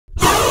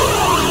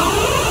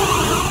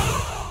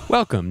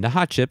Welcome to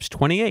Hot Chips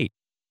 28.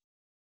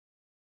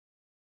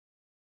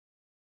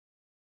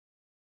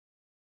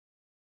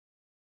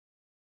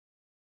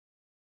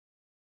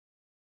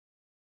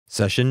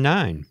 Session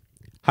 9,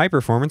 High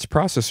Performance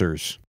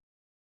Processors.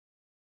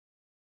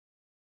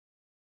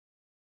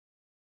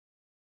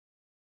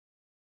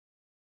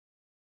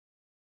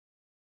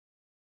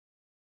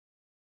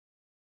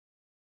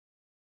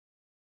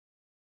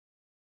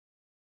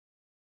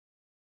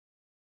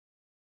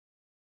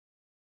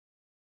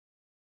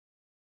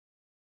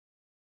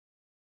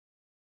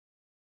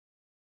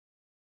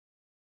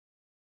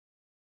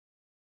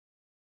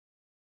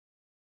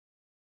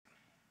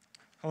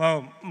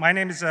 Hello, my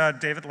name is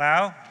David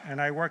Lau,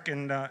 and I work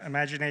in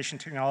Imagination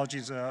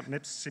Technologies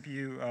MIPS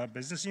CPU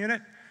business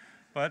unit.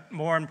 But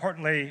more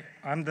importantly,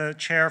 I'm the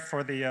chair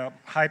for the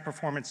high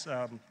performance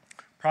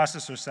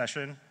processor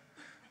session.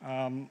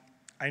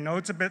 I know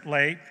it's a bit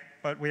late,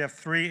 but we have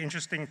 3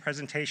 interesting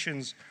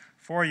presentations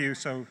for you,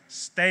 so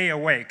stay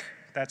awake.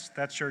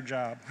 That's your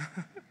job.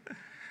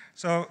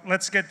 So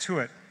let's get to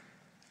it.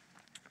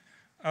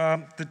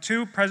 The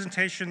two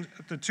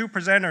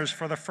presenters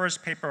for the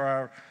first paper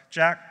are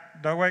Jack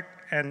Doweck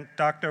and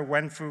Dr.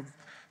 Wenfu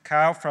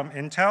Cao from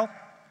Intel.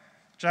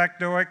 Jack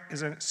Doweck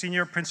is a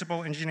senior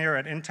principal engineer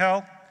at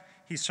Intel.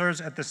 He serves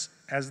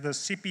as the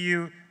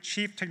CPU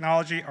chief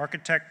technology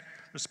architect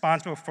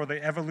responsible for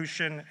the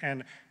evolution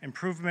and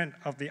improvement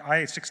of the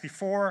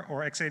i64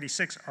 or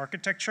x86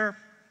 architecture.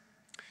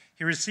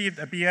 He received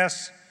a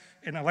BS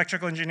in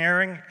electrical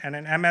engineering and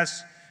an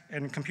MS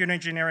in computer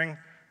engineering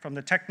from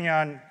the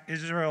Technion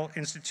Israel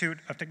Institute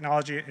of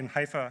Technology in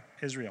Haifa,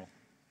 Israel.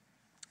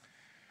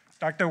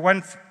 Dr.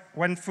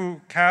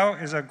 Wenfu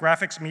Cao is a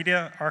graphics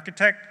media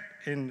architect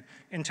in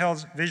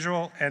Intel's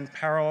Visual and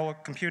Parallel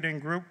Computing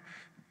Group,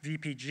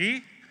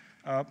 VPG.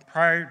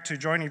 Prior to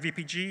joining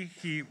VPG,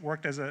 he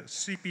worked as a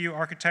CPU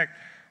architect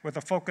with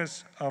a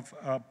focus of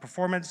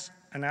performance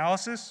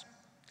analysis.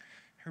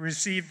 He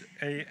received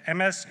a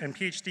MS and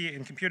PhD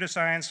in computer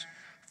science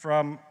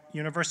from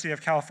University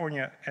of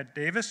California at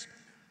Davis.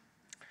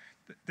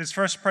 This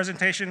first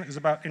presentation is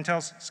about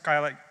Intel's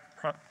Skylake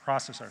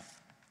processor.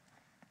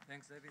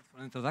 Thanks, David, for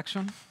the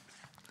introduction.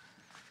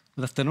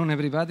 Good afternoon,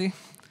 everybody.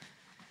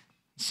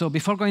 So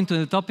before going to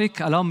the topic,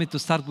 allow me to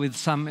start with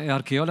some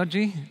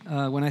archaeology.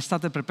 When I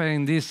started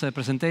preparing this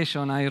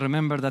presentation, I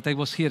remember that I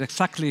was here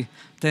exactly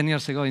 10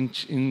 years ago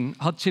in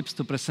Hot Chips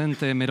to present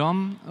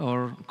Merom,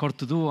 or Core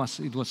to Do,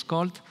 as it was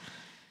called.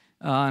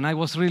 And I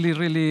was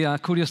really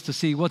curious to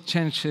see what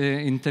changed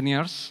in 10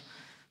 years.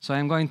 So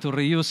I'm going to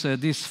reuse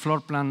this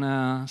floor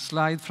plan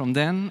slide from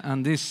then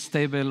and this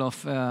table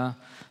of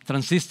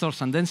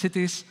transistors and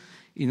densities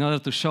in order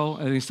to show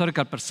a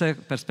historical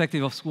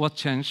perspective of what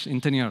changed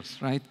in 10 years,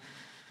 right?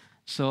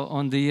 So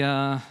on the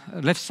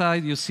left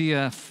side, you see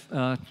a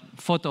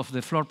photo of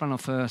the floor plan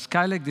of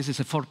Skylake. This is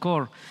a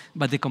 4-core,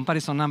 but the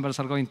comparison numbers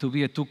are going to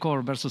be a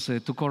 2-core versus a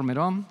 2-core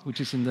Merom,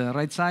 which is in the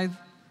right side.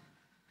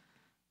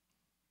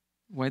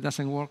 Why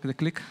doesn't work the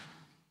click?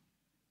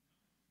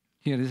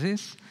 Here it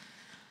is.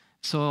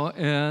 So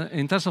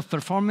in terms of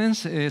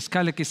performance,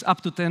 Skylake is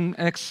up to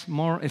 10x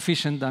more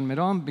efficient than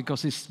Merom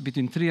because it's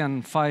between 3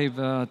 and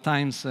 5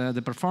 times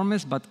the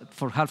performance, but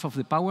for half of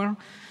the power.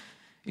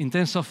 In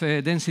terms of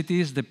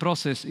densities, the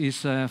process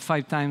is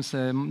 5 times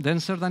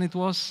denser than it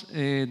was.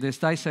 The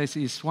die size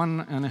is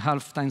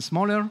 1.5 times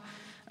smaller,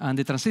 and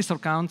the transistor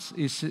count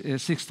is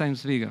 6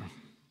 times bigger.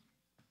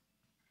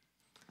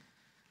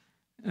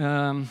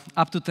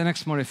 Up to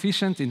 10x more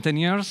efficient in 10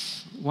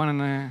 years,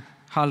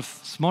 1.5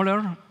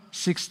 smaller,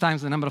 6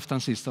 times the number of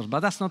transistors. But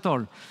that's not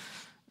all.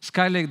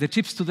 Skylake, the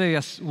chips today,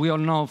 as we all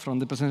know from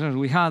the presentation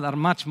we had, are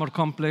much more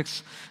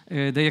complex.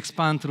 They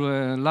expand through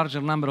a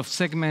larger number of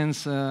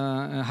segments,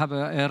 have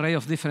an array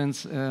of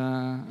different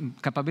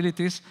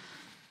capabilities.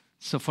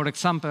 So for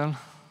example,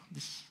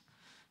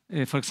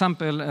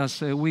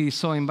 as we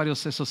saw in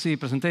various SoC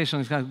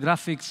presentations, it has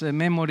graphics,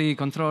 memory,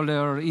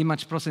 controller,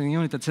 image processing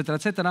unit,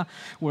 etc.,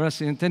 whereas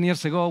 10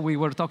 years ago, we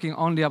were talking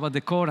only about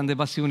the core and the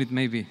bus unit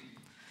maybe.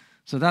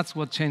 So that's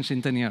what changed in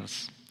 10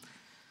 years.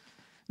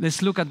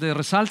 Let's look at the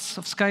results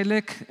of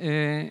Skylake.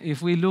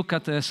 If we look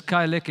at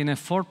Skylake in a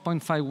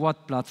 4.5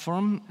 watt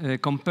platform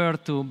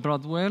compared to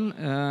Broadwell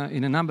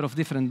in a number of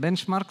different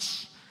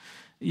benchmarks,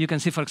 you can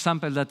see, for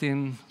example, that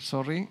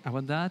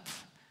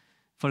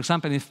For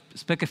example, in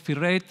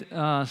spec-FP rate,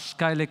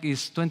 Skylake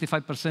is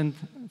 25%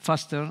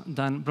 faster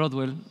than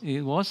Broadwell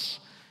it was.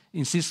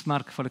 In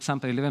Sysmark, for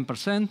example,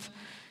 11%.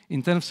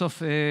 In terms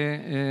of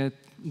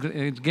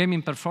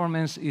gaming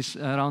performance is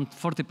around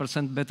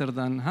 40% better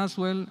than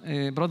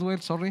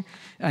Broadwell.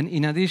 And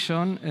in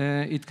addition,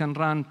 it can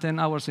run 10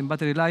 hours in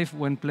battery life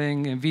when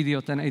playing a video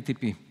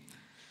 1080p.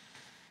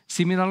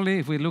 Similarly,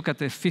 if we look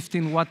at a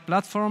 15-watt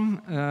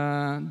platform,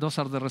 those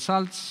are the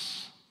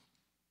results.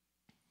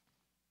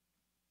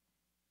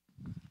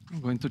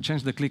 I'm going to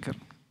change the clicker.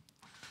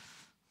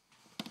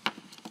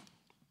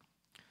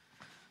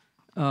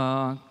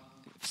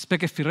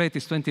 Spec-FP rate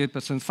is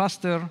 28%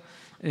 faster.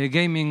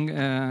 gaming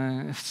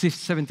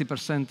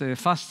 70%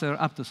 faster,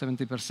 up to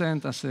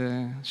 70%, as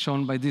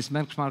shown by this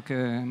benchmark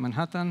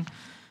Manhattan,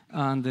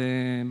 and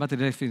the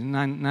battery life is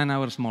 9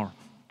 hours more.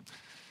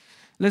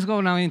 Let's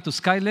go now into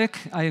Skylake.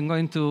 I am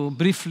going to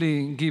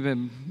briefly give a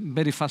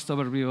very fast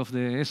overview of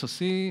the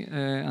SoC,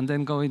 and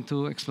then go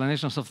into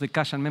explanations of the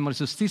cache and memory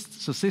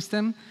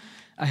subsystem.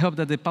 I hope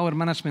that the power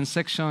management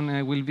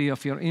section will be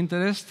of your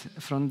interest.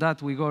 From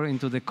that, we go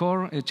into the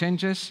core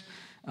changes,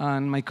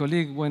 and my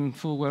colleague Wen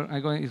Fu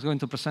is going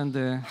to present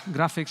the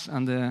graphics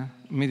and the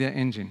media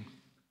engine.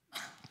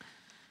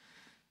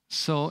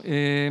 So,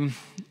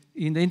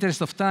 in the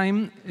interest of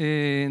time,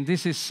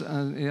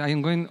 I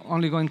am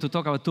only going to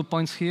talk about 2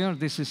 points here.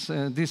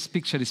 This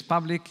picture is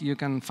public. You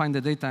can find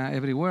the data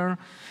everywhere.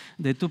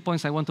 The 2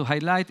 points I want to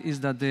highlight is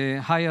that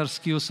the higher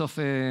SKUs of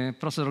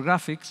processor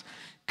graphics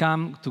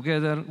come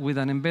together with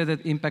an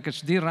embedded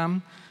in-package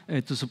DRAM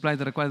to supply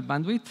the required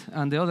bandwidth.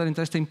 And the other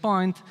interesting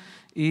point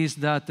is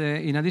that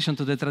in addition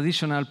to the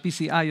traditional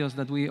PC IOs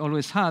that we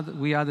always had,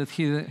 we added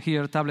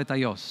here tablet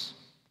IOs.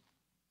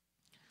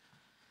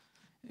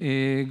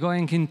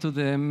 Going into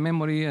the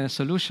memory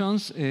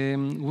solutions,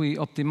 we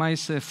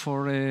optimize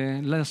for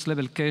less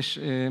level cache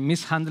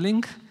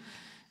mishandling,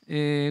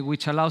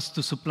 which allows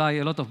to supply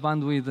a lot of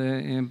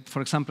bandwidth,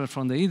 for example,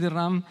 from the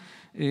EDRAM.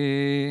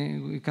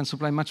 We can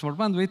supply much more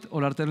bandwidth,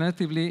 or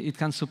alternatively, it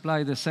can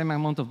supply the same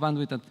amount of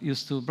bandwidth that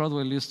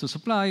Broadwell used to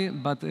supply,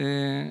 but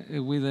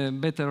with a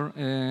better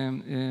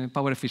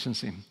power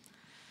efficiency.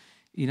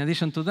 In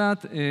addition to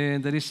that,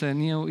 there is a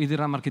new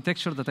EDRAM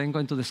architecture that I'm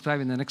going to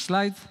describe in the next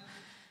slide.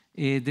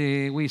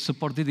 We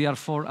support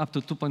DDR4 up to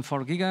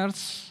 2.4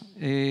 gigahertz.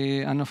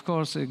 And of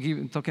course,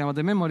 talking about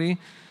the memory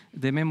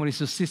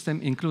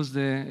subsystem includes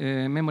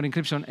the memory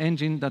encryption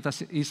engine that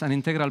is an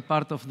integral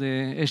part of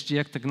the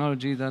SGX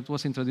technology that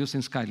was introduced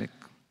in Skylake.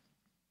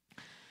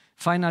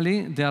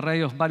 Finally, the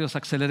array of various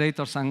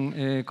accelerators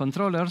and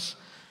controllers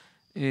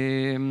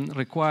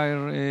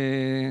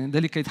require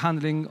delicate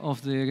handling of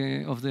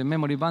the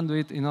memory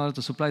bandwidth in order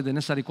to supply the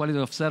necessary quality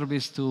of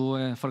service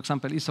to, for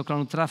example,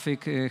 isochronous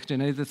traffic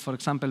generated, for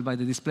example, by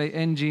the display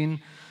engine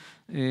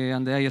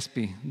and the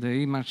ISP,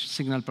 the image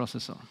signal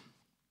processor.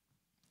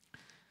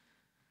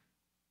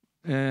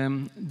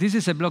 This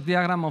is a block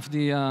diagram of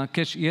the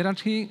cache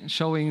hierarchy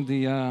showing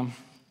the,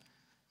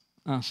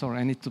 sorry,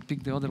 I need to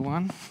pick the other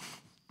one.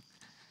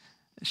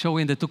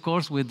 Showing the 2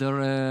 cores with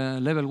their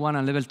level 1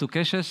 and level 2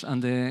 caches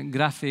and the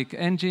graphic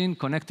engine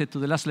connected to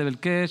the last level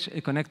cache,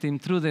 connecting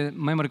through the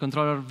memory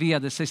controller via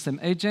the system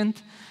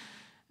agent.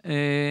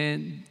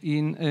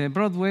 In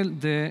Broadwell,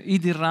 the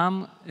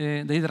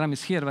EDRAM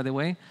is here, by the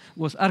way,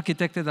 was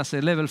architected as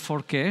a level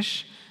 4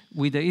 cache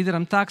with the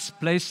EDRAM tags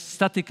placed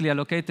statically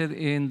allocated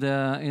in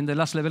the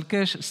last level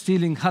cache,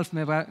 stealing half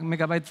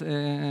megabyte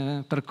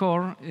per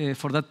core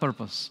for that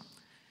purpose.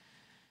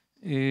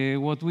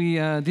 What we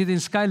did in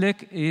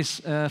Skylake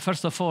is,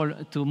 first of all,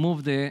 to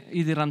move the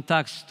EDRAM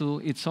tags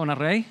to its own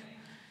array,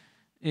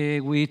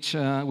 which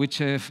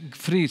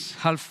frees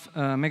half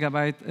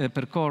megabyte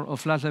per core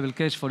of last level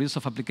cache for use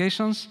of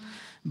applications.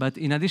 But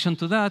in addition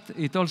to that,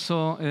 it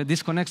also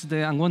disconnects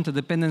the unwanted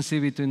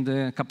dependency between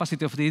the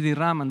capacity of the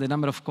EDRAM and the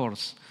number of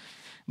cores.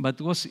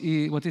 But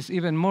what is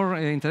even more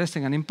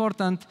interesting and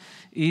important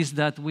is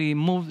that we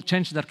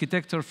changed the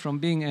architecture from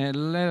being a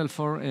level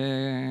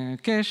 4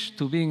 cache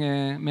to being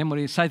a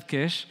memory side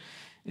cache,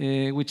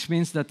 which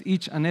means that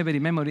each and every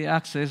memory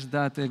access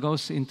that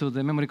goes into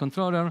the memory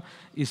controller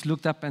is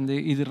looked up in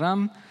the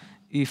EDRAM.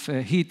 If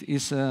a hit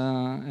is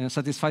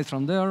satisfied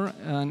from there,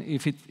 and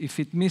if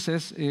it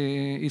misses,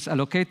 it's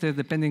allocated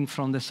depending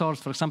from the source.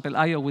 For example,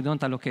 I/O we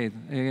don't allocate.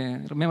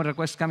 Memory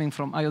requests coming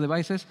from I/O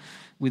devices,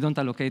 we don't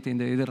allocate in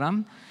the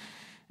EDRAM.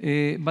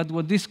 But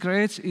what this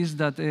creates is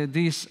that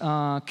this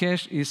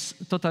cache is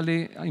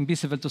totally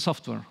invisible to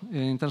software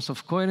in terms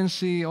of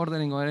coherency,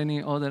 ordering, or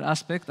any other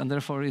aspect, and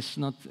therefore is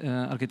not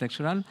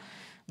architectural.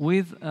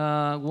 With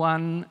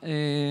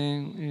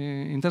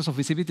in terms of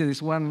visibility,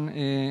 there's one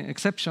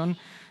exception.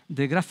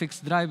 The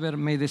graphics driver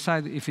may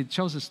decide, if it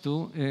chooses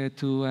to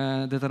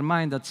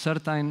determine that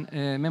certain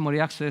memory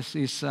access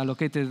is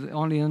allocated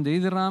only on the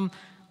EDRAM,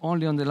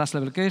 only on the last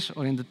level cache,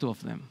 or in the 2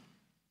 of them.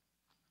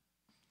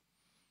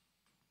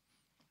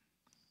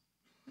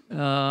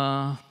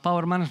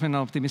 Power management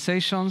and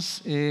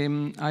optimizations.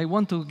 I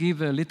want to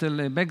give a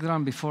little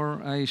background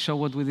before I show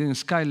what we did in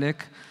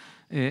Skylake.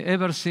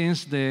 Ever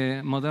since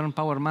the modern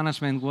power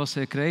management was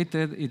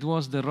created, it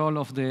was the role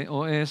of the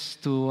OS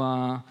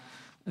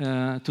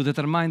to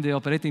determine the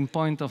operating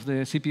point of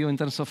the CPU in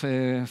terms of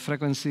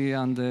frequency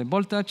and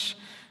voltage.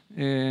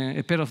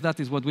 A pair of that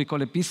is what we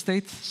call a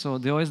P-state. So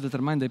the OS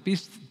determined the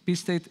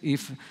P-state.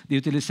 If the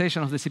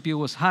utilization of the CPU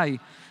was high,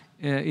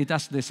 it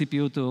asked the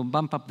CPU to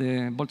bump up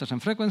the voltage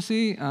and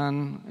frequency,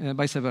 and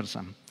vice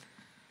versa.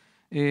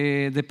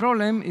 The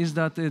problem is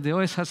that the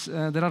OS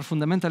there are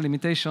fundamental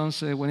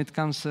limitations when it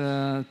comes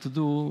to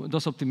do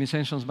those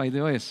optimizations by the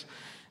OS.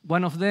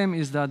 One of them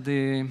is that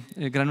the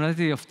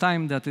granularity of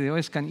time that the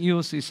OS can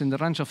use is in the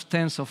range of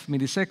tens of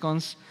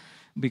milliseconds,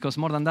 because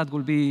more than that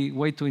will be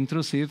way too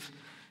intrusive.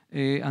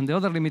 And the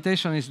other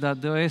limitation is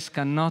that the OS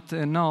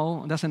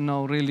doesn't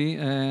know really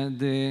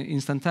the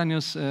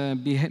instantaneous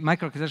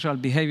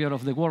microarchitectural behavior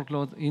of the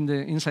workload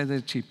inside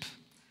the chip.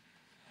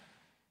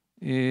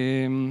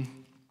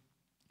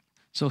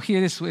 So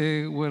here is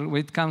where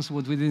it comes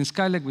within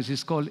Skylake, which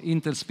is called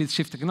Intel Speed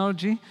Shift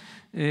Technology,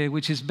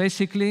 which is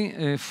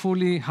basically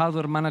fully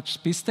hardware-managed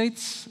speed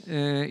states.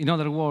 In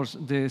other words,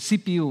 the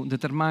CPU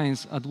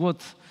determines at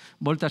what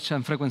voltage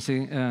and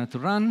frequency to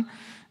run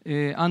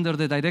under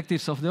the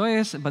directives of the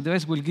OS, but the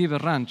OS will give a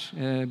range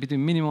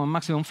between minimum and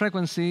maximum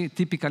frequency.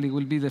 Typically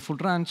will be the full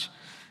range,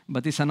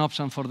 but it's an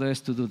option for the OS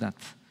to do that.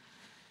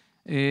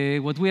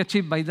 What we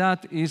achieve by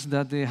that is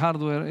that the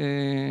hardware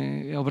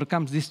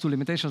overcomes these two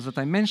limitations that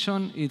I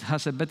mentioned. It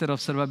has a better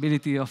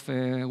observability of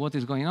what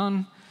is going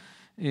on,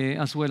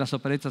 as well as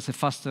operates at a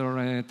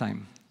faster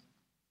time.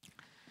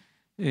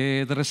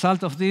 The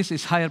result of this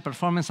is higher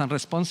performance and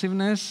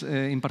responsiveness,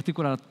 in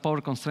particular at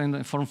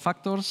power-constrained form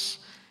factors.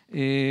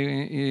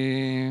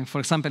 For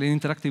example, in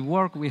interactive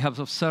work, we have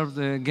observed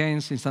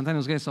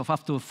instantaneous gains of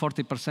up to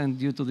 40%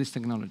 due to this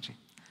technology.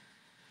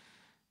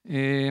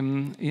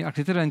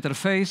 Architectural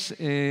interface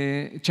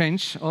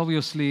change.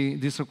 Obviously,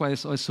 this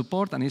requires OS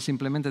support and is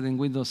implemented in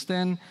Windows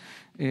 10.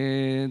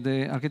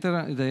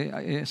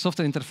 The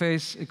software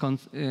interface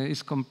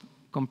is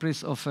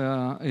comprised of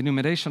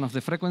enumeration of the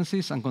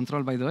frequencies and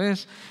controlled by the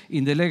OS.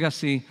 In the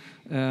legacy,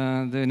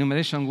 the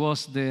enumeration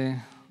was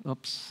the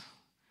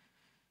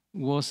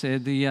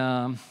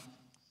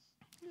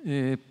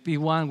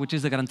P1, which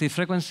is the guaranteed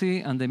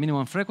frequency, and the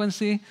minimum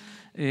frequency.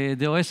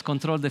 The OS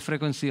controlled the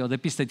frequency of the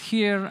P state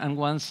here, and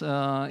once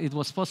it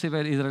was possible,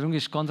 it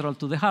relinquished control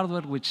to the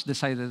hardware, which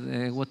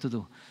decided what to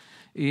do.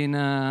 In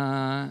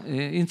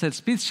Intel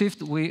Speed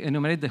Shift, we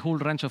enumerate the whole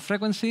range of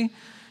frequency.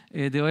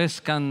 The OS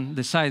can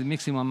decide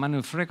maximum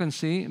manual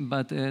frequency,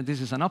 but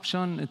this is an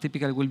option.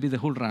 Typically, it will be the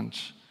whole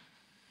range.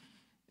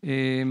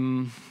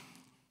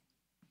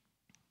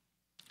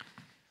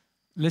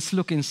 Let's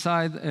look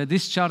inside.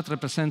 This chart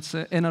represents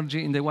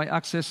energy in the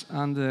y-axis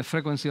and the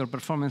frequency or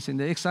performance in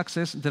the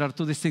x-axis. There are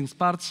two distinct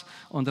parts.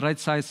 On the right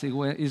side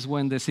is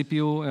when the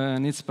CPU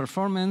needs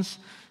performance.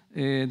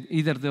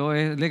 Either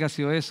the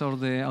legacy OS or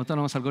the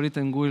autonomous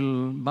algorithm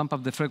will bump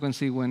up the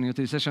frequency when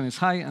utilization is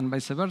high and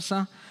vice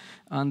versa.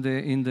 And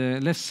in the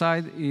left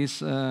side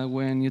is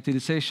when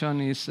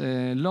utilization is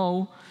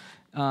low,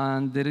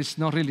 and there is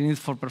not really need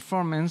for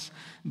performance,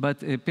 but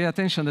pay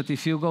attention that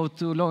if you go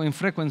too low in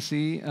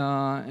frequency,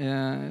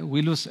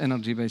 we lose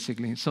energy,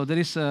 basically. So there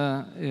is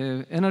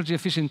an energy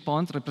efficient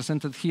point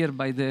represented here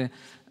by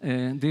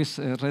this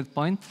red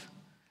point.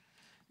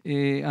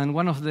 And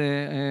one of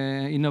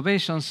the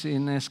innovations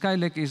in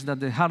Skylake is that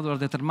the hardware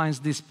determines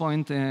this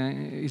point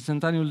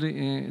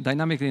instantaneously,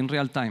 dynamically in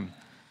real time,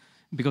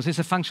 because it's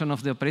a function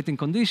of the operating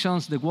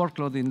conditions, the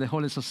workload in the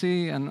whole SoC,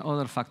 and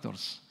other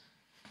factors.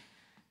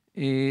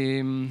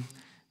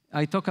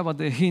 I talk about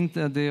the hint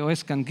that the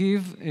OS can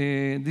give.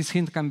 This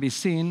hint can be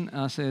seen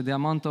as the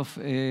amount of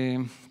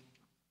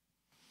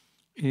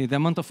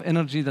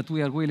energy that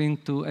we are willing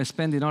to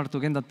spend in order to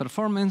gain that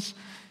performance,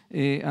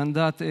 and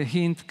that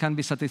hint can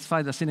be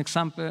satisfied as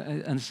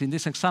in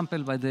this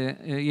example by the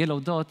yellow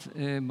dot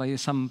by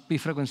some p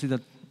frequency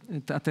that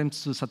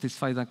attempts to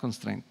satisfy that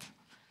constraint.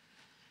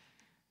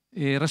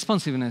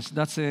 Responsiveness,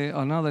 that's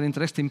another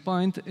interesting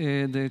point.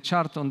 The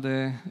chart on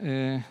the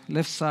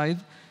left side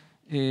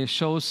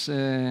shows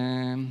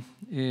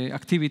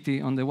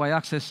activity on the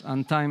y-axis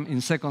and time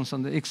in seconds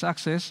on the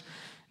x-axis.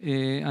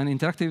 An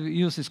interactive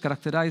use is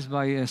characterized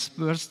by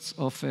bursts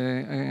of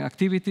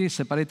activity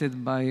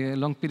separated by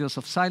long periods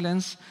of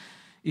silence.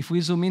 If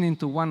we zoom in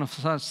into one of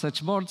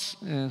such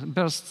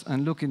bursts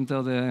and look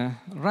into the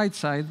right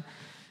side,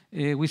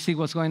 we see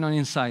what's going on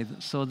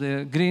inside. So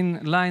the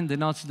green line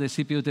denotes the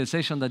CPU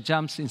utilization that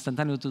jumps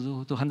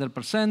instantaneously to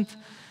 100%.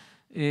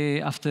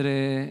 After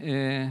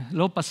a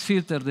low-pass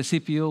filter, the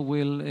CPU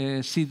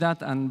will see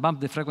that and bump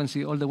the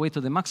frequency all the way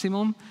to the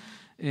maximum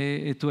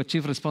to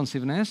achieve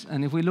responsiveness.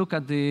 And if we look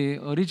at the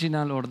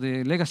original or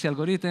the legacy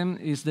algorithm,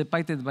 it's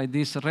depicted by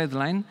this red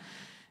line,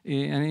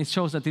 and it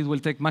shows that it will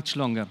take much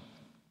longer.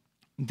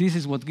 This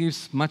is what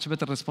gives much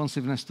better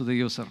responsiveness to the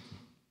user.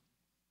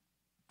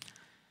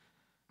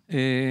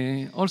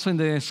 Also in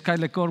the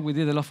Skylake core, we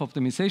did a lot of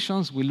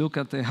optimizations. We look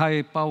at the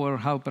high power,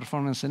 high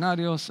performance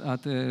scenarios,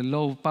 at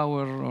low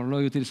power or low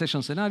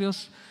utilization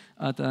scenarios,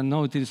 at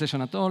no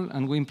utilization at all,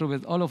 and we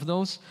improved all of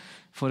those.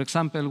 For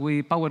example,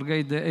 we power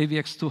gate the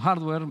AVX2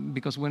 hardware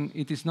because when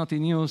it is not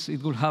in use,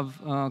 it will have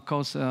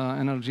cause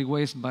energy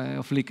waste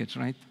of leakage,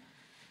 right?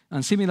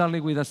 And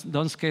similarly, we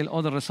don't scale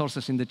other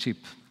resources in the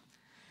chip.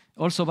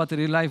 Also,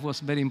 battery life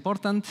was very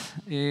important,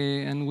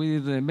 and we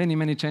did many,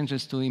 many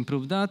changes to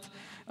improve that.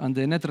 And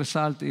the net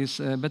result is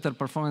better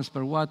performance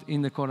per watt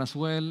in the core as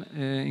well,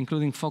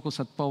 including focus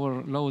at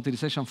power low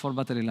utilization for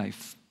battery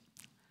life.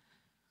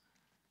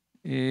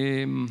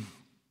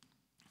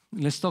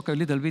 Let's talk a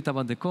little bit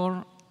about the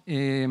core.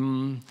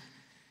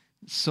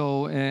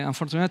 So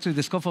unfortunately,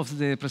 the scope of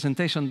the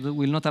presentation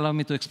will not allow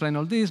me to explain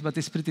all this, but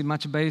it's pretty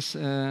much based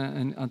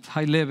at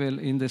high level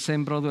in the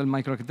same Broadwell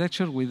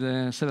microarchitecture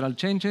with several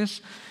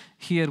changes.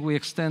 Here we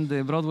extend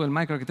the Broadwell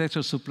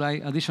microarchitecture supply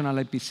additional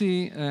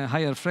IPC,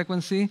 higher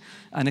frequency,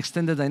 and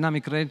extended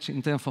dynamic range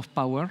in terms of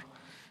power.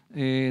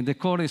 The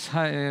core is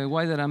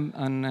wider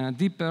and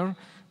deeper,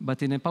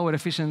 but in a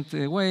power-efficient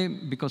way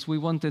because we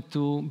wanted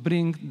to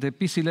bring the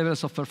PC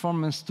levels of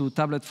performance to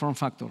tablet form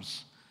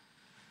factors.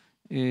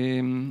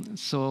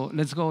 So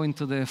let's go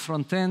into the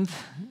front end.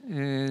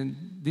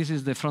 This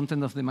is the front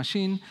end of the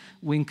machine.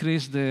 We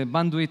increase the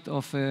bandwidth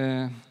of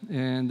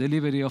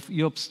delivery of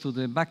IOPS to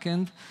the back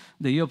end.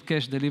 The IOP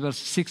cache delivers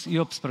 6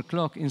 IOPS per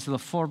clock instead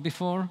of 4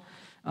 before,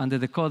 and the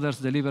decoders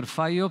deliver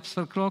 5 IOPS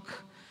per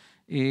clock.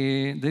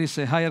 There is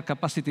a higher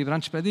capacity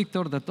branch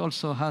predictor that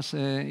also has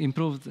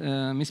improved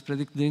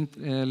mispredicted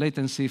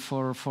latency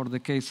for the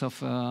case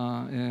of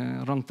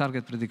wrong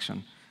target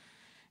prediction.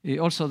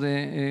 Also, the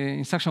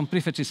instruction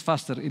prefetch is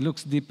faster. It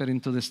looks deeper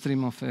into the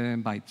stream of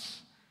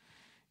bytes.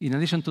 In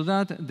addition to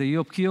that, the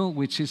IOP queue,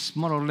 which is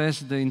more or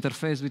less the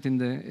interface between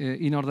the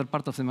in-order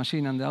part of the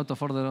machine and the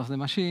out-of-order of the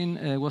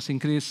machine, was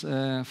increased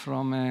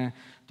from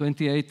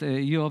 28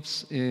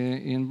 IOPS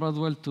in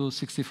Broadwell to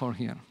 64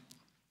 here.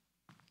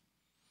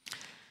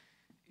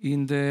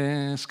 In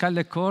the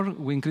Skylake core,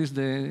 we increased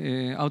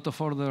the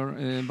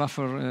out-of-order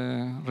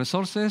buffer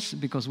resources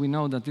because we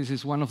know that this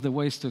is one of the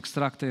ways to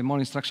extract a more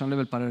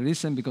instruction-level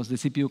parallelism because the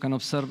CPU can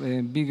observe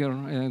a bigger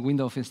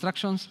window of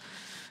instructions.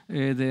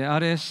 The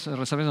RS,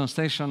 reservation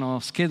station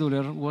of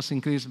scheduler, was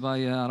increased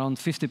by around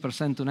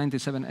 50% to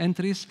 97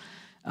 entries,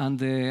 and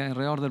the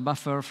reorder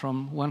buffer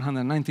from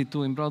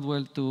 192 in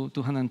Broadwell to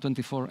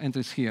 224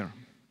 entries here.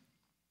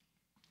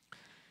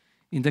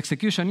 In the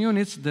execution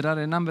units, there are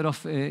a number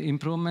of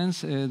improvements.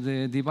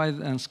 The divide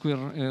and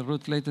square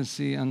root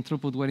latency and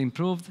throughput were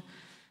improved.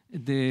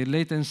 The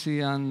latency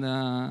and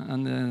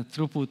the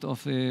throughput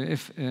of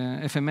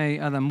FMA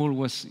Adam Moore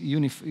was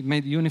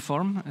made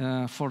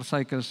uniform, 4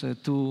 cycles,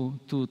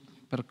 2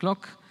 per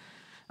clock.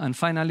 And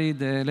finally,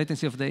 the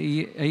latency of the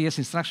AES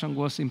instruction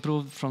was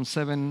improved from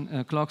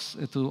 7 clocks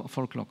to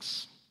 4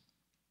 clocks.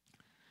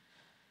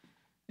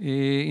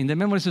 In the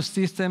memory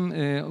system,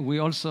 we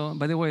also,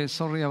 by the way,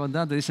 sorry about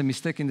that, there is a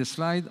mistake in the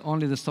slide.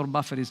 Only the store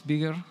buffer is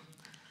bigger.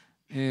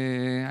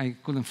 I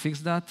couldn't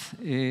fix that.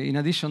 In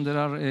addition, there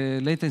are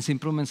latency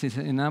improvements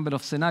in a number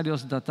of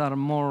scenarios that are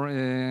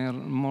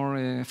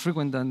more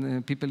frequent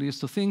than people used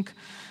to think.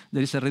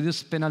 There is a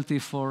reduced penalty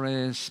for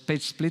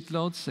page split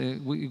loads.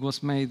 It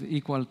was made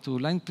equal to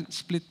line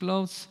split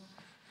loads.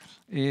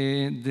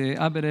 The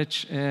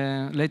average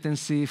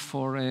latency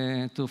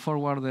to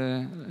forward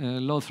the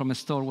load from a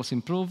store was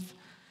improved.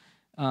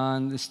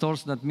 And the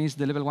stores that miss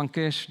the level 1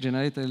 cache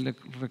generate a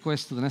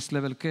request to the next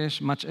level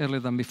cache much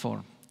earlier than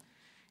before.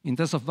 In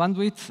terms of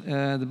bandwidth,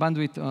 the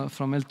bandwidth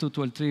from L2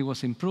 to L3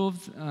 was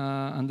improved,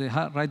 and the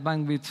write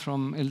bandwidth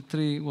from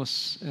L3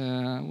 was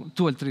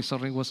to L3,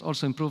 sorry, was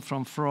also improved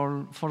from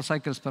 4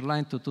 cycles per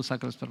line to 2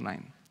 cycles per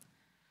line.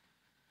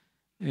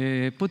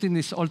 Putting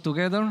this all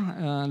together,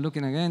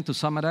 looking again to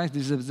summarize,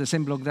 this is the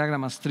same block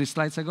diagram as 3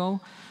 slides ago.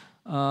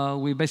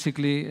 We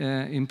basically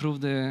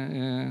improved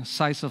the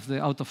size of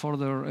the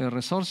out-of-order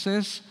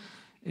resources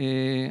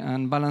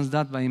and balanced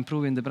that by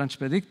improving the branch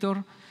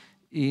predictor.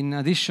 In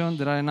addition,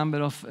 there are a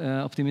number of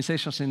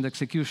optimizations in the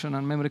execution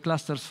and memory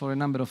clusters for a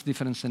number of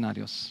different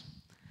scenarios.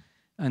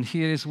 And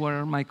here is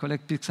where my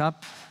colleague picks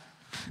up.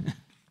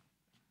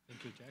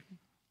 Thank you, Jack.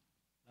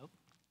 Nope.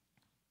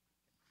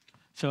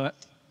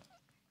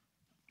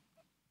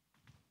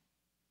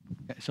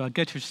 So I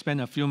get to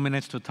spend a few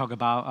minutes to talk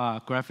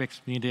about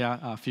graphics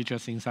media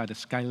features inside the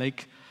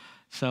Skylake.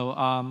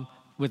 So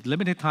with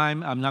limited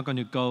time, I'm not going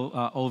to go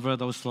over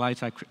those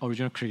slides I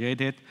originally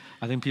created.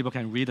 I think people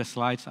can read the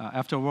slides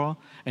afterward.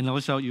 And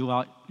also,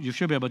 you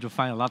should be able to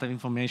find a lot of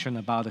information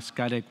about the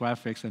Skylake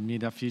graphics and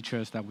media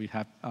features that we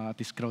have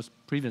disclosed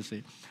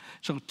previously.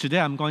 So today,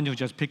 I'm going to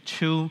just pick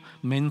 2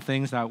 main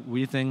things that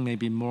we think may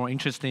be more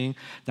interesting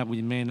that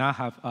we may not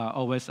have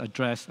always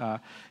addressed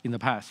in the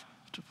past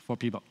for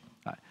people.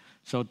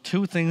 So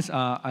 2 things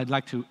I'd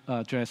like to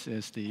address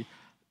is the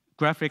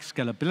graphic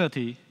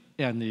scalability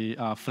and the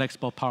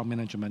flexible power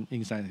management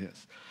inside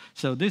this.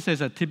 So this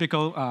is a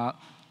typical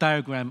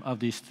diagram of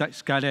the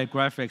Skylake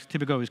graphics.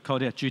 Typical is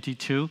called a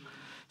GT2.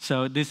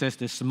 So this is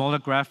the smaller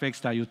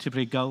graphics that you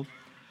typically go.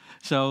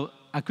 So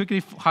I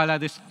quickly highlight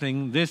this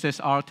thing. This is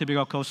our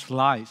typical code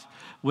slice,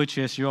 which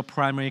is your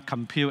primary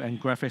compute and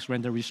graphics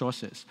render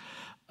resources.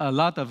 A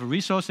lot of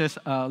resources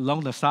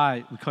along the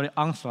side, we call it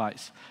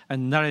on-slice,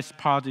 and that is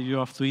part of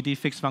your 3D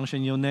fixed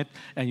function unit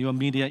and your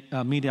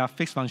media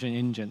fixed function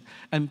engine.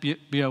 And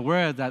be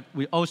aware that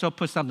we also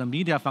put some of the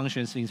media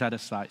functions inside the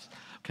slice.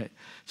 Okay,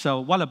 so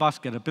what about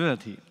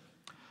scalability?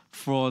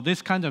 For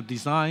this kind of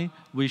design,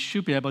 we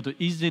should be able to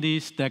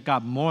easily stack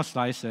up more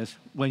slices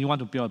when you want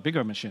to build a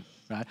bigger machine.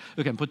 Right?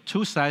 You can put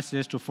 2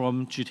 slices to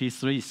form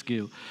GT3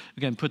 SKU. You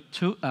can put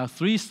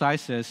 3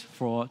 slices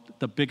for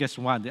the biggest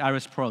one, the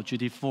Iris Pro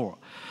GT4.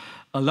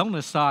 Along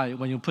the side,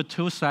 when you put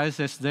two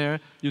slices there,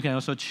 you can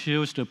also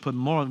choose to put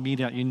more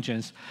media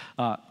engines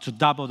to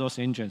double those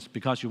engines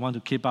because you want to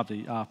keep up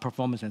the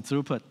performance and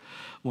throughput.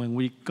 When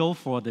we go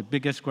for the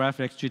biggest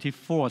graphics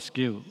GT4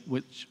 SKU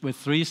with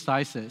 3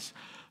 slices,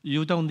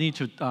 you don't need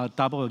to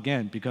double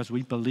again because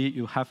we believe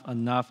you have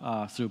enough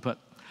throughput.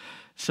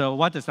 So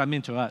what does that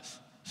mean to us?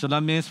 So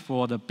that means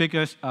for the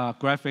biggest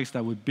graphics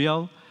that we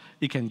build,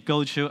 it can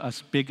go to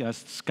as big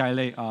as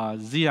Skylake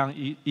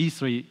Xeon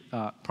E3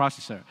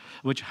 processor,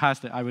 which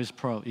has the Iris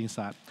Pro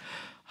inside.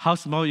 How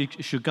small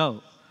it should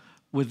go?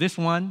 With this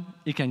one,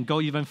 it can go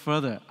even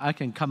further. I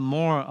can cut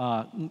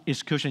more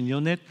execution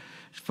unit,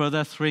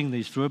 further shrink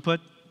the throughput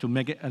to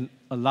make it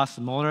a lot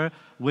smaller,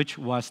 which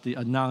was the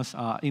announced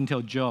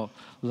Intel Joe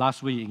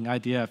last week in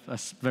IDF, a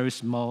very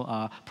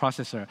small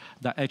processor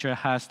that actually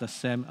has the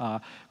same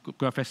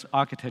graphics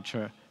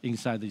architecture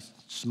inside this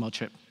small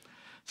chip.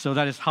 So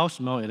that is how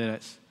small it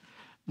is.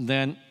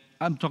 Then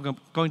I'm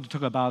going to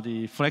talk about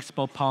the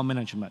flexible power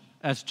management.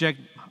 As Jack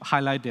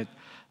highlighted,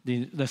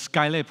 the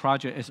Skylake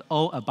project is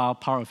all about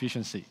power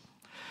efficiency.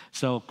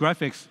 So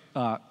graphics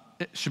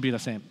it should be the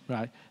same,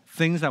 right?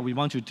 Things that we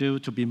want to do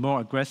to be more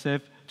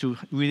aggressive, to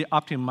really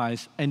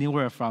optimize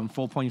anywhere from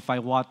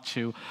 4.5 watt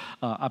to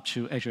up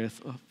to actually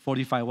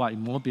 45 watt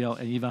in mobile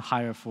and even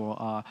higher for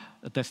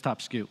a desktop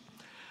SKU.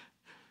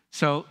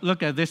 So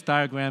look at this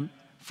diagram.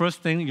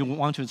 First thing you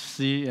want to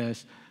see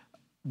is,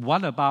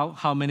 what about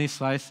how many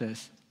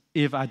slices?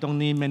 If I don't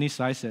need many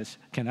slices,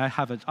 can I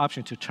have an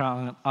option to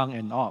turn on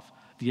and off?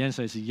 The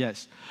answer is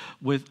yes.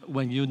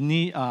 When you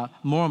need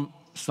more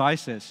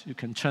slices, you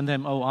can turn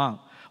them all on.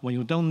 When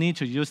you don't need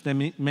to use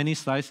many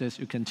slices,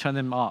 you can turn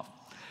them off.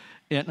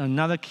 And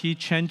another key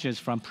changes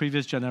from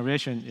previous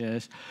generation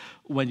is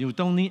when you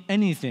don't need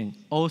anything,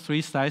 all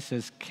 3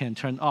 slices can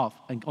turn off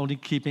and only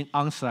keeping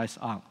on slice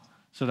on.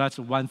 So that's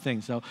one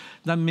thing. So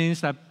that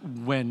means that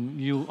when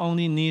you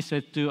only need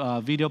to do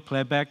a video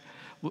playback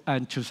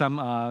and to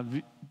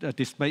some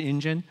display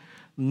engine,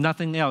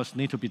 nothing else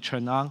needs to be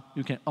turned on.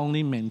 You can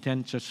only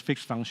maintain just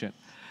fixed function.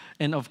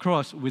 And of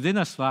course, within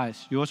a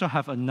slice, you also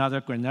have another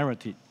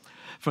granularity.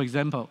 For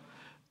example,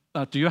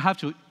 do you have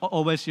to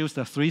always use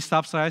the 3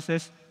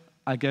 sub-slices?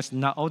 I guess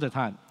not all the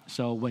time.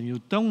 So when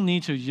you don't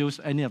need to use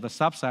any of the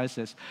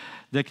sub-sizes,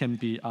 they can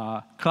be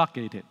clock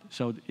gated.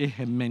 So it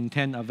can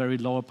maintain a very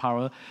low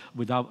power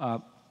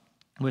without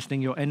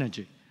wasting your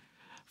energy.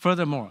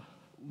 Furthermore,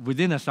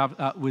 within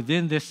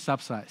this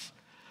sub-size,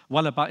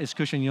 what about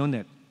execution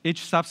unit?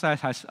 Each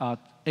sub-size has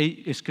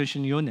 8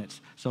 execution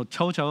units. So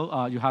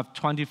total, you have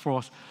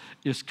 24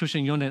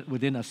 execution units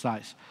within a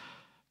size.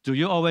 Do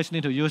you always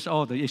need to use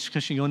all the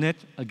execution unit?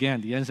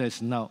 Again, the answer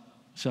is no.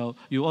 So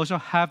you also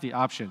have the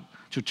option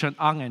to turn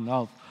on and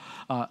off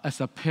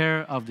as a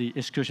pair of the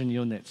execution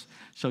units.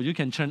 So you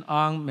can turn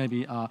on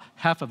maybe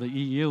half of the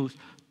EUs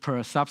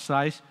per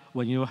sub-size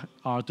when you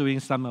are doing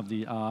some of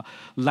the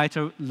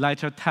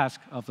lighter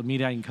tasks of the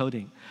media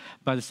encoding.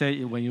 But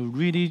say when you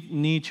really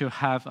need to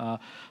have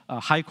a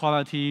high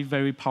quality,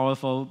 very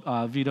powerful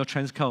video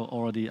transcode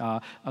or the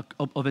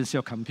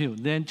OpenCL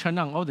compute, then turn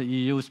on all the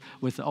EUs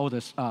with all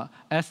the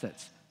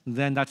assets.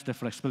 Then that's the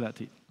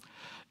flexibility.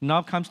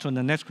 Now comes to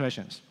the next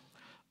questions.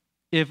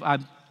 If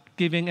I'm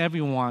giving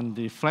everyone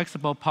the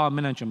flexible power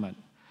management,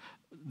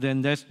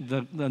 then there's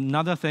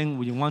another thing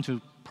we want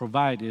to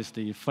provide is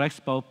the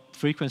flexible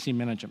frequency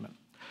management.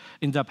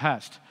 In the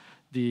past,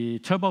 the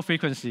turbo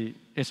frequency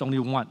is only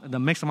 1. The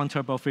maximum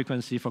turbo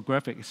frequency for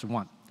graphics is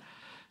 1.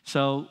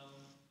 So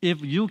if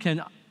you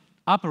can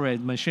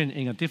operate machine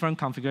in a different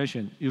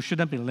configuration, you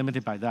shouldn't be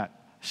limited by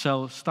that.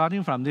 So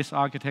starting from this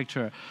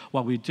architecture,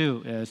 what we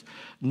do is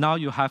now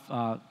you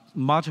have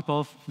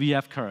multiple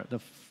VF curve, the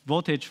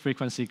voltage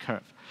frequency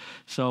curve.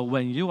 So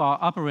when you are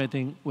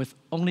operating with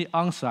only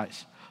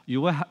on-size,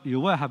 you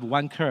will have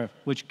one curve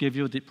which gives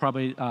you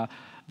probably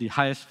the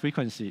highest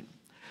frequency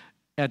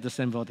at the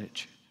same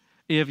voltage.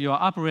 If you are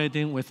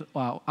operating with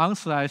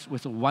on-slice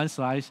with 1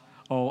 slice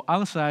or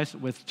on-slice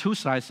with 2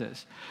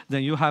 slices,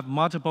 then you have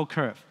multiple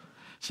curves.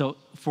 So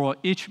for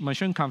each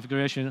machine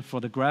configuration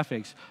for the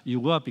graphics, you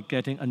will be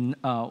getting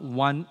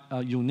one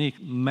unique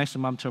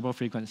maximum turbo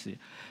frequency.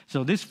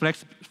 So this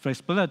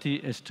flexibility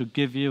is to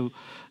give you,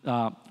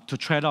 to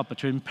trade off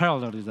between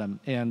parallelism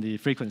and the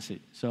frequency.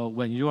 So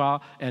when you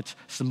are at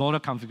smaller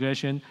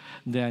configuration,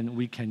 then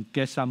we can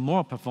get some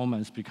more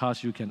performance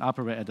because you can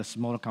operate at a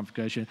smaller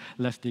configuration,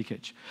 less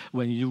leakage.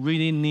 When you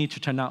really need to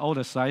turn on all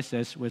the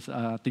sizes with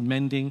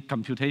demanding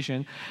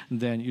computation,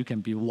 then you can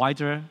be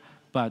wider,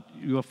 but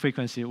your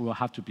frequency will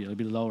have to be a little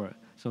bit lower.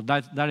 So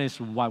that is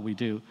what we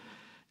do.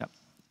 Yeah.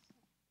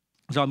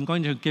 So I'm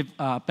going to give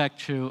back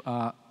to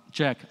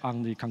Jack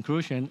on the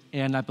conclusion,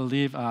 and I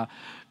believe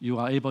you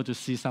are able to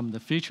see some of the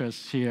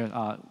features here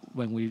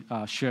when we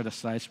share the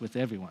slides with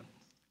everyone.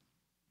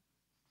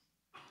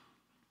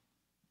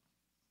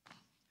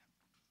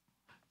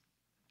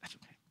 That's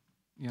okay.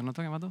 You're not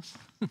talking about those?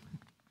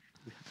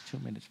 We have 2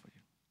 minutes for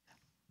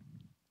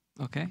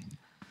you. Okay.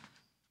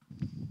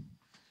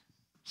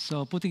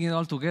 So putting it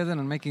all together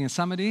and making a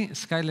summary,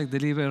 Skylake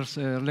delivers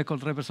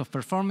record levels of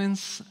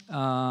performance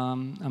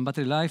and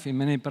battery life in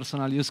many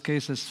personal use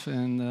cases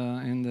in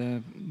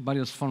the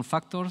various form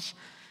factors.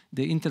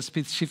 The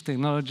interspeed shift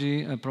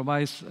technology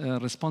provides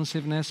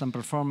responsiveness and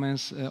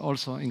performance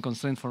also in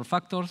constrained form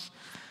factors.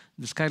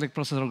 The Skylake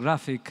processor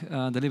graphic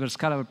delivers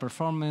scalable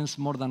performance,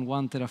 more than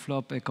 1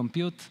 teraflop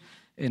compute,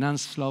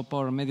 enhanced flow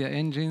power media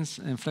engines,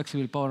 and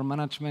flexible power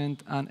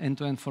management, and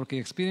end-to-end 4K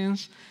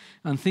experience.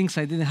 And things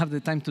I didn't have the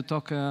time to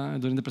talk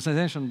during the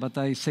presentation, but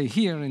I say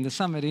here in the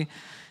summary,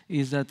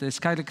 is that the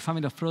Skylake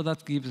family of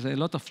products gives a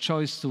lot of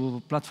choice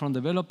to platform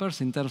developers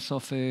in terms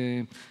of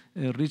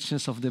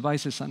richness of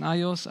devices and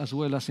iOS, as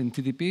well as in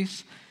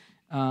TDPs.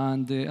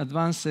 And the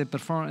advanced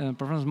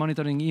performance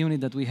monitoring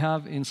unit that we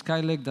have in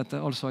Skylake that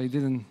also I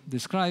didn't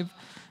describe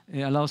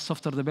allows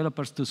software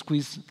developers to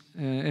squeeze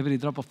every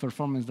drop of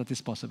performance that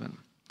is possible.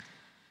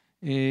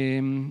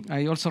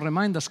 I also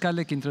remind that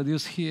Skylake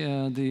introduced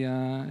here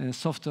the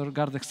software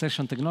guard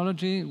extraction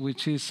technology,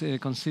 which is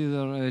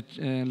considered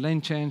a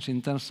lane change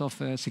in terms of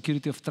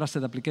security of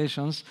trusted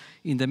applications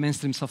in the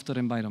mainstream software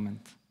environment.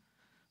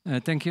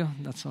 Thank you.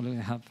 That's all I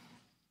have.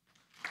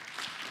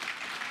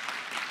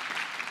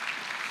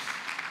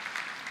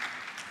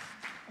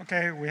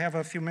 Okay, we have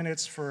a few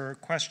minutes for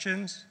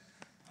questions.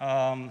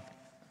 A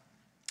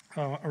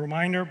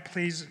reminder,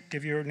 please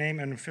give your name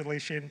and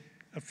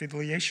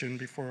affiliation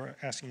before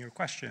asking your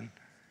question.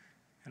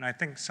 And I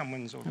think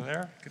someone's over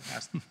there. You can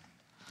ask them.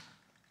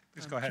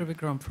 Please go ahead.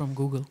 Trivikram from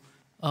Google.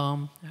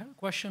 I have a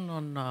question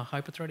on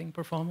hyperthreading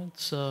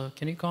performance.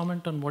 Can you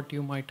comment on what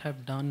you might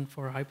have done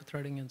for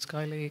hyperthreading in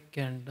Skylake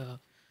and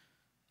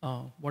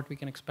what we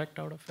can expect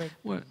out of it?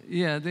 Well,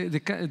 yeah,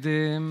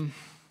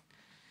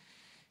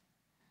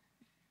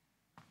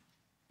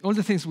 all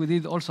the things we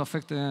did also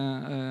affect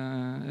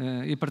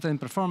hyperthreading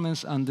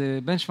performance, and the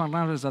benchmark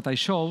numbers that I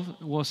showed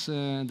was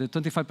the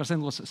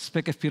 25% was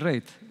spec FP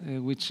rate,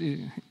 which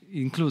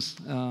includes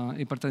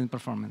hyperthreading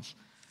performance.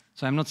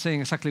 So I'm not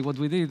saying exactly what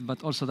we did,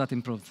 but also that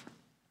improved.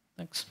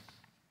 Thanks.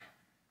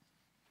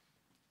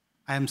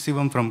 I am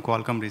Sivam from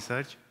Qualcomm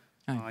Research.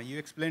 You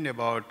explained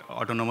about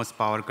autonomous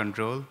power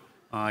control.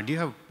 Do you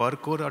have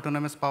per-core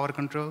autonomous power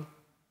control?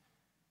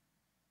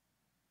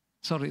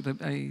 Sorry,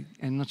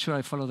 I'm not sure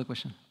I follow the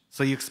question.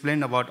 So you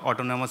explained about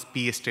autonomous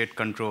P-state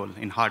control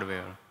in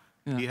hardware.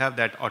 Yeah. Do you have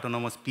that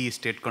autonomous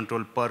P-state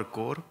control per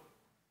core?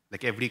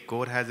 Like every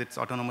core has its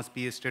autonomous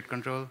P-state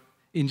control?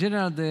 In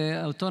general,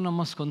 the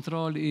autonomous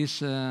control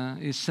is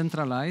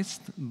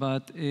centralized,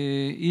 but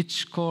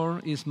each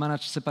core is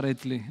managed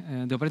separately.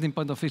 The operating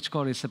point of each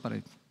core is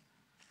separate.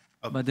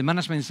 Okay. But the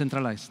management is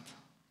centralized.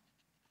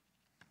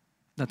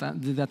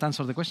 Did that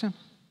answer the question?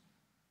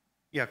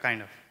 Yeah,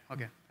 kind of.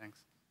 Okay, thanks.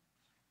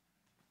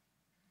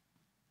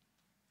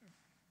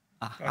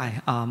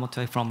 Hi,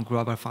 Motoy from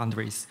Global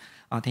Foundries.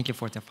 Thank you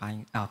for the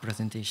fine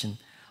presentation.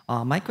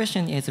 My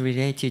question is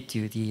related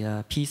to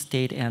the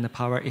P-state and the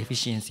power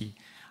efficiency.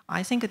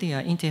 I think the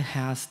Intel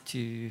has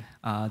to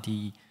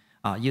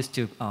used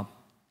to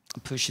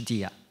push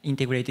the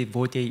integrated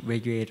voltage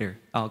regulator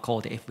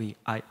called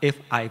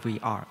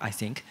FIVR, I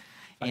think.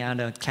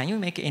 And can you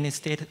make any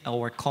state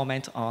or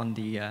comment on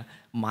the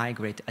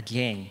migrate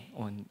again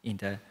in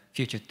the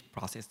future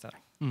processor?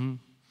 Mm-hmm.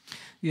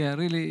 Yeah,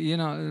 really,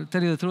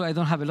 tell you the truth, I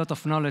don't have a lot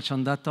of knowledge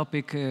on that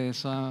topic,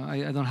 so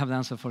I don't have the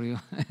answer for you.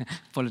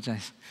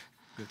 Apologize.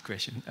 Good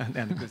question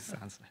and a good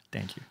answer.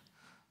 Thank you.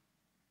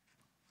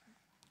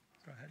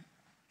 Go ahead.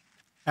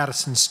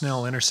 Addison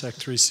Snell, Intersect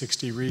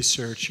 360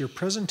 Research. Your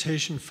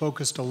presentation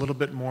focused a little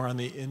bit more on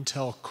the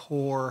Intel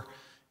Core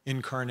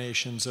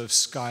incarnations of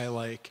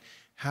Skylake.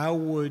 How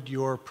would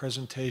your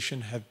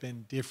presentation have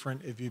been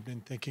different if you'd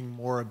been thinking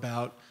more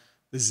about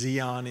the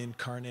Xeon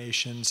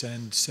incarnations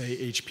and, say,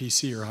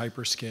 HPC or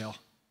hyperscale?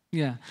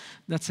 Yeah,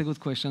 that's a good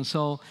question.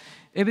 So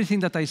everything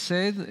that I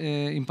said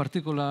in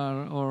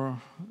particular,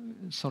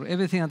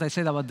 everything that I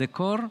said about the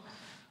core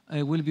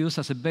will be used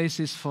as a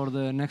basis for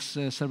the next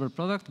server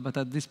product, but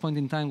at this point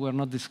in time, we're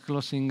not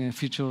disclosing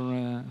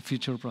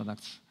future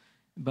products.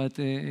 But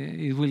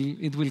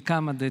it will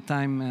come at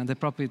the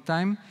appropriate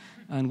time,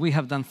 and we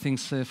have done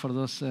things for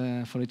those,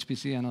 for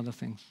HPC and other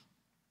things.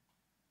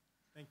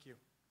 Thank you.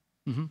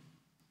 Mm-hmm.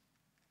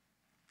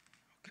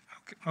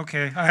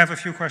 Okay, I have a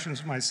few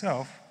questions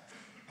myself.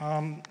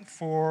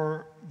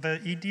 For the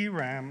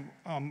EDRAM,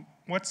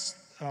 what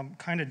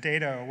kind of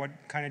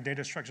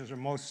data structures are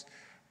most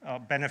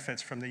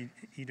benefits from the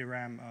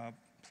EDRAM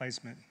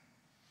placement?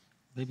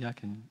 Maybe I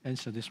can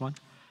answer this one.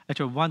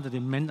 Actually, one of the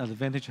main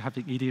advantages of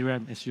having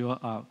EDRAM is your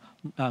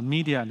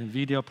media and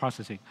video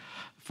processing.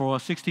 For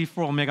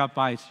 64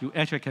 megabytes, you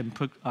actually can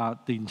put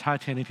the entire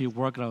 1080p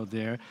workload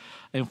there.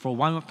 And for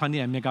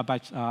 128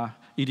 megabytes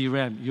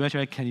EDRAM, you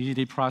actually can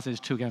easily process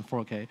 2K and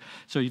 4K.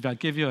 So if I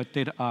give you a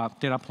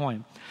data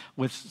point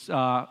with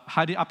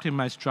highly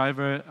optimized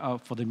driver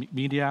for the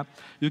media,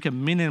 you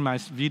can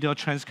minimize video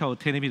transcode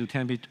 1080p to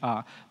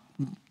 1080p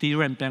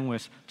DRAM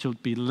bandwidth to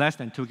be less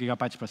than 2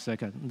 gigabytes per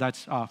second.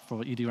 That's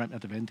for EDRAM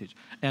advantage.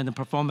 And the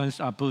performance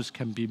boost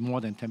can be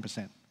more than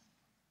 10%.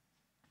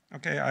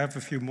 Okay, I have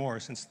a few more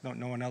since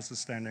no one else is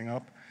standing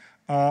up.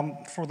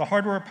 For the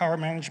hardware power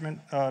management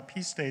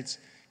P states,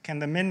 can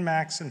the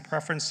min-max and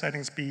preference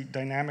settings be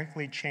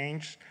dynamically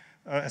changed,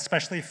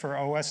 especially for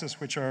OSs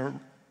which are,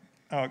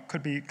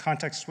 could be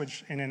context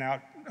switched in and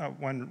out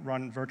when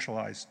run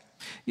virtualized?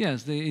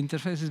 Yes, the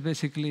interface is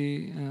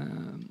basically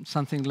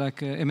something like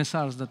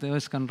MSRs that the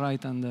OS can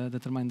write and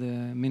determine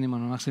the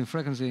minimum and maximum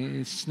frequency.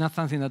 It's not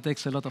something that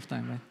takes a lot of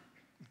time, right?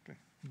 Okay.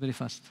 Very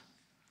fast.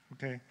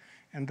 Okay,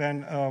 and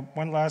then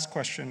one last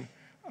question.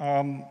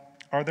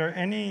 Are there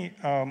any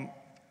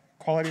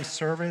quality of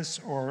service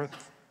or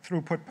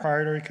throughput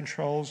priority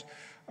controls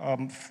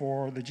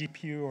for the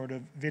GPU or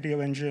the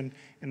video engine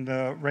in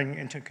the Ring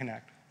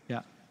interconnect?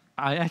 Yeah,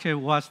 I actually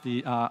watched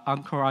the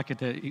Encore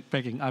architect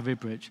back in Ivy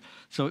Bridge.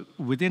 So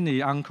within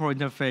the Encore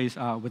interface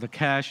with the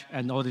cache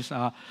and all this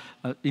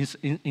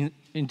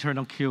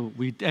internal queue,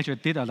 we actually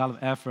did a lot of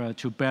effort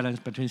to balance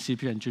between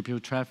CPU and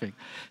GPU traffic.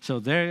 So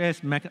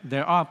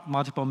there are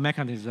multiple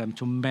mechanisms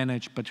to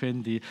manage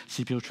between the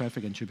CPU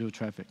traffic and GPU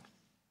traffic.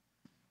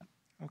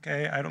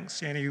 Okay, I don't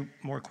see any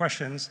more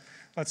questions.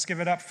 Let's give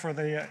it up for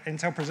the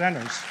Intel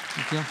presenters.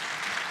 Thank you.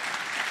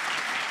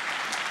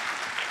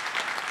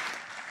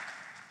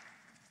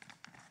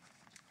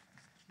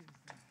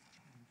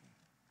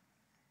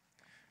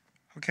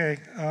 Okay,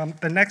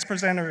 the next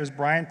presenter is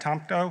Brian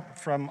Thompto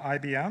from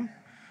IBM.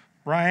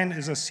 Brian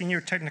is a senior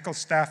technical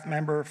staff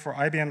member for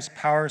IBM's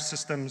Power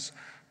Systems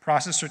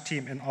processor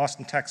team in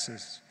Austin,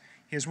 Texas.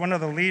 He is one of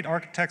the lead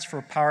architects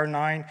for Power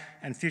 9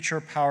 and future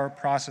Power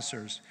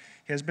processors.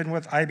 He has been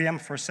with IBM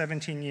for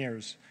 17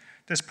 years.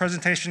 This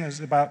presentation is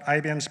about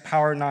IBM's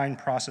Power 9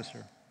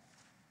 processor.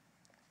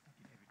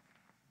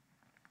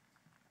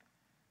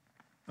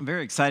 I'm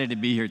very excited to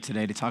be here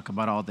today to talk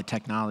about all the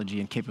technology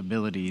and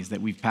capabilities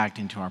that we've packed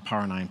into our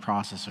Power 9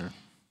 processor.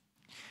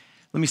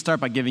 Let me start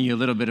by giving you a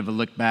little bit of a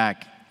look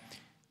back.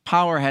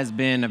 Power has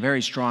been a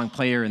very strong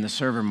player in the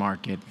server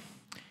market,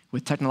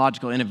 with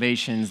technological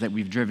innovations that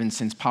we've driven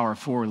since Power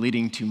 4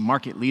 leading to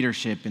market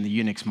leadership in the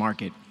Unix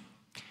market.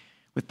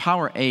 With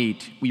Power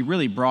 8, we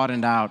really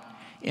broadened out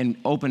and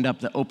opened up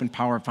the Open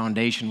Power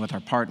Foundation with our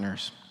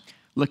partners,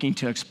 looking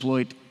to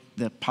exploit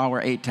the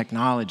Power 8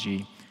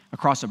 technology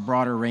across a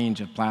broader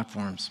range of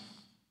platforms.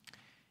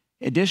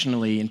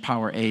 Additionally, in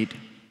Power 8,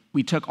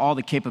 we took all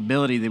the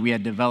capability that we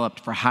had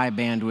developed for high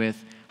bandwidth,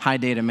 high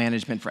data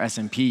management for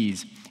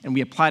SMPs, and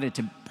we applied it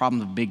to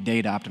problems of big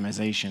data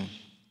optimization.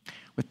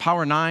 With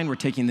Power 9, we're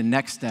taking the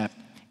next step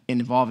in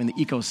involving the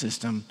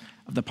ecosystem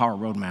of the Power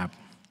roadmap.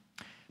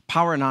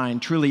 Power 9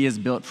 truly is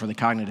built for the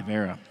cognitive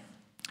era.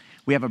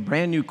 We have a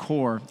brand new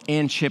core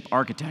and chip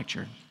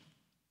architecture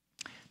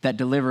that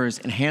delivers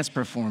enhanced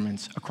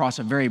performance across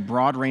a very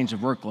broad range of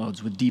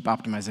workloads with deep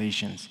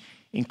optimizations,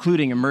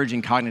 including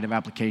emerging cognitive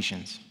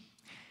applications.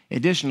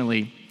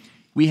 Additionally,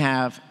 we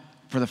have,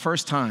 for the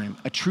first time,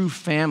 a true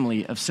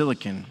family of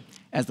silicon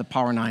as the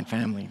Power 9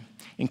 family,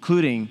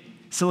 including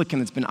silicon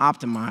that's been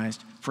optimized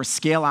for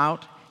scale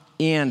out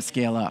and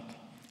scale up,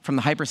 from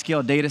the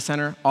hyperscale data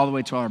center all the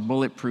way to our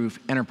bulletproof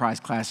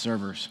enterprise-class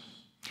servers.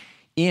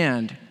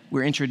 And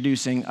we're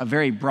introducing a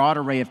very broad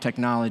array of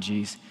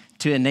technologies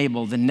to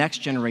enable the next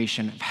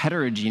generation of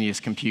heterogeneous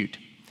compute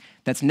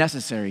that's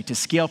necessary to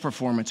scale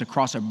performance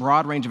across a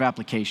broad range of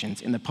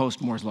applications in the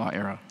post-Moore's Law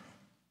era.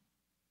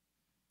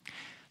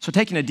 So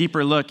taking a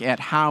deeper look at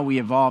how we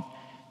evolved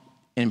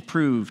and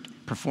improved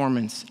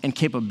performance and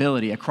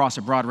capability across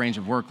a broad range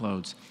of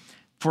workloads.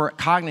 For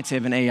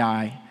cognitive and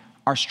AI,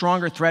 our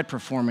stronger thread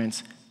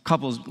performance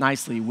couples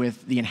nicely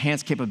with the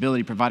enhanced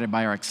capability provided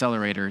by our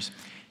accelerators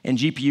and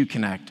GPU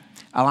Connect,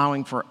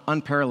 allowing for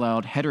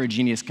unparalleled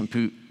heterogeneous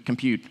compute.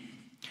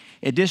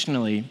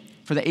 Additionally,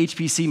 for the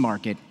HPC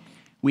market,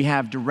 we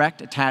have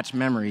direct attached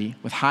memory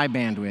with high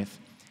bandwidth,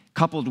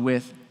 coupled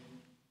with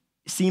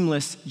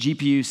seamless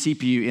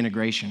GPU-CPU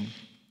integration.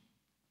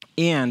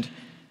 And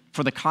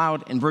for the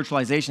cloud and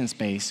virtualization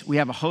space, we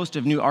have a host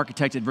of new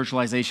architected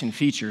virtualization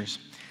features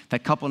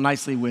that couple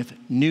nicely with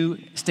new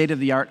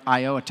state-of-the-art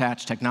I/O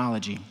attached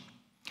technology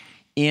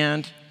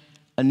and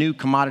a new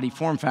commodity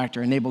form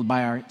factor enabled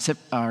by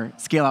our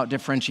scale-out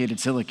differentiated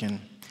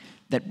silicon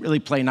that really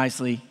play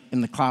nicely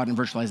in the cloud and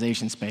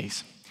virtualization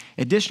space.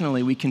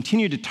 Additionally, we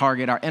continue to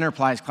target our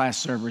enterprise-class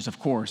servers, of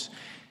course,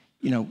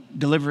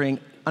 delivering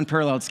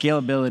unparalleled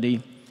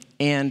scalability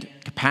and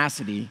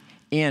capacity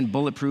and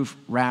bulletproof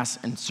RAS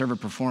and server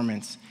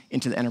performance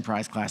into the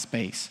enterprise-class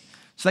space.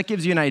 So that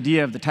gives you an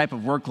idea of the type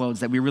of workloads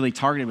that we really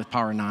targeted with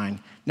Power 9.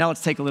 Now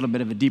let's take a little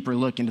bit of a deeper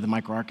look into the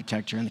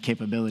microarchitecture and the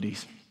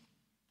capabilities.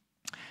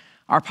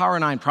 Our Power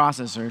 9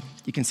 processor,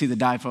 you can see the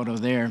die photo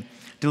there,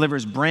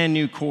 delivers brand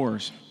new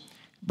cores,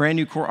 brand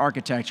new core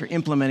architecture,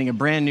 implementing a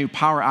brand new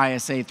Power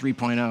ISA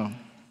 3.0.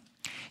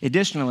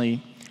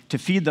 Additionally, to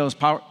feed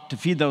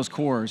those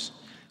cores,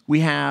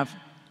 we have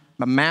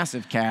a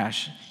massive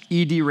cache,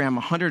 EDRAM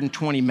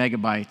 120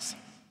 megabytes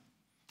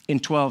in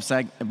 12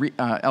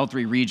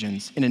 L3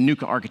 regions in a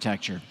NUCA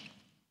architecture.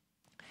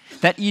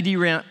 That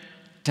EDRAM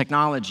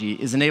technology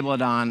is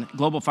enabled on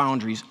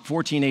GlobalFoundries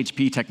 14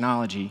 HP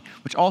technology,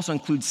 which also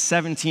includes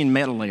 17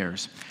 metal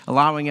layers,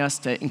 allowing us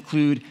to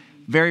include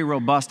very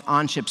robust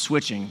on-chip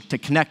switching to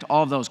connect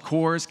all of those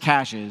cores,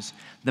 caches,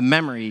 the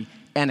memory,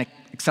 and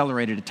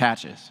accelerated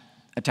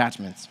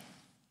attachments.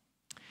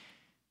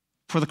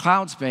 For the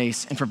cloud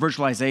space and for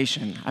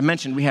virtualization, I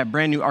mentioned we have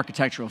brand new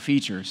architectural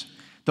features.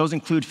 Those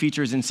include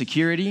features in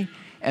security,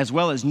 as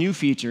well as new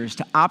features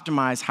to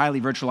optimize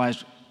highly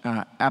virtualized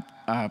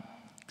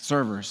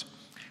servers,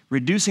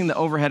 reducing the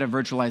overhead of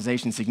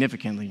virtualization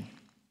significantly.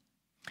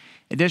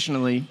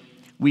 Additionally,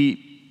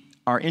 we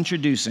are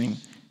introducing,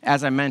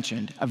 as I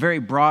mentioned, a very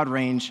broad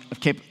range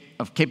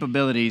of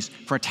capabilities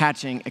for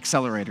attaching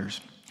accelerators.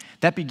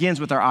 That begins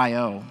with our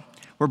I/O.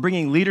 We're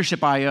bringing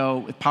leadership I/O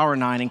with Power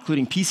 9,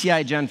 including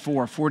PCI Gen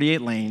 4,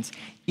 48 lanes,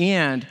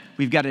 and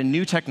we've got a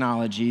new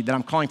technology that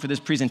I'm calling for this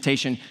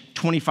presentation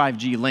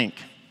 25G Link.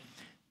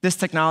 This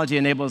technology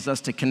enables us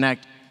to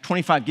connect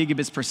 25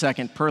 gigabits per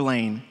second per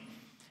lane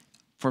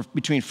for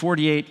between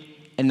 48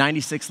 and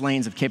 96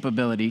 lanes of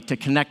capability to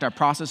connect our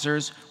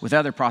processors with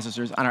other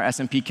processors on our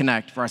SMP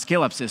Connect for our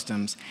scale-up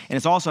systems. And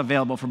it's also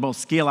available for both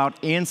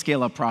scale-out and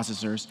scale-up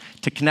processors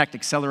to connect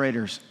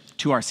accelerators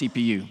to our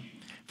CPU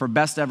for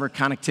best ever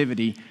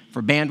connectivity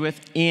for bandwidth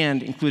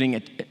and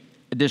including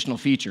additional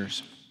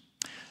features.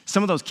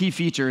 Some of those key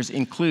features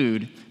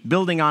include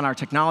building on our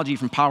technology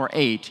from Power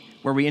 8,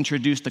 where we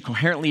introduced the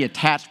coherently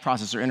attached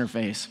processor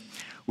interface.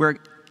 We're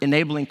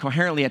enabling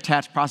coherently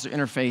attached processor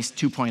interface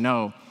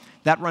 2.0.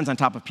 That runs on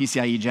top of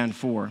PCIe Gen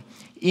 4.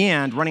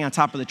 And running on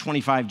top of the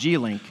 25G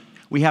Link,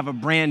 we have a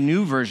brand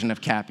new version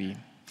of CAPI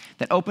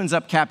that opens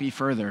up CAPI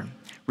further,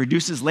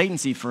 reduces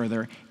latency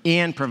further,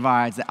 and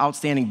provides the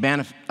outstanding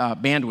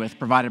bandwidth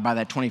provided by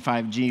that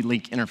 25G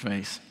Link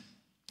interface.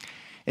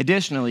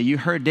 Additionally, you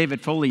heard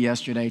David Foley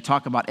yesterday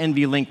talk about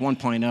NVLink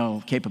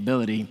 1.0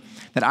 capability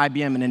that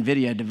IBM and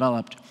NVIDIA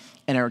developed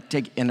and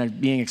are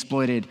being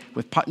exploited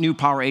with new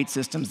Power 8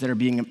 systems that are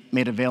being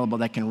made available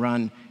that can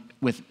run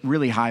with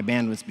really high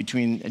bandwidths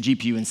between a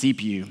GPU and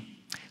CPU.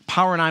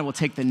 Power 9 will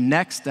take the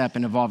next step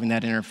in evolving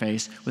that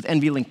interface with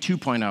NVLink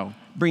 2.0,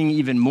 bringing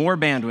even more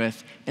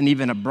bandwidth and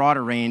even a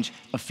broader range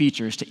of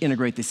features to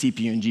integrate the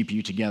CPU and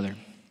GPU together.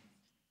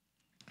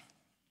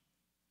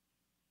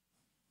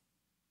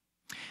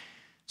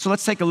 So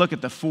let's take a look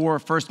at the four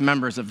first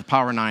members of the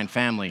Power 9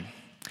 family.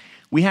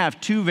 We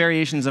have two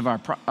variations of our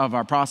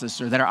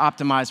processor that are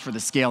optimized for the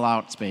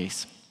scale-out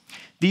space.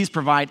 These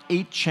provide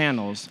 8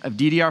 channels of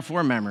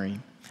DDR4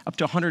 memory, up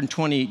to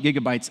 120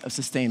 gigabytes of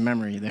sustained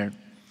memory there,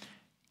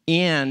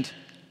 and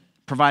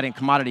providing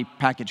commodity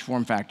package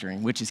form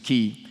factoring, which is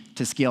key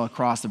to scale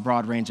across the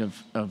broad range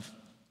of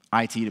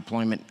IT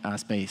deployment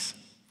space.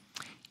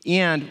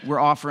 And we're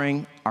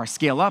offering our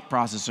scale-up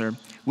processor,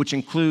 which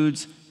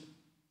includes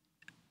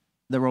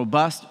the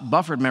robust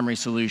buffered memory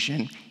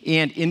solution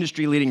and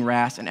industry-leading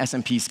RAS and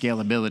SMP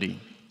scalability.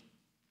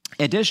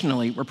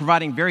 Additionally, we're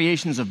providing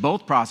variations of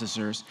both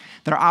processors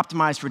that are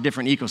optimized for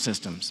different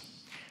ecosystems.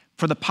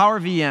 For the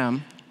Power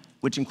VM,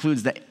 which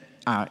includes the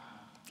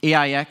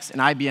AIX and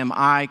IBM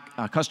I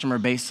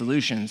customer-based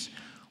solutions,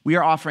 we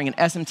are offering an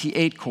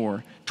SMT8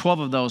 core, 12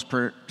 of those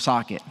per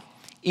socket.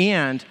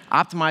 And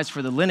optimized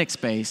for the Linux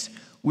space,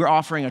 we're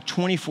offering a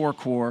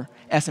 24-core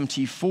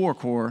SMT4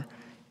 core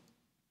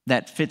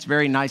that fits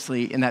very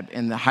nicely in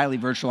the highly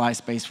virtualized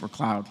space for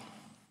cloud.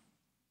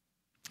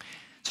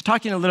 So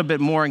talking a little bit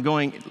more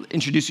and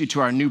introduce you to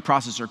our new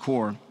processor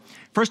core.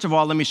 First of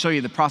all, let me show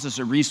you the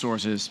processor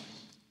resources.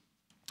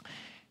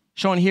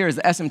 Shown here is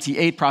the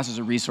SMT8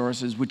 processor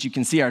resources, which you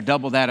can see are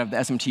double that of the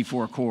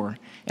SMT4 core.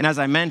 And as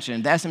I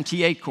mentioned, the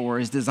SMT8 core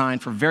is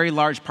designed for very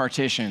large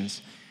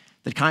partitions,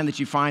 the kind that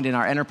you find in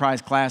our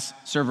enterprise class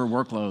server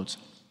workloads,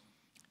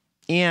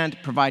 and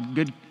provide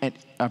good,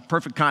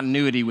 perfect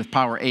continuity with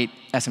Power 8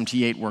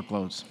 SMT8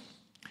 workloads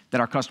that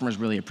our customers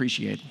really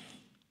appreciate.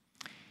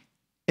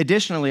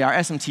 Additionally, our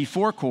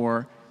SMT4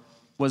 core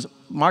was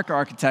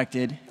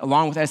microarchitected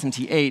along with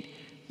SMT8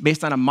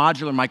 based on a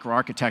modular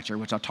microarchitecture,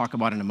 which I'll talk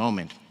about in a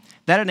moment.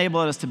 That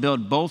enabled us to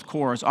build both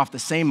cores off the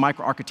same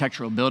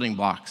microarchitectural building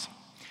blocks.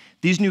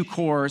 These new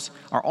cores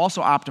are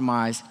also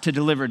optimized to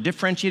deliver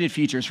differentiated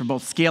features for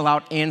both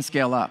scale-out and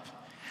scale-up,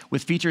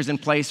 with features in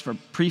place for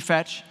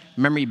prefetch,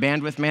 memory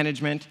bandwidth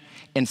management,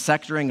 and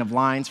sectoring of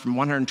lines from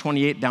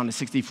 128 down to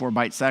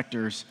 64-byte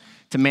sectors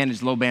to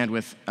manage low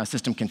bandwidth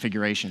system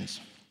configurations.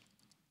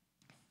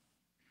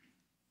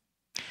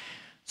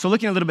 So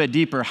looking a little bit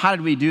deeper, how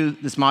did we do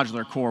this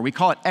modular core? We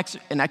call it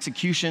an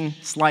execution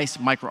slice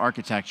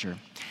microarchitecture.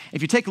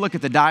 If you take a look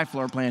at the die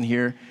floor plan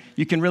here,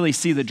 you can really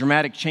see the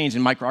dramatic change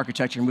in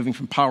microarchitecture moving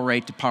from Power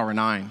 8 to Power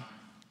 9.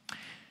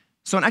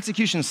 So an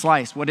execution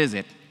slice, what is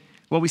it?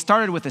 Well, we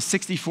started with a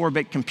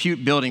 64-bit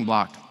compute building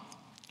block,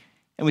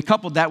 and we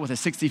coupled that with a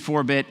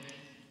 64-bit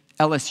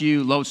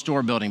LSU load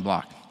store building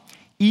block.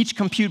 Each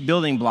compute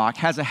building block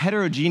has a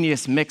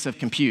heterogeneous mix of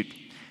compute,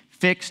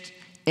 fixed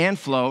and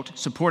float,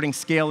 supporting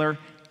scalar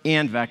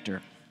and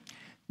vector.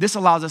 This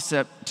allows us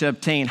to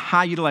obtain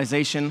high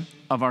utilization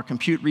of our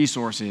compute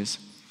resources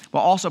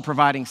while also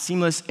providing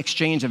seamless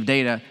exchange of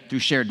data through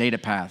shared data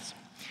paths.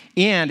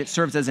 And it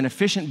serves as an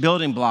efficient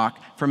building block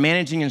for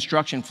managing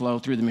instruction flow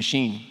through the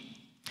machine.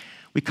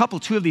 We couple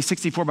two of these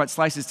 64-byte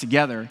slices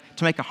together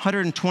to make a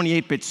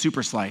 128-bit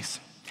super slice.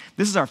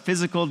 This is our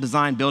physical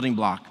design building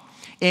block.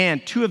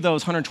 And two of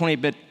those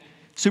 128-bit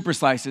super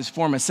slices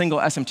form a single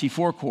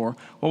SMT4 core,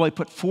 while we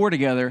put four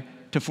together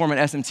to form an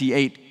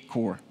SMT8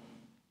 core.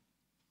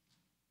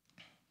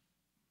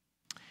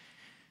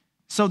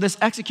 So this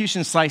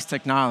execution slice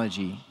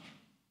technology,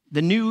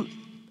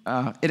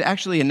 it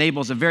actually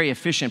enables a very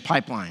efficient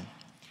pipeline.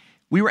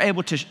 We were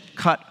able to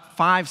cut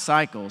 5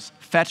 cycles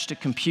fetch to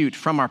compute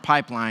from our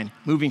pipeline,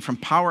 moving from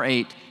Power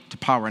 8 to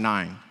Power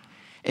 9.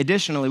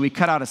 Additionally, we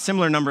cut out a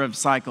similar number of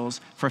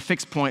cycles for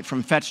fixed point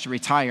from fetch to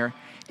retire,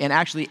 and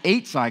actually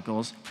 8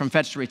 cycles from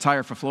fetch to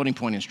retire for floating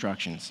point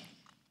instructions.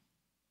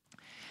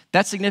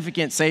 That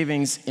significant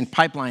savings in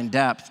pipeline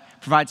depth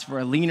provides for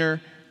a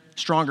leaner,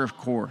 stronger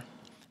core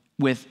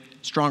with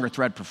stronger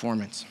thread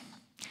performance.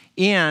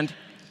 And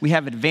we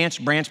have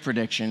advanced branch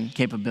prediction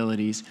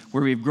capabilities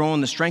where we've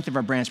grown the strength of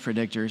our branch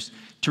predictors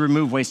to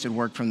remove wasted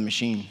work from the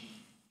machine.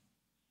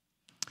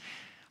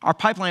 Our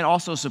pipeline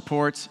also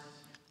supports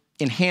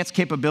enhanced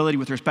capability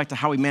with respect to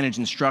how we manage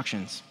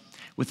instructions,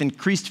 with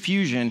increased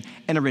fusion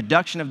and a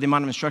reduction of the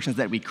amount of instructions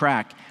that we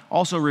crack,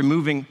 also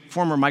removing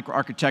former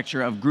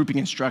microarchitecture of grouping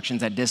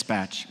instructions at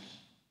dispatch.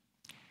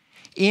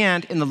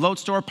 And in the load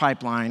store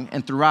pipeline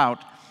and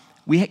throughout,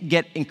 we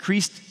get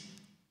increased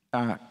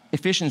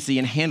efficiency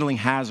in handling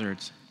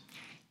hazards.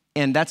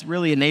 And that's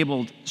really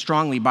enabled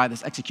strongly by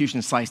this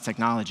execution slice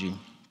technology.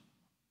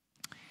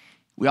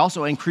 We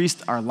also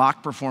increased our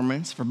lock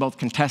performance for both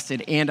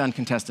contested and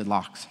uncontested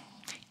locks.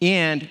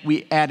 And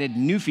we added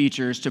new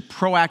features to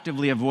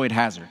proactively avoid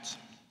hazards.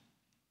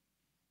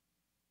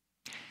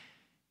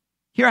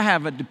 Here I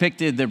have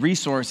depicted the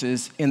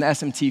resources in the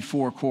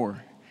SMT4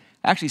 core.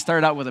 I actually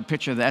started out with a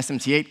picture of the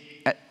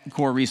SMT8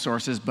 core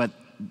resources, but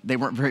they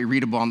weren't very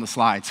readable on the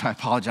slide, so I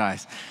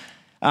apologize.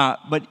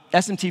 But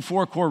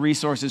SMT4 core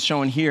resources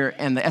shown here,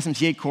 and the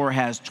SMT8 core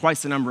has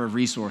twice the number of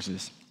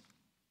resources.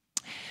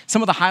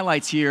 Some of the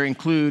highlights here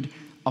include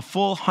a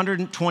full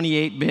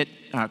 128-bit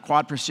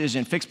quad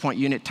precision fixed point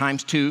unit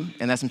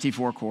 ×2 in the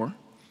SMT4 core,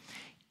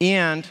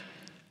 and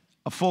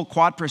a full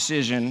quad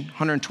precision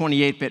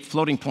 128-bit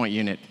floating point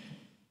unit,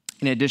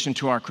 in addition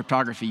to our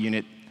cryptography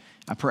unit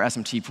per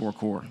SMT4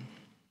 core.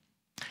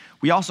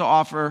 We also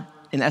offer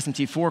in the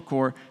SMT4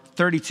 core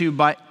 32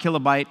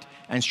 kilobyte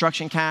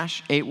instruction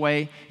cache,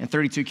 8-way, and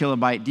 32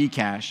 kilobyte D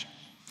cache.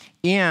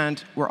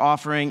 And we're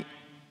offering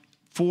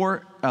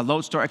 4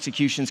 load store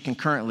executions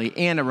concurrently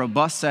and a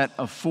robust set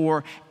of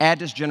 4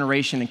 address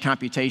generation and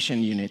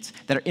computation units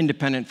that are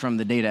independent from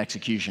the data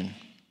execution.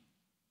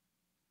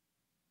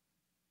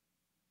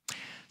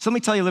 So let me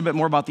tell you a little bit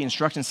more about the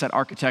instruction set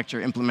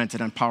architecture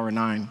implemented on Power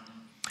 9.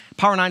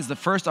 Power 9 is the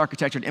first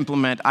architecture to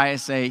implement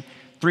ISA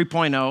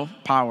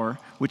 3.0 Power,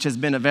 which has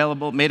been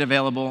made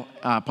available,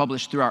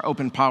 published through our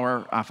Open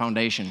Power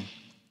Foundation.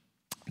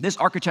 This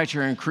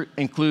architecture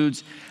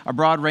includes a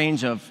broad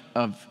range of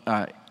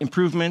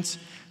improvements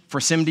for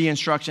SIMD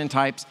instruction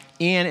types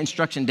and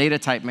instruction data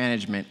type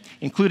management,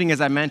 including, as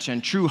I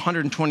mentioned, true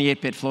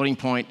 128-bit floating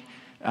point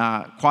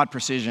quad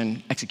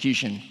precision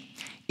execution,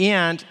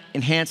 and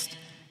enhanced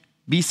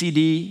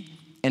BCD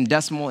and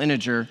decimal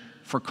integer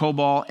for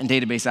COBOL and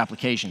database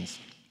applications.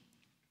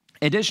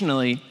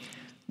 Additionally,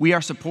 we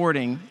are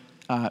supporting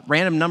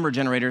random number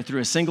generator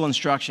through a single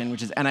instruction,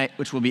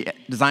 which will be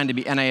designed to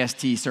be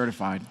NIST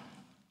certified.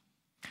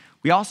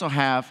 We also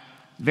have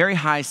very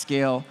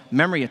high-scale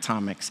memory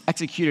atomics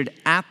executed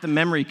at the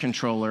memory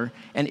controller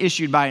and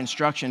issued by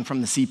instruction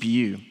from the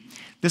CPU.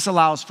 This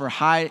allows for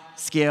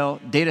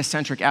high-scale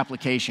data-centric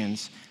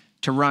applications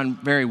to run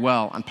very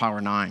well on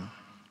Power 9.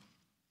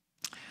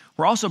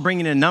 We're also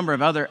bringing in a number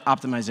of other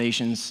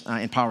optimizations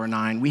in Power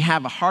 9. We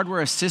have a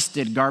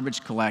hardware-assisted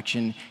garbage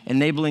collection,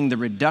 enabling the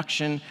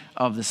reduction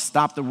of the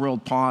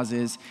stop-the-world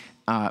pauses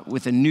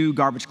with a new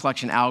garbage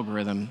collection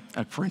algorithm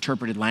for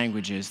interpreted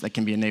languages that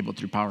can be enabled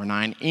through Power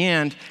 9.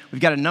 And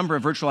we've got a number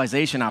of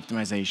virtualization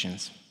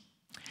optimizations.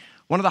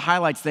 One of the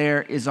highlights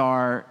there is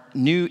our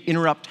new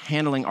interrupt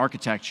handling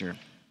architecture,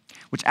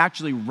 which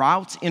actually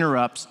routes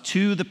interrupts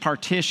to the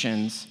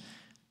partitions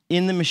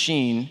in the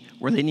machine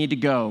where they need to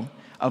go,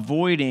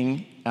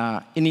 avoiding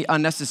any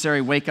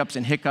unnecessary wake-ups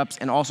and hiccups,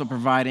 and also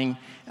providing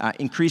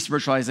increased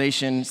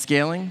virtualization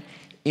scaling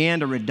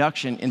and a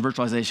reduction in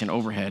virtualization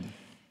overhead.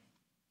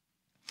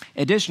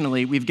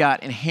 Additionally, we've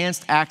got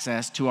enhanced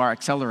access to our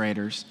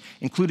accelerators,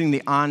 including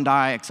the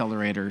on-die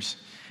accelerators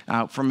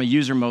from a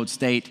user mode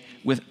state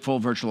with full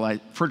virtual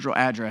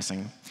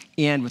addressing,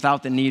 and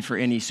without the need for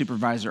any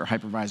supervisor or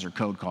hypervisor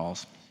code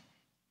calls.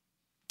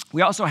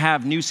 We also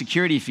have new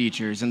security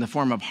features in the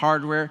form of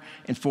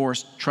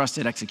hardware-enforced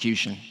trusted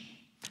execution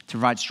to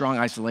provide strong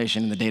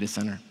isolation in the data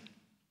center.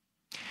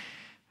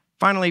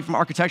 Finally, from an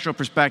architectural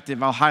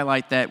perspective, I'll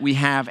highlight that we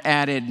have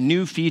added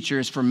new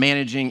features for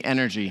managing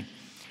energy.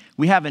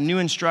 We have a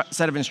new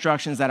set of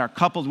instructions that are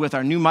coupled with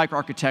our new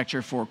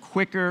microarchitecture for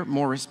quicker,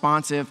 more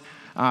responsive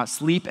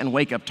sleep and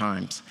wake-up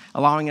times,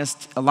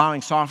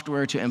 allowing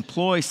software to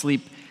employ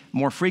sleep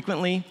more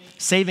frequently,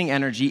 saving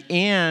energy,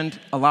 and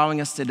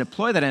allowing us to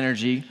deploy that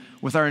energy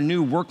with our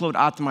new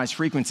workload-optimized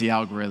frequency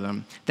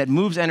algorithm that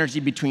moves energy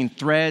between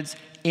threads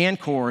and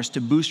cores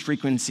to boost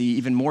frequency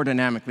even more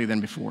dynamically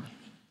than before.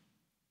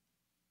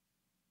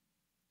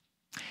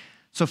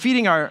 So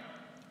feeding our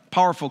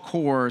powerful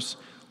cores,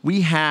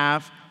 we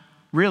have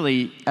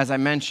really, as I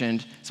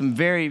mentioned, some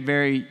very,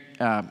 very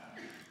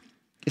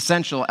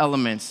essential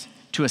elements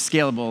to a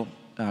scalable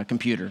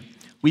computer.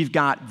 We've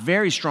got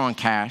very strong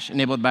cache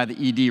enabled by the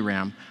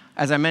EDRAM.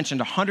 As I mentioned,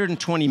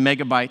 120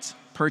 megabytes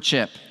per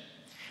chip.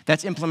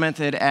 That's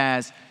implemented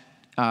as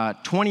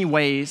 20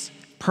 ways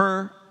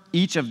per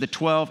each of the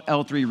 12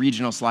 L3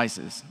 regional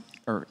slices,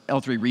 or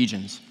L3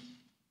 regions.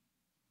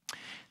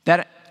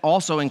 That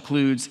also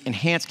includes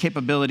enhanced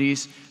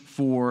capabilities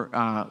for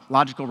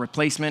logical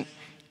replacement,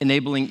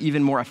 enabling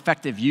even more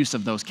effective use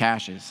of those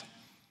caches.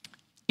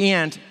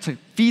 And to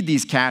feed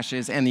these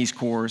caches and these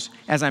cores,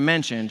 as I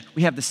mentioned,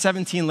 we have the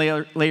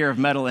 17-layer of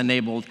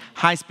metal-enabled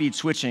high-speed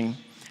switching,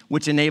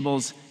 which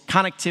enables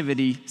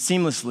connectivity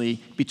seamlessly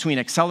between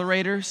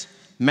accelerators,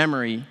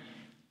 memory,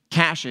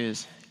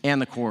 caches, and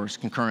the cores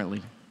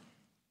concurrently.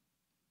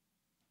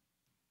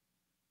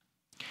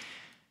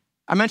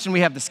 I mentioned we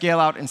have the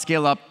scale-out and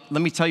scale-up.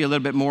 Let me tell you a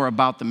little bit more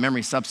about the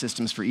memory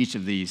subsystems for each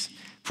of these.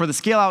 For the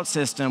scale-out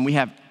system, we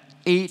have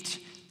 8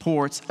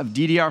 ports of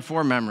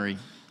DDR4 memory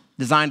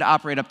designed to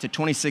operate up to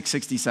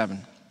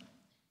 2667.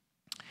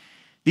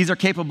 These are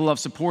capable of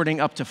supporting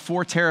up to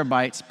 4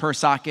 terabytes per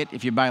socket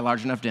if you buy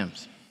large enough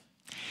DIMMs.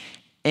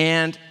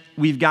 And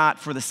we've got,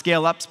 for the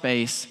scale-up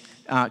space,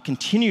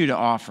 continue to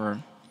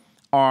offer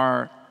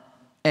our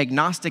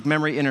agnostic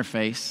memory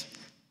interface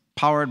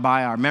powered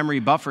by our memory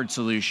buffered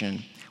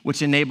solution,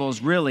 which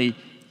enables really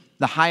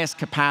the highest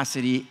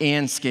capacity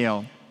and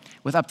scale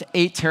with up to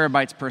 8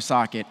 terabytes per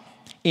socket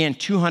and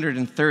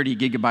 230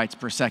 gigabytes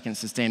per second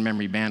sustained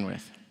memory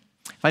bandwidth.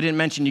 If I didn't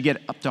mention, you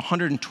get up to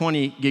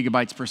 120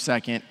 gigabytes per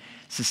second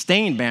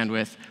sustained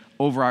bandwidth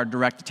over our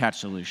direct attached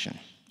solution.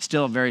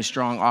 Still a very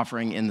strong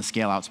offering in the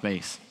scale-out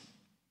space.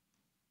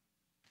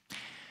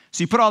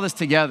 So you put all this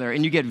together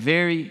and you get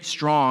very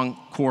strong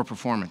core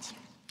performance.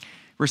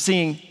 We're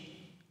seeing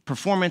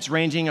performance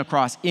ranging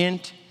across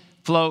int,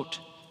 float,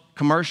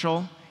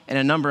 commercial, and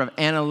a number of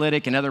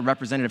analytic and other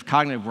representative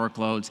cognitive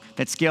workloads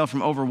that scale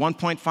from over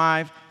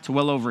 1.5 to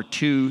well over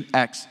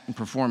 2x in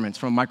performance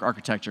from a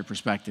microarchitecture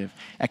perspective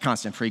at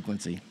constant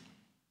frequency.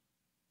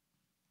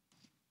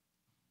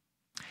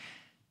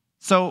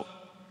 So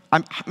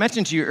I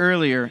mentioned to you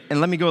earlier, and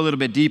let me go a little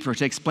bit deeper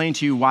to explain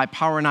to you why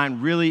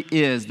Power9 really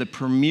is the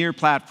premier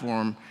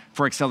platform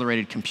for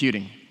accelerated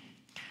computing.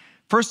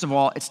 First of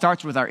all, it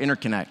starts with our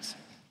interconnects.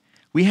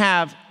 We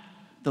have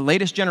the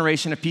latest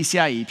generation of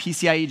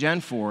PCIe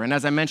Gen 4, and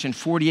as I mentioned,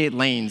 48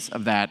 lanes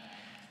of that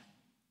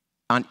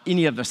on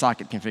any of the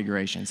socket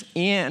configurations.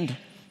 And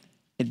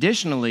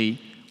additionally,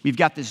 we've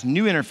got this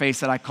new interface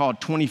that I called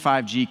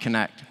 25G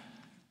Connect.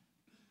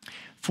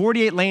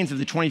 48 lanes of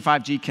the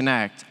 25G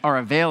Connect are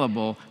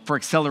available for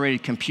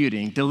accelerated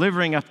computing,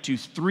 delivering up to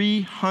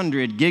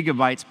 300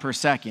 gigabytes per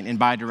second in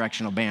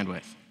bidirectional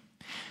bandwidth.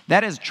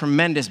 That is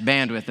tremendous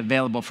bandwidth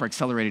available for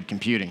accelerated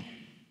computing.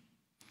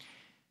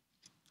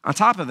 On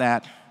top of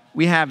that,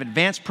 we have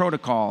advanced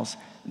protocols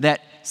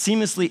that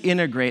seamlessly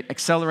integrate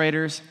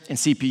accelerators and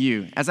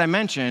CPU. As I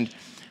mentioned,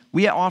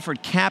 we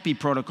offered CAPI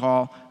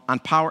protocol on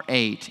Power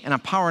 8, and on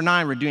Power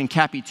 9, we're doing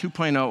CAPI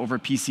 2.0 over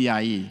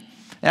PCIe.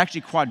 It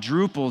actually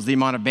quadruples the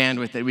amount of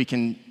bandwidth that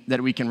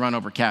we can run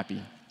over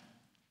CAPI.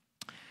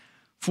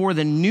 For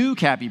the new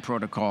CAPI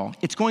protocol,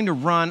 it's going to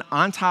run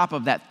on top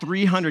of that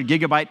 300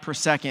 gigabyte per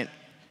second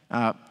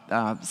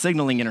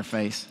signaling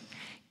interface,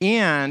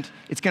 and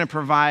it's going to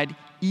provide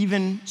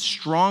even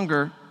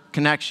stronger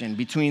connection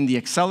between the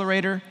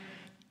accelerator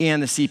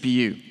and the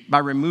CPU by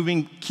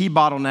removing key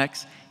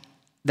bottlenecks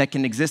that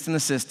can exist in the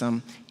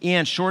system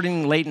and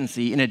shortening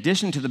latency in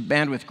addition to the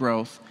bandwidth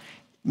growth,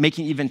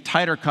 making even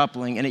tighter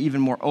coupling and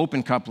even more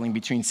open coupling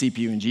between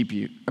CPU and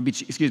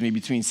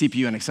between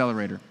CPU and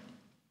accelerator.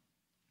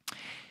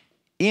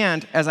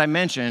 And as I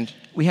mentioned,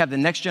 we have the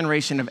next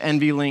generation of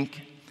NVLink,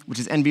 which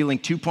is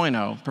NVLink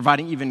 2.0,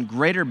 providing even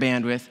greater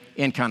bandwidth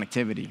and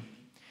connectivity.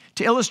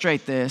 To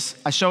illustrate this,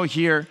 I show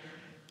here,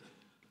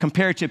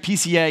 compared to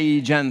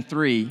PCIe Gen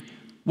 3,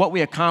 what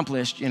we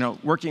accomplished,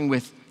 working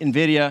with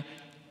NVIDIA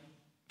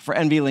for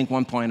NVLink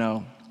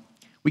 1.0.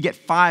 We get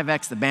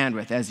 5x the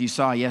bandwidth, as you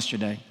saw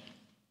yesterday.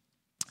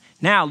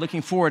 Now,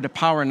 looking forward to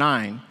Power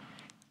 9,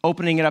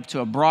 opening it up to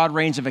a broad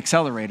range of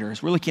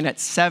accelerators, we're looking at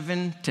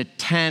 7 to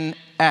 10x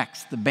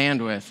the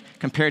bandwidth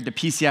compared to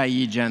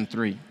PCIe Gen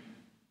 3.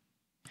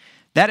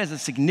 That is a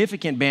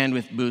significant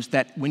bandwidth boost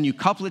that, when you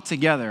couple it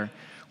together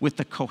with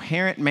the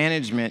coherent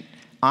management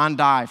on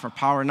die for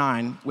Power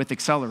 9 with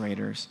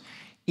accelerators,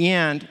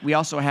 and we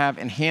also have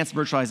enhanced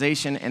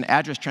virtualization and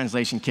address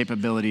translation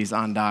capabilities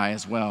on die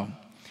as well,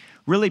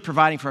 really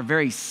providing for a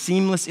very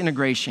seamless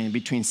integration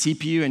between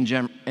CPU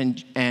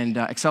and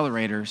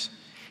accelerators,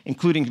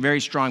 including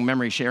very strong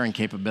memory sharing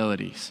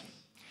capabilities.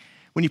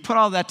 When you put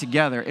all that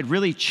together, it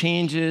really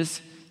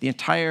changes the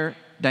entire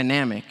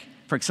dynamic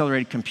for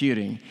accelerated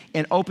computing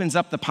and opens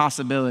up the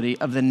possibility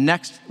of the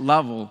next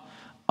level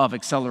of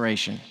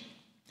acceleration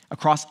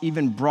across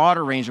even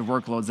broader range of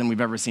workloads than we've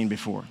ever seen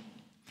before.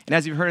 And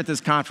as you've heard at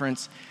this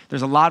conference,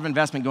 there's a lot of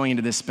investment going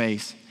into this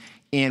space,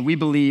 and we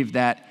believe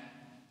that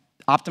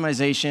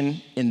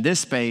optimization in this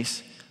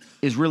space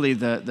is really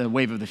the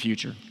wave of the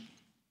future.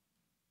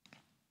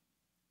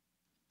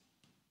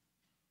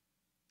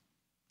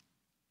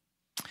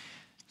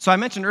 So I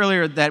mentioned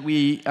earlier that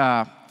we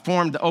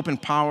formed the Open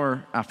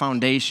Power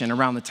Foundation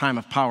around the time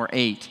of Power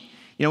 8.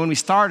 You know, when we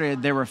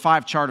started, there were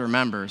 5 charter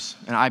members,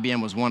 and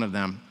IBM was one of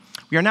them.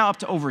 We are now up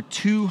to over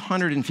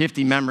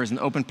 250 members in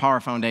the Open Power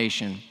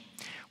Foundation,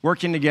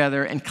 working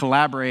together and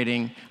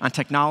collaborating on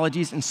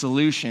technologies and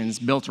solutions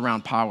built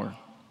around power.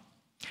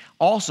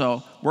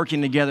 Also,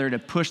 working together to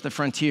push the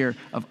frontier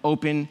of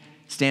open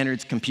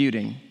standards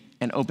computing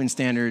and open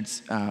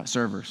standards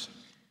servers.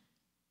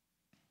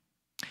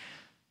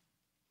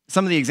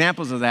 Some of the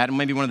examples of that, and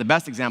maybe one of the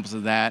best examples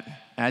of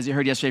that, as you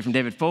heard yesterday from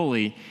David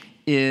Foley,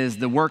 is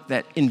the work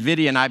that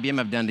NVIDIA and IBM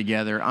have done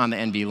together on the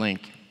NVLink,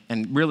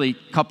 and really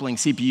coupling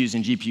CPUs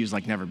and GPUs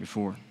like never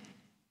before.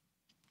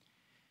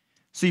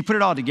 So you put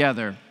it all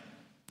together,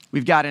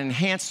 we've got an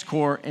enhanced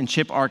core and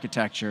chip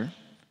architecture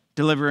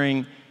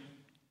delivering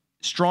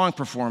strong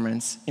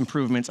performance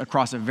improvements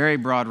across a very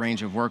broad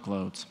range of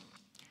workloads.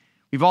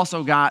 We've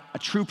also got a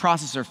true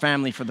processor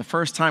family for the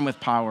first time with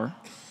Power,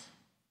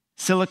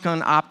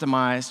 silicon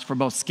optimized for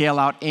both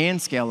scale-out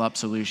and scale-up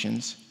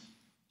solutions,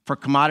 for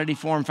commodity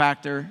form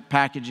factor,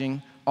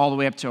 packaging, all the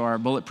way up to our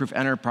bulletproof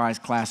enterprise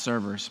class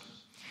servers,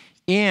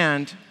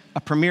 and a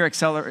premier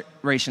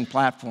acceleration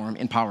platform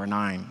in Power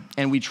 9.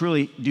 And we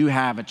truly do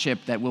have a chip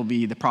that will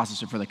be the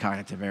processor for the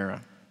cognitive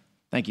era.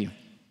 Thank you.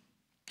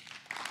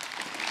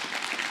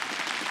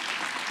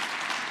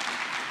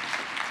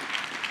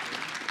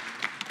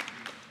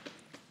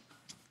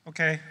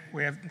 Okay,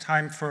 we have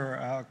time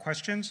for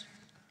questions.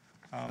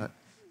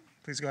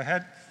 Please go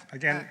ahead.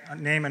 Again,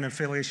 name and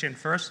affiliation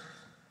first.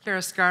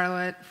 Kira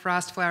Scarlett,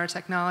 Frostflower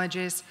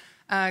Technologies.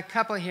 A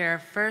couple here.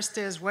 First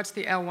is, what's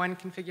the L1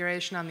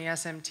 configuration on the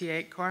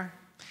SMT8 core?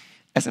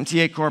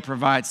 SMT8 core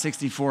provides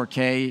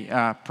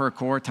 64K per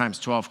core times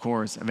 12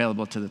 cores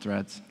available to the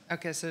threads.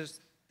 Okay, so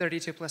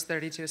 32 plus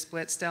 32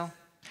 split still?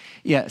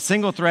 Yeah,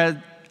 single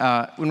thread,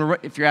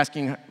 if you're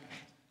asking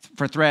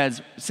for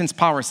threads, since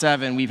Power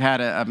 7, we've had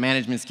a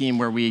management scheme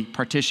where we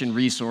partition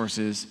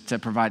resources to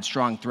provide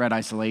strong thread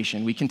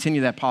isolation. We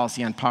continue that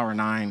policy on Power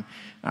 9.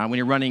 When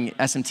you're running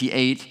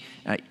SMT8,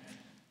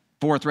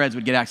 4 threads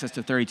would get access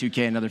to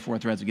 32K, another 4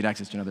 threads would get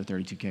access to another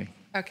 32K.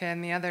 Okay,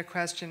 and the other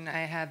question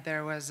I had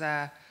there was,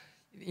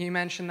 you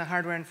mentioned the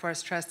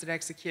hardware-enforced trusted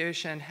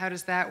execution. How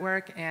does that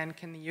work, and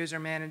can the user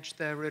manage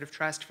the root of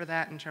trust for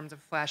that in terms of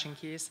flashing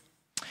keys?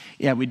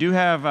 Yeah, we do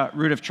have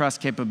root of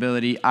trust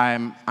capability.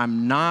 I'm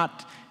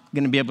not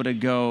going to be able to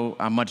go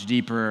much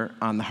deeper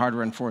on the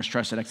hardware-enforced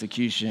trusted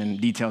execution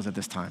details at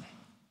this time.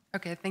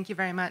 Okay, thank you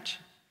very much.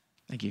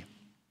 Thank you.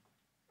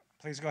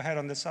 Please go ahead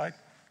on this side.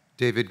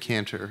 David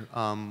Cantor,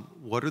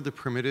 what are the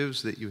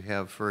primitives that you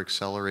have for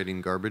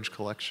accelerating garbage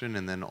collection?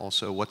 And then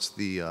also, what's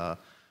the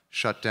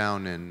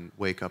shutdown and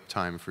wake-up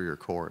time for your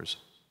cores,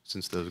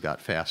 since those got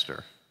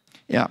faster?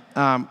 Yeah.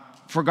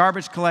 For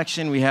garbage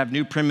collection, we have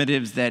new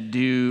primitives that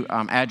do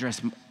address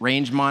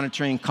range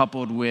monitoring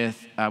coupled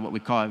with what we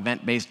call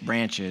event-based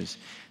branches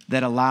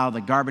that allow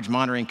the garbage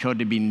monitoring code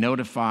to be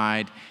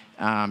notified,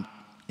 and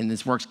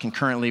this works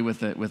concurrently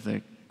with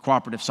a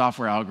cooperative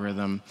software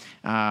algorithm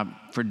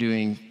for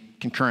doing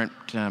concurrent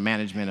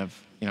management of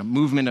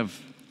movement of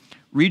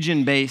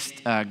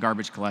region-based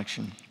garbage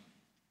collection.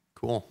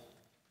 Cool.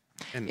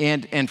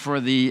 And for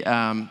the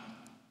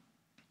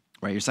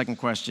your second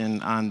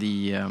question on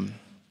the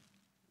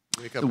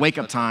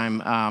wake-up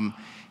time,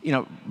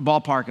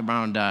 ballpark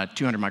around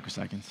 200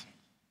 microseconds.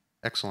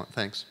 Excellent,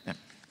 thanks. Yeah.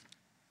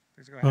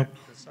 Please go ahead.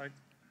 This side.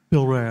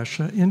 Bill Rash,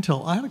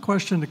 Intel. I had a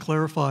question to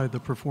clarify the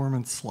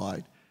performance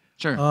slide.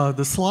 Sure.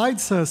 The slide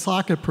says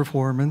socket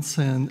performance,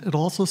 and it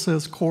also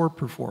says core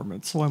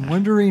performance. So I'm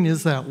wondering,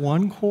 is that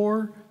one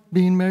core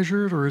being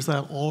measured, or is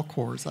that all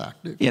cores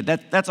active? Yeah,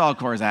 that's all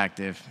cores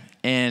active.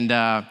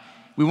 And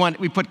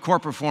we put core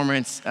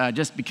performance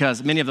just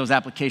because many of those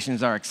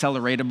applications are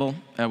acceleratable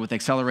with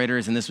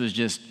accelerators, and this was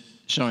just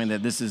showing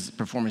that this is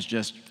performance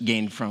just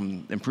gained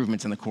from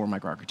improvements in the core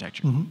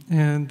microarchitecture. Mm-hmm.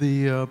 And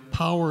the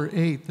Power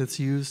 8 that's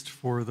used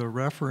for the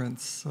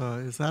reference,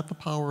 is that the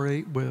Power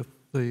 8 with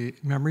the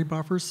memory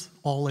buffers,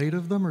 all 8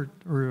 of them,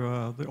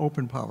 or the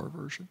open power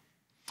version?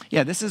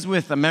 Yeah, this is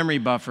with the memory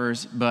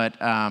buffers,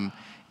 but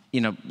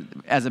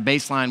as a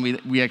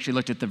baseline, we actually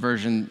looked at the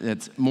version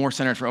that's more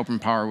centered for open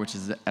power, which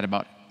is at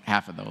about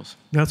half of those.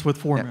 That's with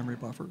 4 memory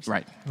buffers?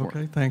 Right. 4.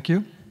 Okay, thank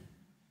you.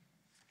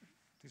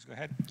 Please go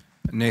ahead.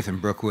 Nathan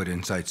Brookwood,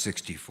 Insight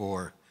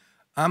 64.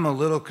 I'm a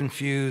little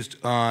confused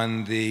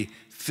on the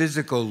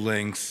physical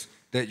links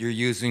that you're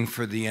using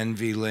for the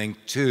NVLink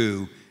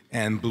 2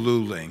 and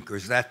BlueLink. Or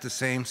is that the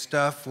same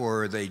stuff,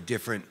 or are they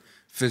different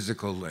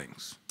physical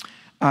links?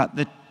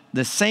 The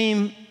the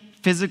same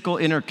physical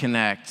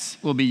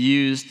interconnects will be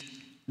used.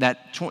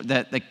 That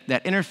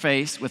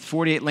interface with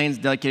 48 lanes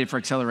dedicated for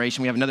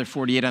acceleration. We have another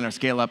 48 on our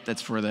scale-up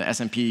that's for the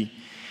SMP.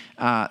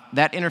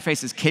 That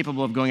interface is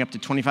capable of going up to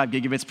 25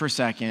 gigabits per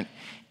second,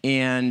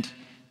 and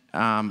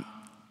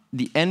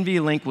the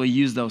NVLink will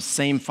use those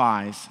same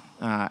PHYs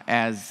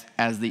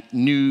as the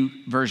new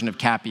version of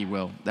CAPI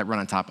will that run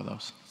on top of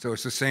those. So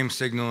it's the same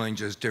signaling,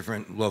 just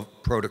different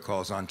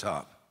protocols on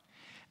top?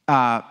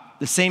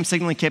 The same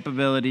signaling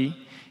capability,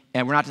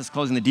 and we're not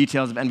disclosing the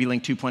details of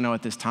NVLink 2.0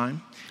 at this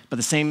time, but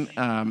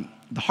the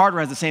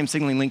hardware has the same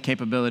signaling link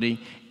capability,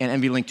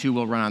 and NVLink 2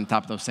 will run on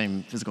top of those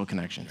same physical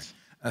connections.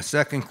 A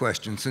second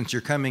question, since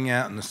you're coming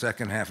out in the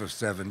second half of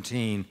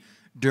 17,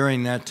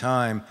 during that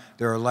time,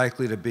 there are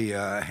likely to be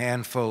a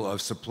handful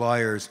of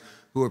suppliers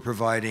who are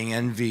providing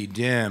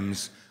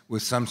NVDIMMs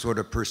with some sort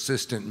of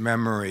persistent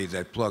memory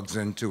that plugs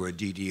into a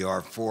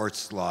DDR4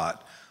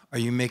 slot. Are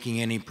you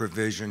making any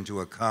provision to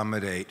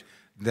accommodate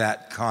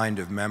that kind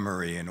of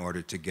memory in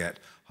order to get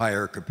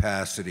higher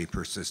capacity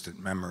persistent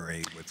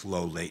memory with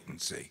low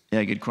latency?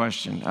 Yeah, good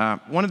question.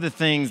 One of the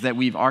things that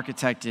we've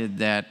architected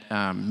that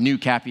new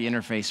CAPI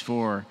interface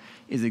for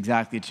is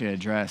exactly to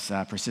address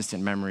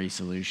persistent memory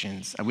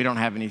solutions. We don't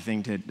have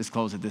anything to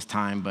disclose at this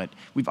time, but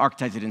we've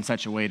architected in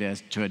such a way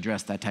to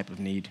address that type of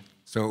need.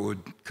 So it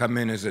would come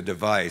in as a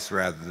device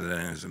rather than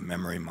as a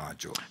memory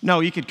module?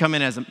 No, you could come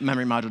in as a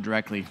memory module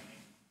directly.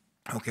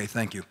 Okay,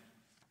 thank you.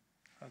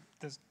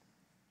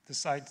 This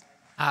side.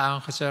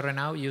 Jose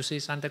Renau,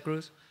 UC Santa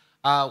Cruz.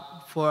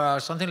 For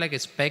something like a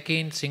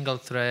spec-in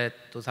single-thread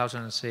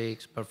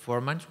 2006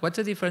 performance, what's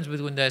the difference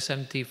between the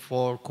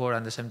SMT4 core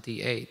and the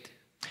SMT8?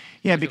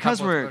 Yeah,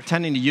 because we're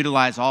tending to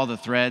utilize all the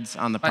threads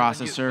on the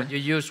processor. You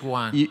use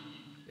one.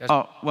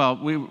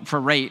 For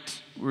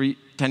rate, we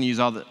tend to use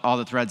all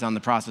the threads on the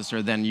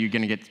processor. Then you're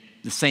going to get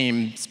the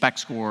same spec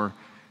score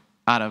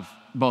out of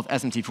both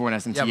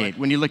SMT4 and SMT8. Yeah,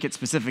 when you look at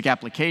specific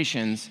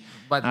applications,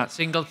 but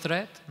single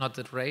thread, not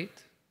the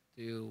rate.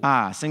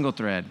 Single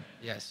thread.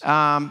 Yes.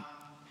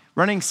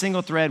 Running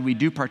single thread, we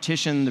do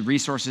partition the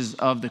resources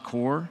of the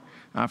core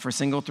for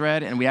single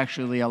thread, and we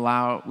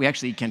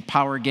actually can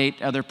power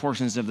gate other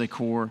portions of the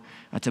core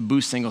to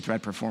boost single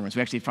thread performance.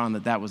 We actually found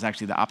that was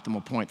actually the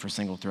optimal point for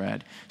single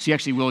thread. So you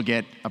actually will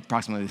get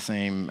approximately the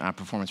same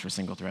performance for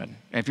single thread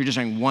if you're just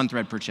running one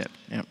thread per chip.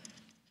 Yep.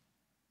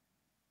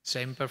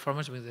 Same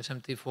performance with the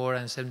SMT4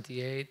 and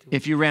SMT8?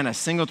 If you ran a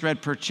single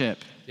thread per chip.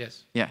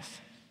 Yes.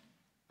 Yes.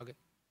 Okay.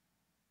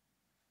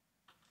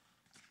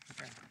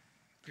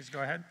 Please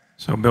go ahead.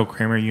 So Bill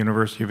Kramer,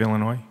 University of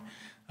Illinois.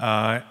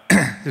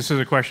 This is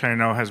a question I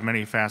know has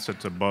many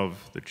facets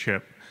above the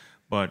chip,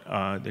 but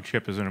the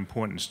chip is an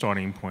important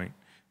starting point.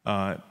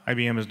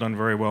 IBM has done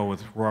very well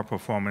with raw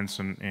performance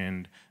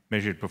and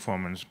measured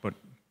performance, but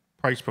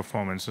price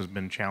performance has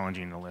been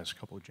challenging the last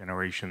couple of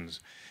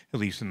generations, at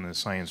least in the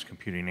science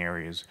computing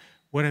areas.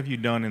 What have you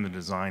done in the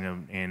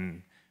design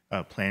and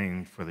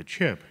planning for the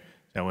chip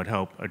that would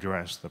help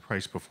address the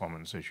price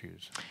performance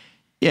issues?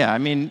 Yeah, I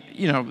mean,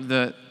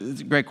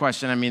 it's a great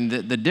question. I mean,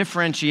 the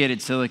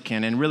differentiated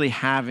silicon and really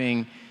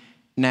having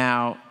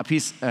now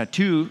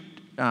two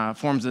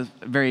forms of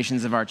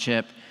variations of our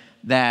chip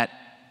that,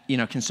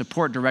 can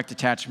support direct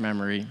attach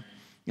memory.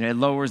 It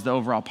lowers the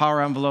overall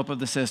power envelope of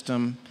the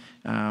system,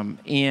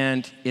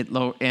 and it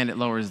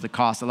lowers the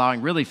cost,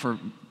 allowing really for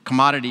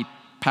commodity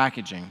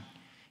packaging.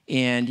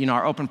 And,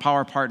 our open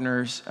power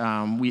partners,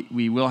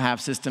 we will have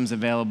systems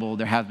available.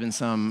 There have been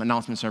some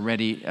announcements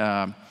already.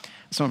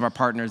 Some of our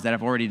partners that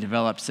have already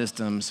developed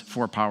systems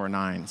for Power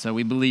 9. So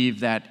we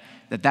believe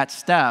that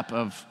step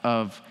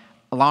of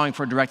allowing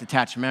for direct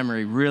attached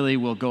memory really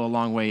will go a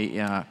long way,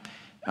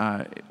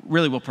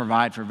 really will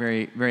provide for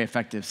very, very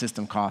effective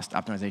system cost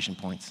optimization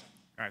points.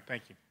 All right,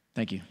 thank you.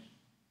 Thank you.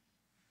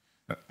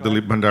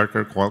 Dilip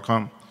Bhandarkar,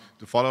 Qualcomm.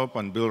 To follow up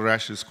on Bill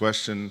Rash's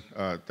question,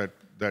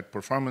 that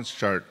performance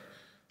chart,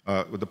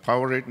 with the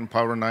Power 8 and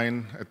Power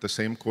 9 at the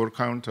same core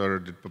count, or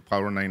did the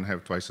Power 9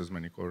 have twice as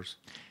many cores?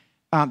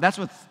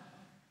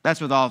 That's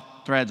with all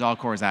threads, all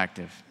cores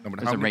active. No,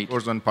 but how many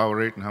cores on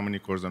Power 8 and how many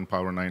cores on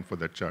Power 9 for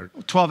that chart?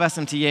 12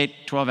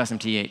 SMT8, 12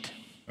 SMT8.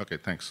 Okay,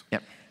 thanks.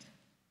 Yep.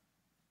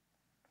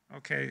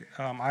 Okay,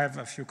 I have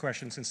a few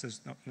questions since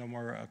there's no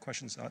more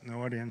questions out in the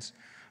audience.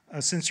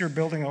 Since you're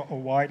building a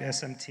wide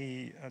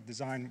SMT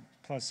design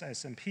plus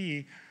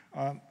SMP,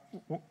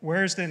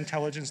 where's the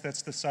intelligence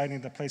that's deciding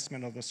the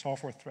placement of the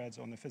software threads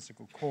on the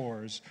physical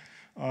cores,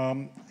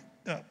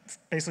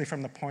 basically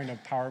from the point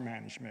of power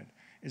management?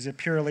 Is it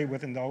purely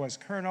within the OS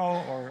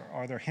kernel, or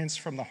are there hints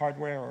from the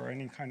hardware or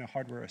any kind of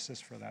hardware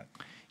assist for that?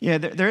 Yeah,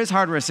 there is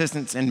hardware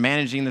assistance in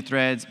managing the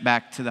threads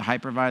back to the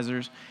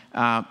hypervisors,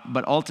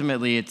 but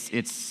ultimately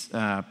it's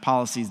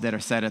policies that are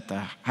set at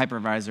the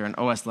hypervisor and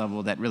OS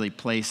level that really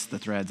place the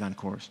threads on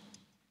cores.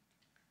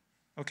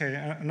 Okay,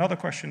 another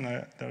question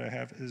that I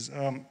have is,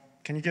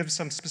 can you give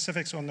some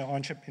specifics on the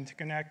on-chip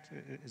interconnect?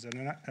 Is it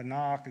a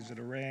NOC? Is it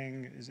a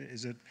ring?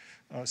 Is it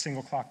a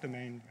single clock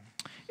domain?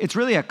 It's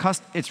really a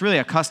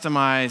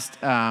customized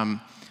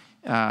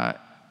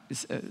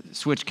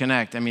switch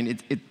connect. I mean,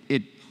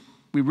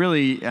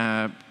 really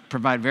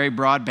provide very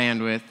broad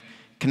bandwidth,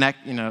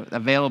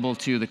 available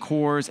to the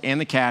cores and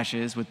the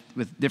caches with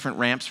different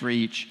ramps for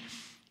each,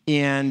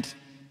 and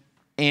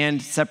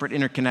separate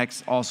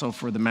interconnects also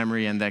for the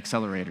memory and the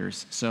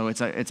accelerators. So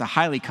it's a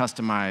highly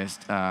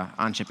customized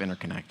on-chip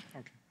interconnect.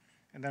 Okay.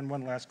 And then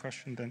one last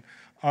question then.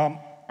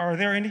 Are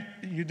there any,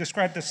 you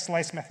described the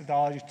slice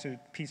methodology to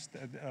piece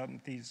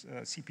these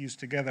CPUs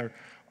together.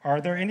 Are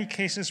there any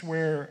cases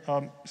where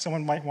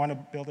someone might want to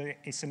build a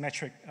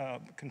asymmetric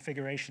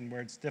configuration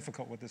where it's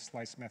difficult with this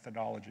slice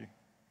methodology?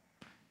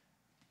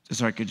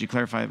 Sorry, could you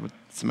clarify what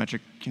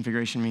symmetric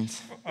configuration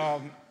means?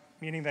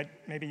 Meaning that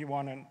maybe you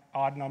want an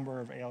odd number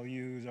of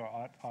ALUs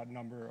or odd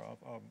number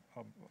of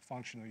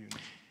functional units.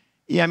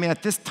 Yeah, I mean,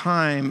 at this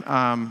time,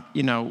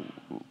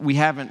 we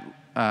haven't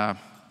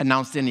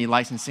announced any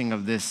licensing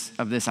of this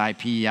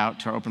IP out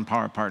to our open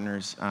power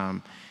partners.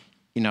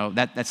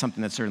 That's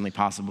something that's certainly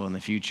possible in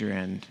the future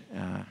and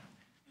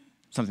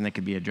something that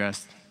could be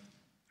addressed.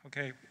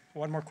 Okay,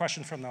 one more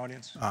question from the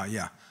audience.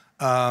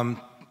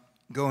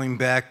 Going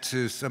back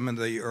to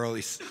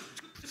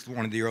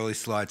one of the early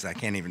slides, I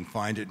can't even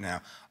find it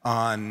now,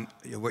 on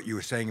what you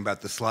were saying about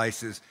the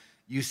slices,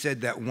 you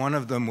said that one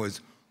of them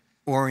was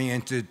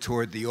oriented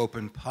toward the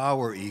open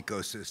power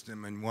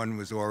ecosystem and one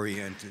was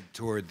oriented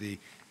toward the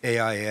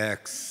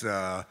AIX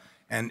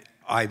and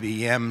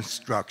IBM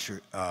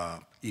structure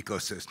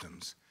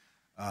ecosystems.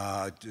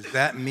 Does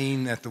that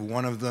mean that the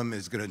one of them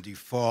is going to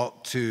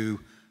default to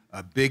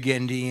a big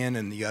endian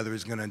and the other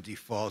is going to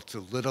default to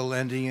little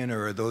endian,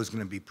 or are those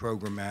going to be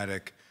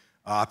programmatic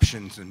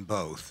options in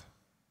both?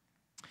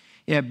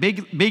 Yeah,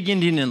 big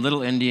endian and little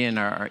endian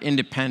are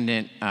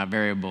independent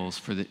variables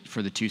for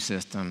the two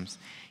systems,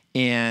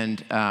 and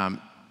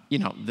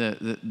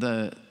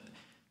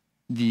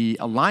the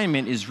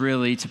alignment is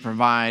really to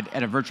provide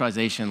at a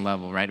virtualization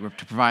level, right?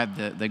 To provide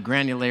the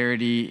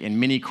granularity and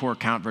mini core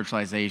count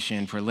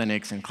virtualization for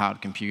Linux and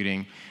cloud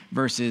computing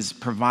versus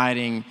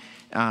providing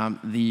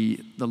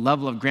the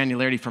level of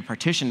granularity for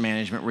partition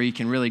management where you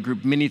can really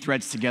group mini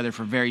threads together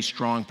for very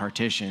strong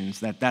partitions.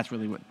 That's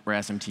really where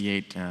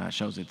SMT8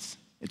 shows its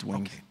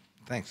wings. Okay,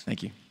 thanks.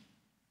 Thank you.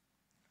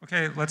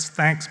 Okay, let's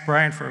thank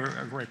Brian for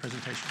a great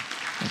presentation.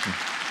 Thank you.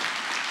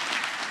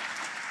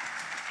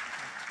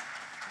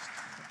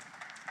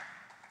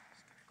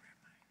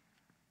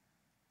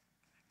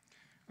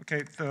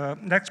 Okay, the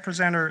next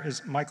presenter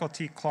is Michael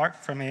T. Clark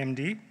from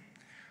AMD.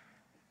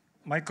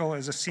 Michael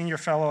is a senior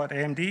fellow at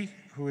AMD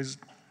who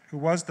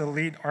was the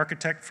lead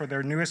architect for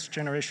their newest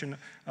generation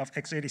of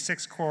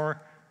x86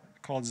 core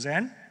called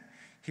Zen.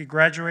 He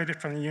graduated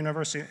from the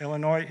University of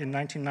Illinois in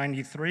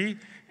 1993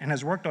 and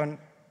has worked on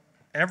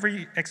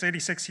every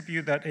x86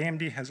 CPU that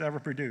AMD has ever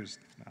produced.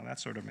 Now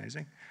that's sort of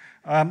amazing.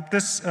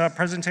 This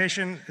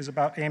presentation is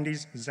about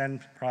AMD's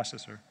Zen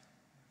processor.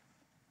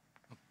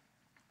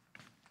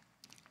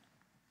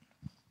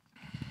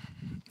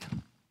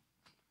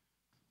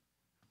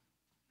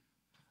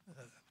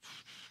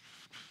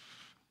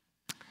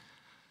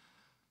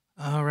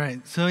 All right,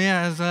 so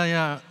yeah, as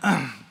I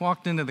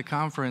walked into the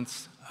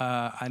conference,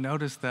 I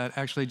noticed that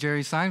actually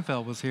Jerry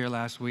Seinfeld was here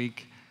last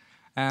week,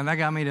 and that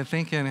got me to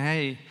thinking,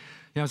 hey,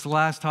 it's the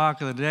last talk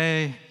of the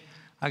day.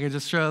 I could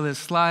just throw this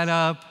slide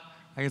up.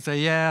 I could say,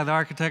 yeah, the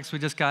architects, we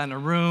just got in a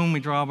room, we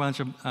draw a bunch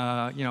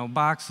of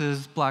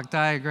boxes, block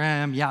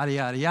diagram, yada,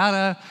 yada,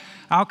 yada.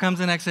 Out comes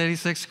an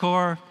x86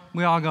 core,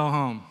 we all go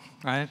home,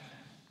 right?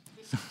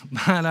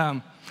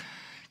 But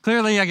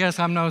clearly, I guess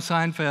I'm no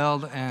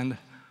Seinfeld, and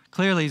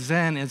clearly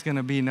Zen is going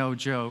to be no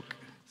joke.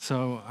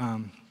 So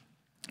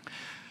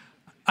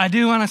I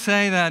do want to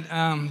say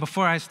that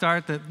before I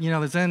start that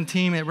the Zen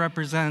team, it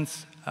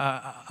represents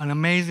an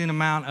amazing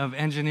amount of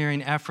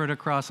engineering effort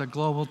across a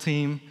global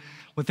team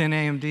within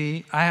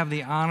AMD. I have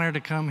the honor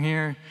to come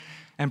here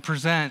and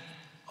present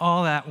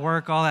all that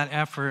work, all that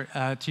effort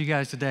to you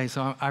guys today.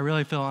 So I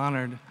really feel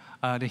honored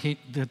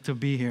to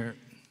be here.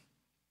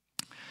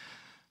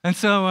 And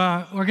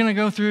so we're going to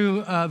go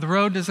through the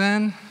road to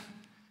Zen,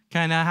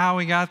 kind of how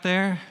we got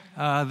there.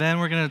 Then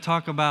we're going to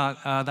talk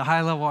about the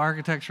high-level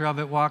architecture of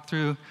it, walk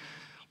through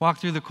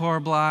the core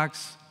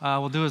blocks.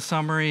 We'll do a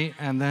summary,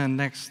 and then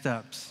next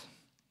steps.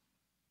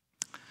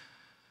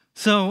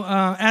 So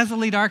as the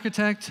lead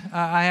architect,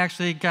 I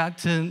actually got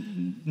to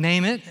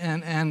name it,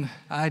 and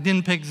I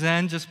didn't pick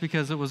Zen just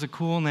because it was a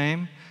cool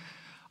name.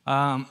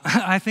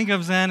 I think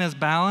of Zen as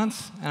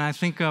balance, and I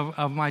think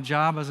of my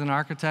job as an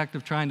architect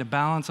of trying to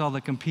balance all the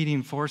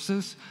competing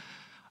forces.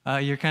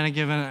 You're kind of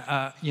given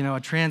a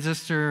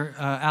transistor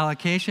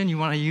allocation. You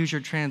want to use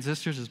your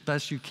transistors as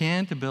best you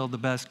can to build the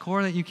best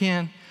core that you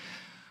can.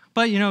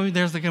 But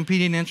there's the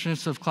competing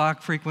interests of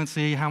clock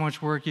frequency, how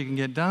much work you can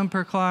get done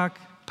per clock,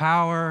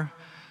 power,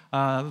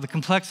 the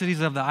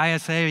complexities of the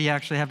ISA, you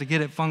actually have to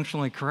get it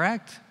functionally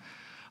correct.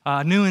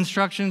 New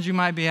instructions you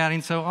might be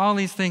adding. So all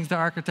these things the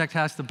architect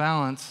has to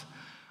balance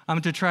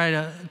to try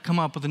to come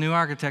up with a new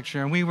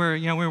architecture. And we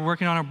were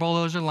working on our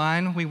bulldozer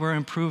line. We were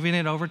improving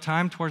it over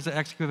time towards the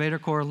excavator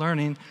core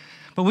learning.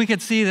 But we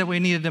could see that we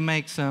needed to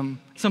make some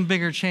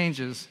bigger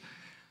changes.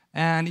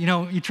 And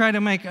you try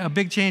to make a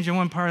big change in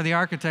one part of the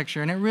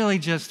architecture, and it really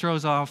just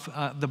throws off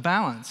the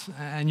balance.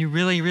 And you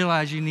really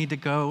realize you need to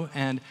go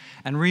and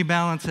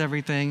rebalance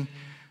everything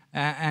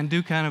and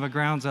do kind of a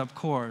grounds-up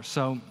core.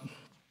 So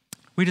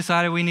we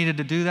decided we needed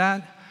to do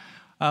that.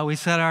 We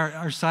set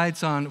our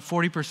sights on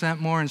 40%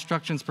 more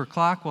instructions per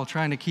clock while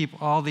trying to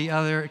keep all the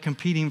other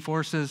competing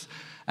forces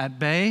at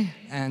bay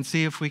and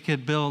see if we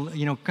could build,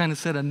 kind of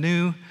set a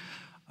new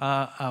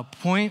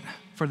point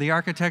for the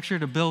architecture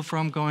to build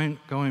from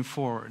going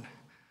forward.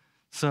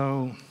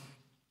 So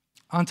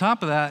on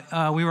top of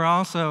that, we were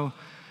also,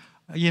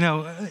 in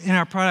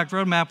our product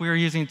roadmap, we were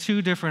using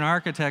 2 different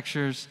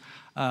architectures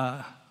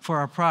for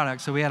our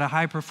product. So we had a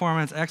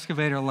high-performance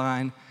excavator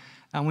line,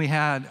 and we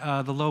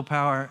had the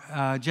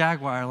low-power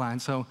Jaguar line.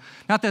 So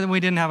not that we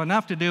didn't have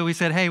enough to do, we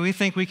said, hey, we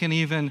think we can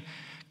even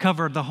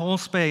cover the whole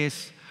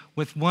space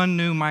with one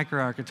new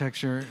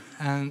microarchitecture.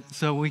 And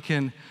so we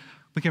can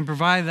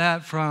provide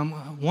that from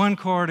one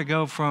core to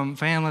go from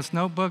fanless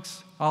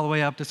notebooks all the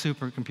way up to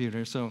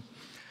supercomputers. So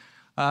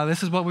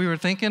this is what we were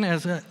thinking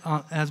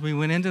as we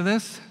went into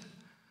this.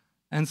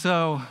 And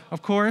so,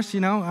 of course,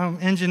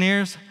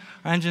 engineers,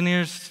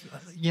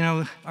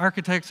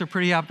 architects are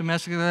pretty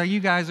optimistic. They're like, you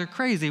guys are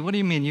crazy. What do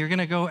you mean? You're going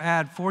to go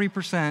add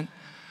 40%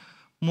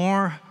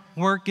 more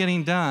work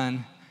getting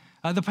done?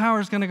 The power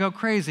is going to go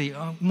crazy.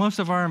 Most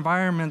of our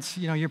environments,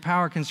 you're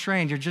power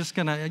constrained. You're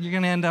going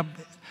to end up,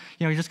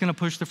 you're just going to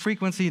push the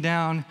frequency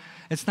down.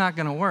 It's not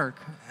going to work.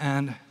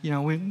 And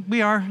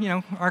we are,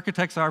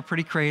 architects are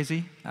pretty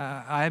crazy.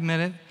 I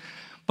admit it.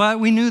 But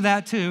we knew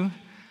that too.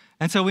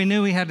 And so we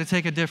knew we had to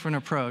take a different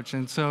approach.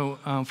 And so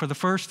for the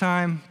first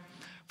time,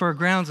 for a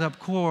grounds-up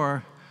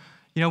core,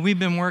 we've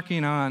been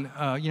working on,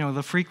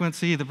 the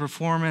frequency, the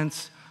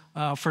performance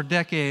for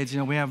decades.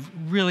 We have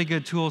really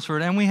good tools for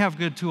it, and we have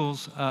good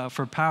tools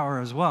for power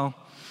as well.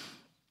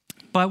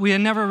 But we had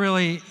never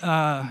really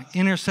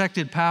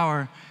intersected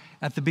power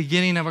at the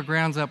beginning of a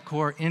grounds-up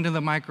core into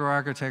the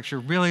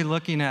microarchitecture, really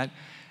looking at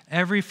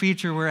every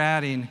feature we're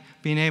adding,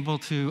 being able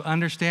to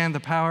understand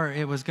the power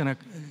it was going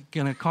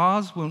to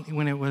cause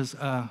when it was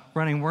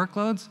running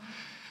workloads,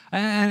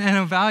 and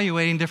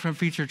evaluating different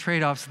feature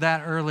trade-offs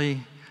that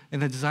early in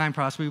the design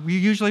process. We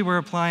usually were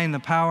applying the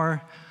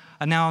power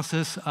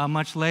analysis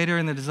much later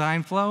in the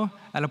design flow,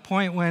 at a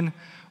point when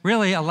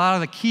really a lot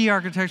of the key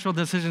architectural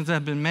decisions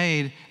had been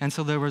made, and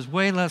so there was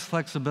way less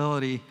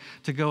flexibility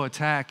to go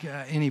attack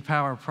any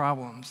power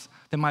problems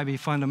that might be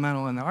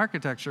fundamental in the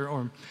architecture.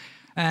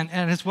 And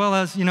as well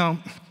as,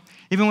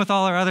 even with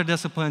all our other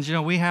disciplines,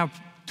 we have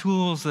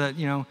tools that,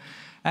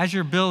 as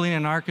you're building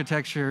an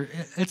architecture,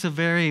 it's a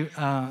very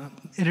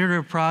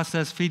iterative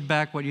process,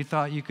 feedback what you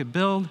thought you could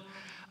build.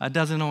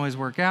 Doesn't always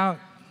work out.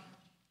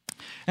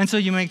 And so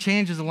you make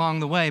changes along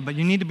the way, but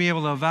you need to be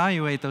able to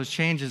evaluate those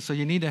changes. So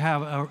you need to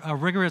have a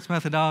rigorous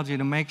methodology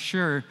to make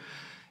sure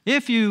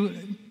if you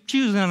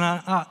choose an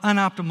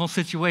unoptimal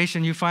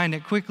situation, you find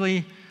it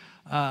quickly,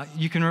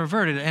 you can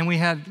revert it. And we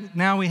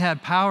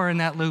had power in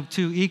that loop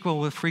too, equal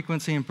with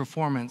frequency and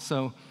performance.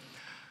 So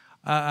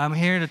I'm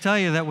here to tell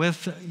you that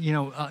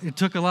it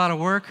took a lot of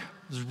work.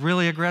 It was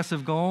really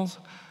aggressive goals.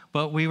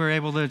 But we were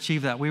able to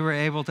achieve that. We were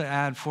able to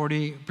add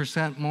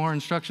 40% more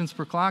instructions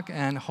per clock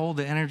and hold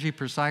the energy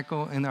per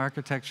cycle in the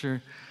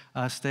architecture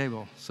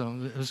stable. So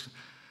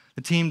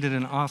the team did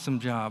an awesome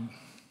job.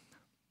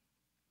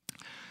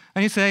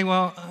 And you say,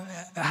 well,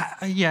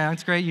 yeah,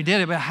 it's great you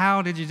did it, but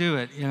how did you do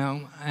it?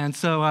 And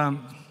so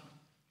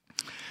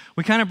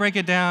we kind of break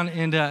it down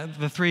into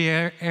the 3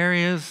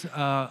 areas: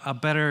 a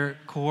better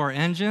core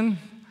engine,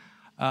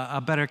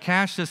 a better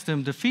cache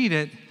system to feed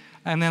it,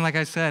 and then, like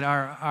I said,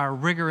 our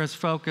rigorous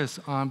focus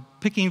on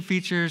picking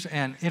features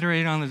and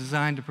iterating on the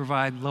design to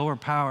provide lower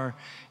power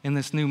in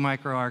this new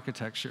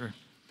microarchitecture.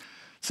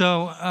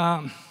 So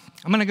I'm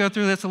going to go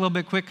through this a little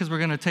bit quick because we're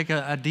going to take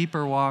a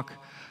deeper walk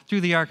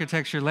through the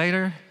architecture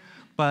later.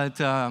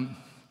 But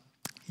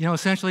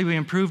essentially, we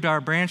improved our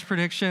branch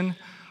prediction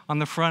on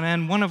the front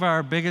end. One of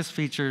our biggest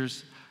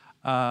features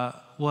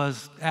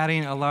was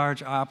adding a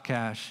large op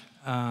cache.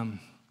 In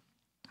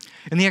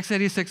the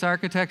x86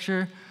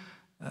 architecture,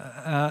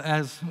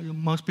 as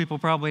most people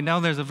probably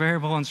know, there's a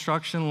variable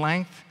instruction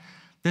length.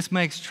 This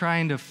makes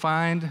trying to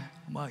find,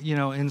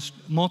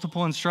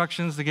 multiple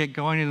instructions to get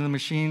going into the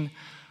machine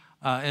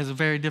is a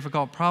very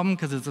difficult problem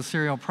because it's a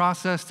serial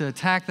process. To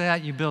attack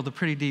that, you build a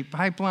pretty deep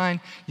pipeline.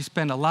 You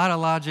spend a lot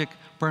of logic,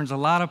 burns a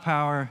lot of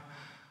power,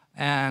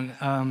 and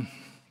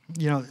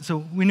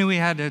so we knew we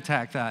had to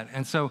attack that.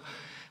 And so,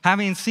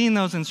 having seen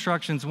those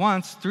instructions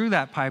once through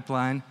that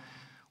pipeline,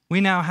 we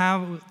now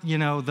have,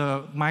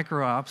 the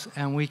micro-ops,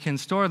 and we can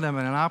store them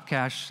in an op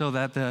cache so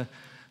that the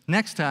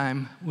next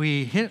time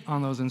we hit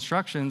on those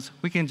instructions,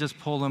 we can just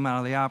pull them out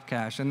of the op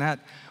cache. And that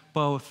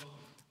both,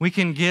 we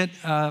can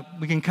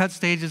cut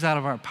stages out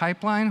of our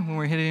pipeline when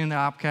we're hitting the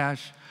op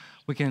cache.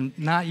 We can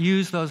not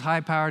use those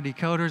high-power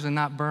decoders and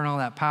not burn all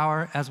that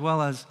power, as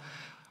well as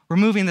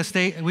removing the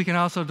state. We can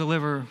also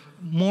deliver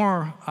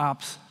more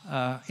ops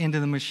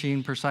into the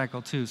machine per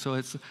cycle too. So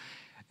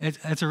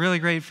it's a really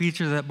great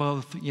feature that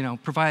both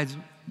provides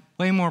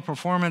way more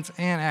performance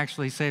and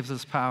actually saves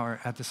us power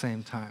at the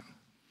same time.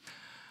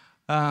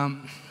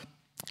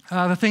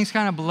 The things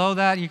kind of below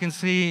that, you can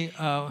see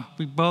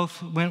we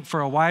both went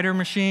for a wider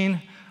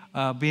machine,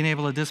 being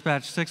able to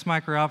dispatch 6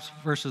 microops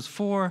versus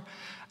 4,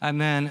 and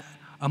then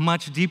a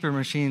much deeper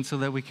machine so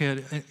that we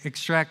could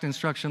extract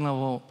instruction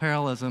level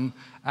parallelism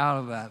out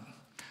of that.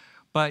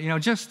 But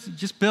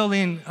just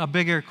building a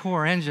bigger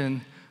core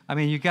engine, I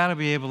mean, you got to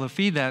be able to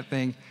feed that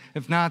thing.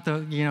 If not,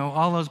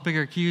 all those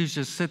bigger queues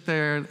just sit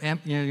there,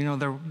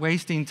 they're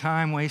wasting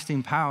time,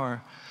 wasting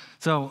power.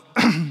 So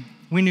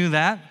we knew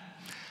that.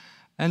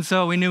 And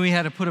so we knew we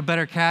had to put a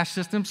better cache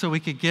system so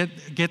we could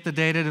get the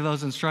data to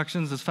those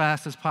instructions as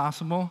fast as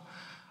possible.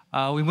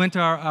 We went to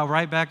our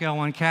write-back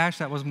L1 cache.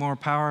 That was more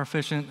power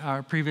efficient.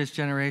 Our previous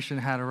generation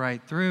had a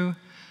write through.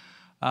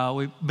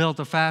 We built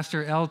a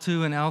faster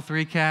L2 and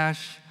L3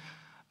 cache.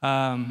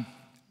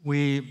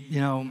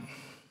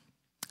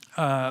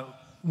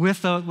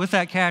 With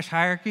that cache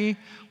hierarchy,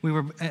 we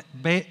were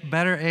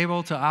better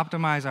able to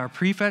optimize our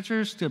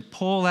prefetchers to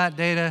pull that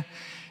data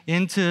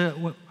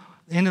into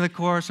the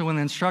core, so when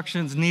the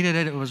instructions needed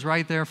it, it was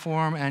right there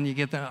for them, and you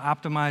get the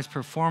optimized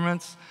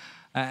performance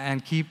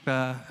and keep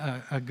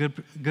a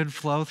good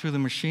flow through the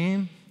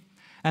machine.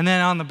 And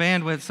then on the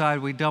bandwidth side,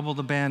 we doubled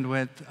the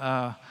bandwidth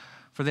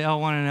for the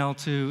L1 and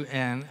L2,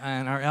 and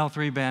our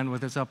L3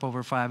 bandwidth is up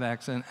over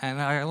 5x.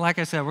 And like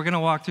I said, we're going to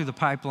walk through the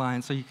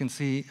pipeline so you can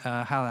see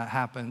how that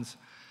happens.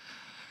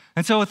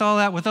 And so with all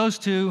that, with those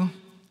two,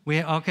 we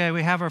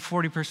have our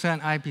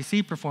 40%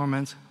 IPC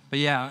performance. But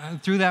yeah,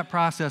 through that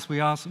process, we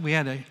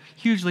had to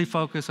hugely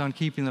focus on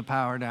keeping the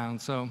power down.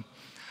 So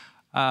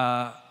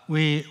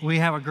we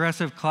have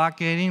aggressive clock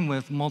gating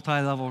with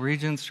multi-level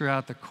regions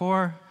throughout the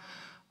core.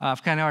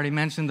 I've kind of already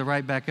mentioned the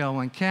write-back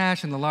L1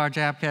 cache and the large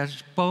app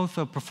cache, both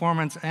of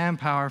performance and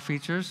power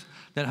features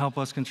that help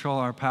us control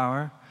our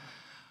power.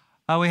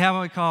 We have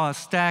what we call a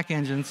stack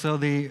engine. So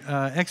the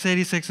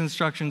x86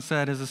 instruction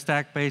set is a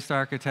stack-based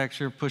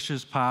architecture,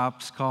 pushes,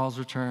 pops, calls,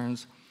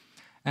 returns.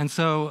 And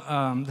so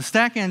the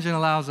stack engine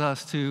allows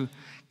us to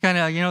kind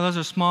of, those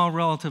are small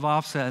relative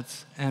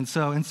offsets. And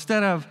so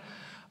instead of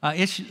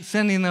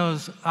sending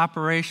those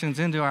operations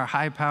into our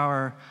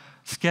high-power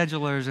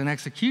schedulers and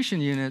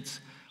execution units,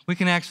 we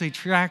can actually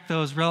track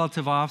those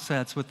relative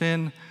offsets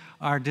within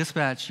our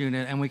dispatch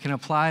unit, and we can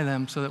apply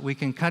them so that we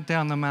can cut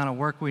down the amount of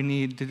work we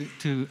need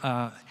to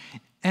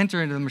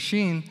enter into the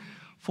machine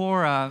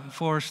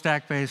for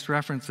stack-based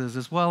references,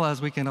 as well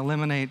as we can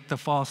eliminate the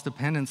false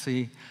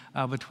dependency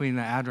between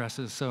the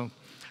addresses. So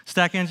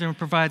Stack Engine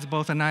provides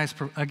both a nice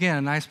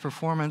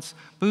performance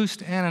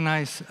boost and a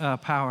nice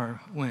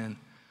power win.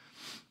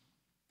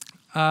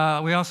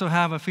 We also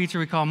have a feature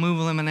we call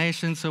move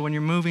elimination. So when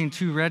you're moving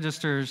 2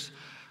 registers,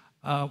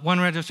 one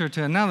register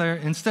to another,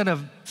 instead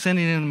of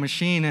sending it in the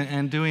machine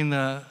and doing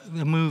the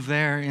move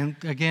there,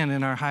 again,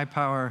 in our high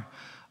power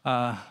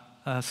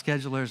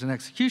schedulers and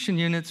execution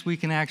units, we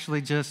can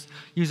actually just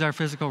use our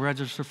physical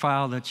register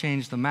file to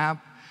change the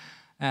map,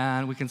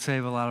 and we can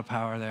save a lot of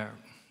power there.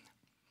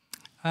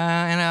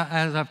 And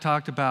as I've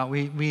talked about,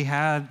 we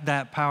had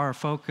that power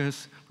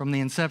focus from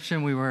the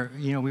inception. We were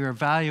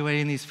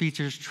evaluating these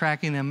features,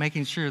 tracking them,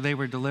 making sure they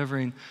were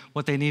delivering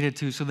what they needed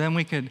to. So then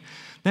we could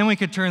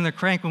turn the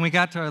crank when we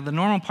got to the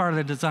normal part of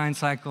the design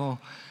cycle,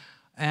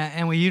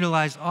 and we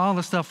utilized all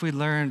the stuff we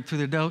learned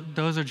through the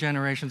dozer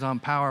generations on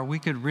power. We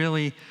could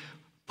really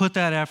put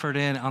that effort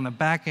in on the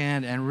back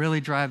end and really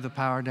drive the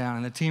power down.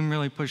 And the team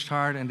really pushed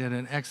hard and did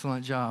an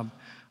excellent job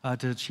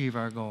to achieve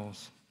our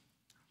goals.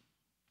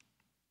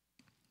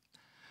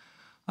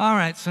 All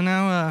right, so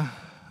now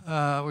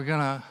we're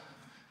going to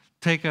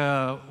take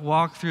a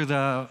walk through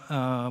the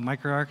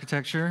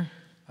microarchitecture.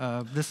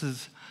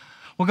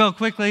 We'll go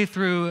quickly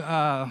through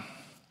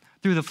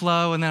the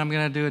flow, and then I'm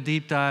going to do a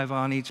deep dive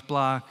on each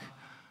block.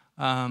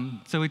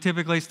 So we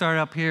typically start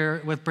up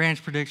here with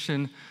branch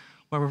prediction,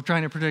 where we're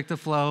trying to predict the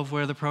flow of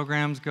where the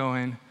program's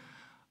going.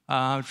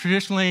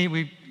 Traditionally,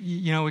 we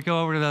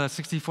go over to the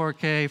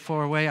 64K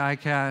 4-way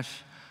iCache,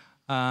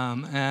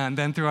 and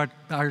then through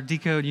our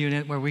decode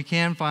unit, where we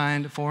can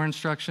find 4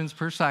 instructions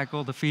per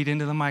cycle to feed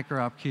into the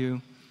microop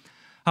queue.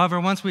 However,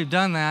 once we've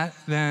done that,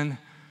 then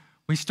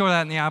we store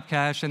that in the op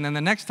cache, and then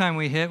the next time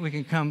we hit, we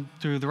can come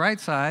through the right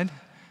side.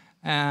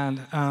 And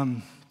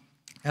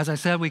as I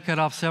said, we cut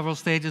off several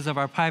stages of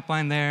our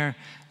pipeline there,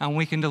 and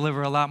we can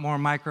deliver a lot more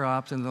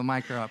microops into the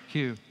microop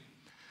queue.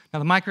 Now,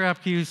 the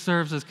microop queue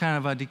serves as kind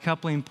of a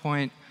decoupling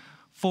point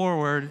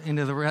forward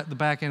into the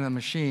back end of the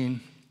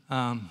machine.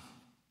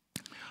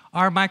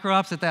 Our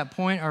microops at that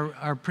point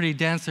are pretty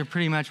dense. They're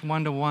pretty much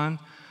 1-to-1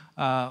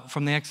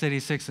 from the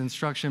x86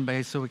 instruction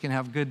base, so we can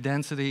have good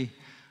density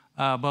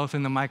both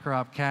in the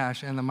microop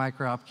cache and the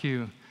microop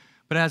queue.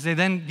 But as they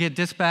then get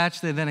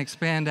dispatched, they then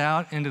expand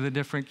out into the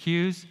different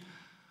queues.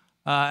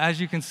 As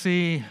you can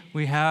see,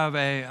 we have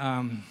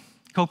a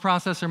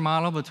coprocessor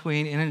model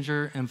between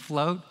integer and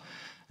float.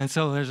 And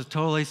so there's a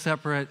totally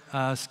separate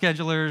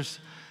schedulers,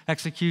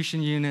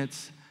 execution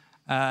units,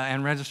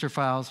 and register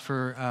files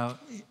for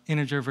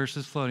integer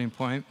versus floating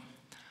point.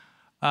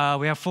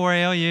 We have 4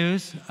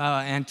 ALUs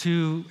and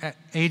 2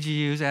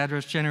 AGUs,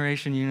 address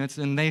generation units,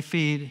 and they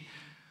feed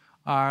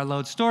our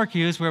load store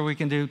queues, where we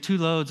can do 2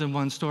 loads and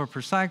 1 store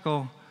per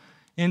cycle,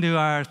 into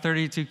our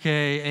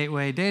 32K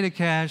 8-way data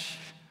cache,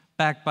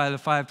 backed by the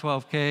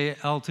 512K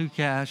L2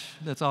 cache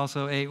that's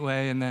also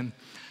 8-way. And then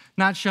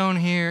not shown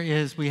here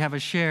is we have a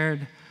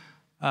shared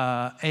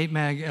 8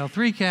 meg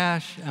L3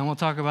 cache, and we'll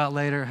talk about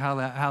later how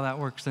that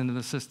works into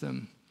the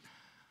system.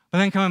 But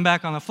then coming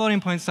back on the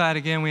floating point side,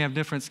 again, we have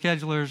different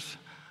schedulers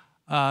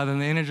than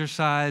the integer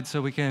side,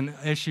 so we can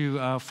issue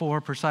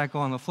 4 per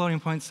cycle on the floating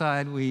point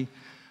side. We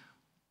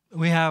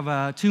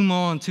have 2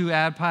 mul and 2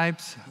 add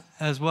pipes,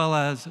 as well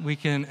as we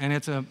can, and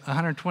it's a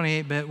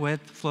 128-bit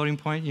width floating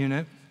point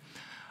unit,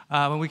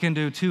 but we can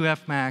do 2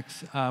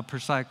 Fmax per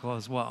cycle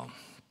as well.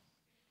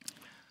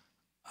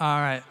 All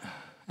right,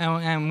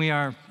 and we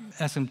are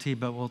SMT,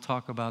 but we'll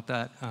talk about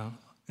that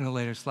in a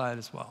later slide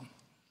as well.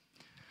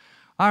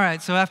 All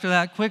right, so after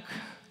that quick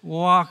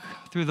walk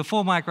through the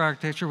full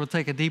microarchitecture, we'll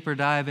take a deeper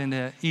dive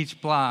into each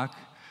block.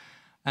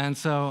 And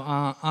so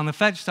on the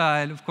fetch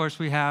side, of course,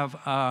 we have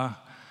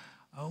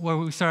where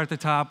we start at the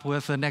top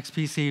with the next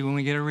PC when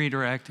we get a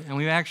redirect. And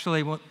we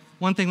actually,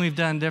 one thing we've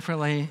done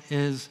differently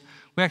is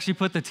we actually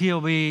put the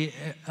TLB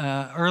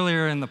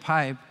earlier in the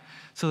pipe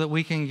so that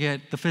we can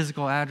get the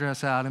physical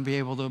address out and be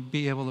able to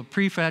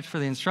prefetch for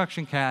the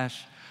instruction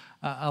cache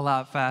a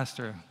lot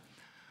faster.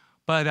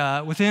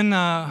 But within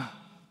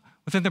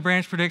the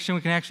branch prediction,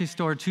 we can actually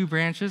store 2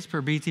 branches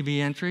per BTB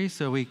entry,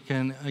 so we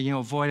can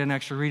avoid an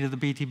extra read of the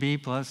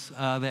BTB plus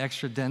the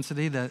extra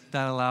density that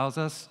allows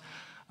us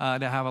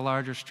to have a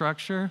larger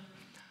structure.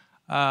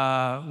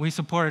 We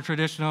support a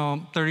traditional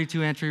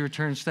 32-entry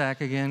return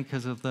stack, again,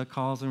 because of the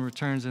calls and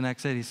returns in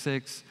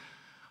x86.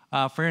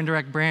 For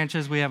indirect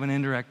branches, we have an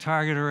indirect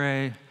target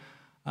array.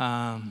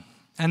 And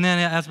then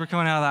as we're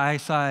coming out of the I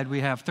side, we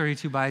have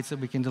 32 bytes that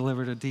we can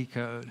deliver to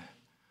decode.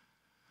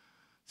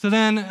 So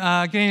then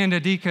getting into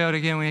decode,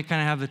 again, we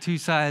kind of have the 2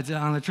 sides.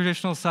 On the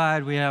traditional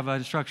side, we have an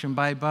instruction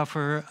byte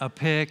buffer, a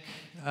pick,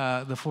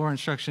 the 4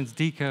 instructions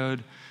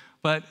decode.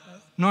 But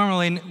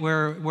normally,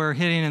 we're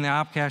hitting in the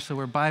op cache, so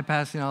we're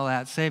bypassing all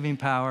that, saving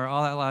power,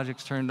 all that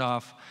logic's turned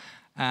off,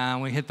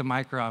 and we hit the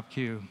micro-op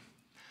queue.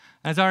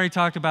 As I already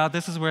talked about,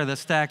 this is where the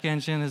stack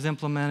engine is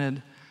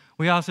implemented.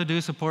 We also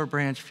do support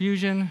branch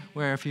fusion,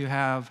 where if you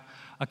have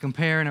a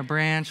compare and a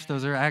branch,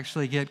 those are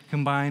actually get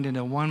combined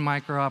into 1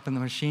 micro-op in the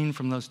machine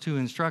from those 2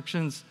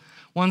 instructions.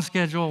 1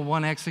 schedule,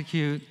 1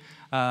 execute,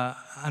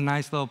 a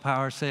nice low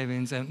power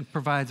savings, and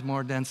provides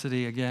more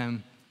density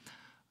again.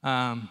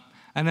 And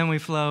then we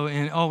flow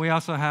in. Oh, we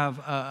also have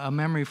a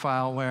memory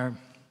file where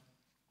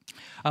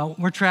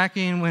we're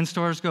tracking when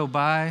stores go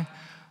by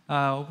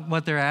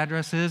what their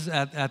address is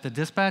at the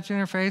dispatch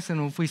interface,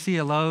 and if we see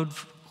a load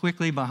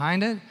quickly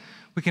behind it,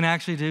 we can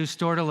actually do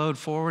store-to-load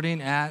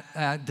forwarding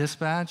at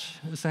dispatch,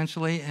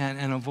 essentially,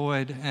 and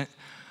avoid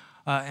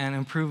and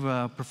improve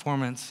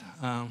performance.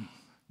 All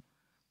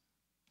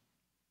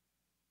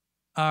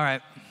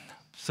right,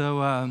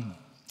 so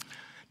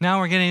now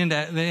we're getting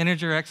into the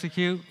integer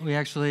execute. We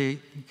actually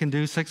can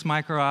do 6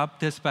 micro-op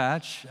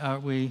dispatch.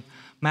 We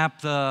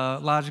map the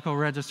logical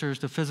registers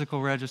to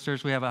physical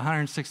registers. We have a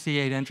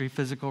 168-entry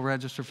physical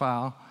register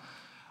file.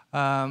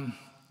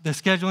 The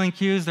scheduling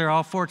queues, they're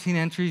all 14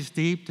 entries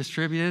deep,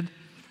 distributed.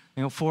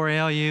 4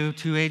 ALU,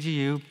 2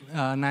 AGU,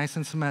 nice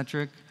and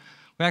symmetric.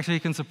 We actually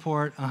can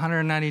support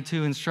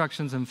 192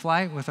 instructions in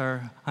flight with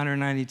our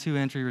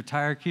 192-entry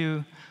retire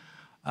queue.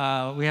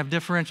 We have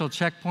differential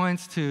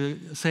checkpoints to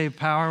save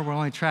power. We're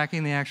only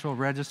tracking the actual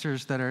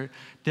registers that are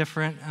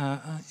different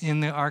in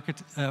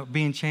the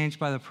being changed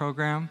by the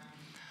program.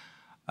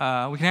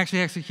 We can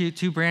actually execute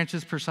 2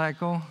 branches per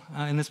cycle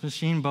in this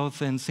machine,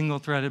 both in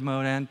single-threaded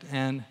mode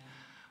and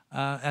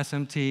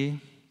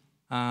SMT.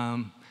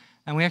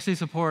 And we actually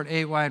support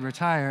 8-wide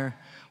retire,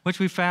 which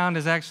we found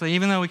is actually,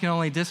 even though we can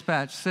only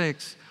dispatch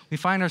 6, we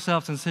find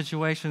ourselves in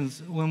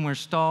situations when we're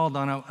stalled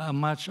on a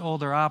much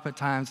older op at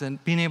times,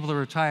 and being able to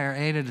retire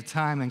 8 at a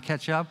time and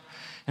catch up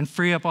and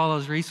free up all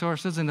those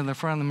resources into the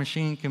front of the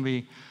machine can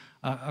be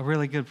a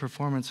really good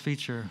performance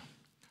feature.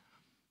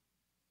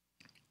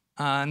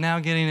 Now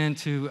getting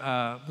into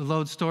the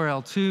load store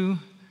L2.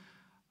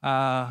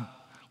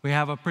 We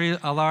have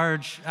a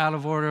large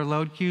out-of-order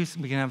load queue.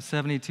 So we can have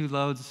 72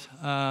 loads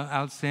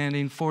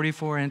outstanding,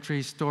 44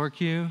 entry store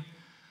queue.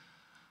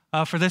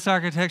 For this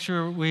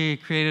architecture, we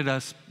created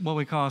what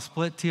we call a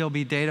split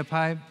TLB data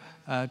pipe.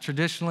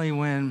 Traditionally,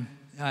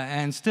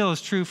 and still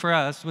is true for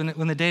us,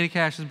 when the data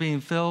cache is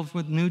being filled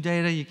with new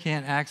data, you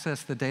can't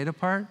access the data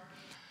part.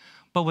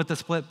 But with the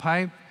split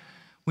pipe,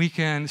 we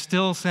can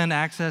still send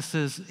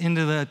accesses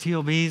into the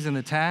TLBs and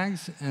the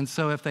tags. And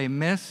so if they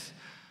miss,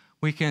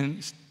 we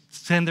can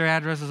send their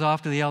addresses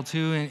off to the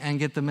L2 and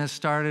get the miss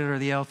started, or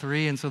the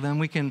L3, and so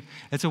then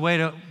it's a way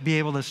to be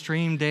able to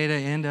stream data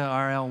into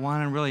our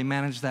L1 and really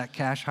manage that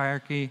cache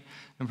hierarchy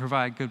and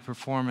provide good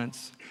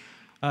performance.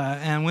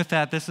 And with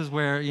that, this is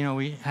where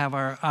we have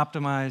our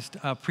optimized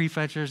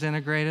prefetchers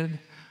integrated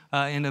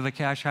into the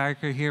cache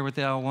hierarchy here with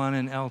the L1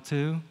 and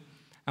L2.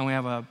 and we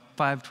have a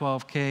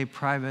 512K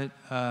private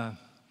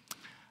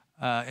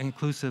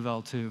inclusive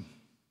L2.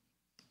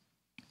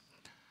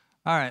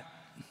 All right.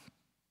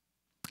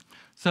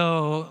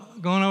 So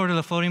going over to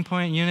the floating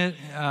point unit,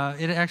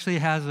 it actually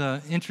has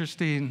an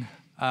interesting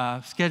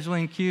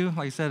scheduling queue.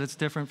 Like I said, it's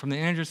different from the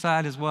integer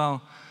side as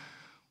well.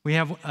 We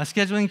have a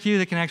scheduling queue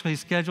that can actually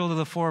schedule to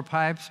the 4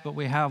 pipes, but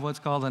we have what's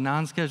called a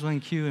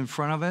non-scheduling queue in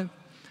front of it.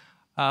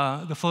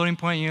 The floating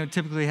point unit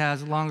typically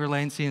has longer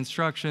latency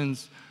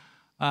instructions,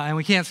 and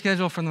we can't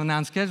schedule from the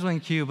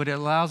non-scheduling queue, but it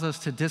allows us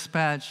to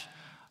dispatch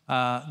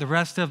the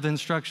rest of the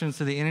instructions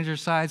to the integer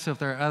side, so if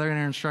there are other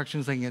integer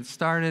instructions, they can get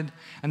started,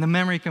 and the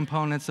memory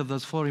components of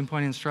those floating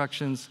point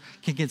instructions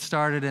can get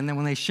started, and then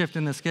when they shift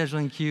in the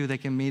scheduling queue, they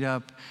can meet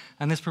up,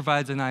 and this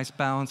provides a nice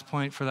balance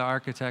point for the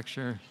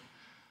architecture.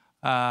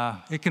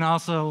 It can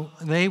also,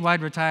 the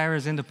 8-wide retire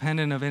is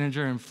independent of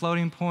integer and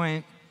floating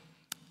point.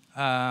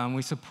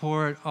 We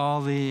support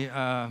all the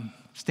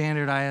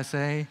standard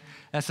ISA,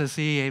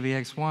 SSE,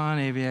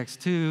 AVX1,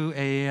 AVX2,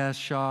 AES,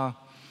 SHA,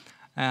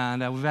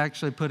 and we've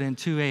actually put in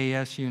 2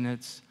 AES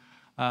units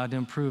to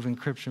improve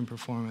encryption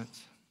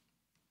performance.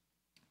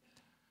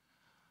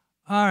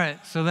 All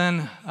right, so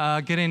then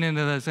getting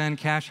into the Xen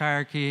cache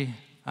hierarchy,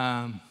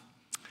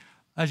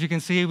 as you can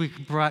see, we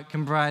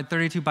can provide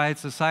 32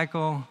 bytes a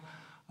cycle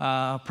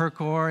per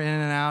core, in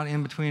and out,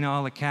 in between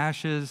all the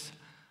caches.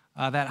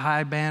 That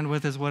high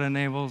bandwidth is what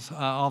enables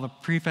all the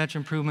prefetch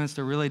improvements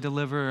to really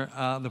deliver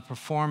the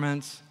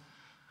performance.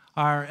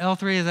 Our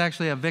L3 is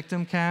actually a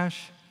victim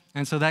cache,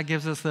 and so that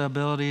gives us the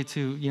ability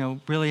to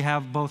really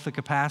have both the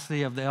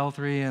capacity of the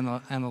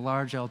L3 and the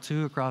large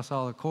L2 across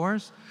all the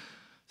cores.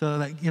 So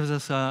that gives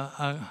us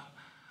a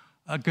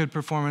good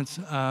performance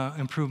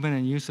improvement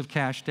in use of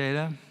cache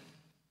data.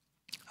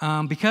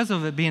 Because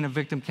of it being a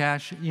victim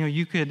cache,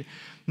 you could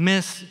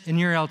miss in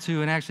your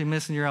L2 and actually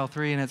miss in your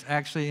L3, and it's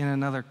actually in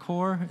another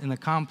core in the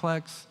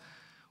complex.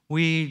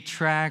 We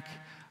track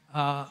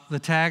the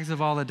tags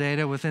of all the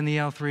data within the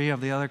L3 of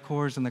the other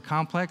cores in the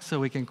complex, so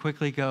we can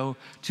quickly go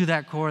to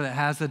that core that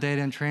has the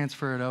data and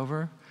transfer it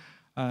over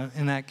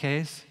in that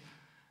case.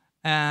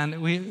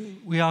 And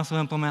we also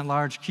implement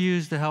large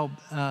queues to help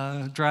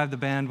drive the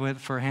bandwidth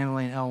for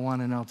handling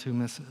L1 and L2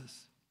 misses.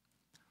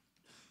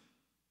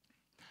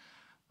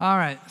 All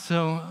right,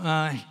 so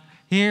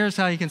here's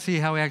how you can see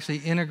how we actually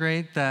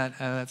integrate that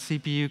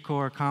CPU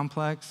core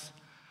complex.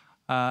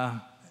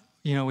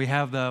 We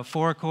have the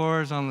 4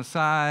 cores on the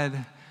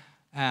side,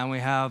 and we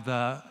have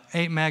the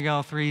 8 meg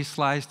L3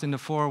 sliced into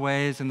 4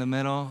 ways in the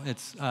middle.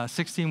 It's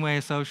 16-way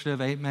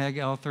associative 8 meg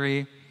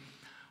L3.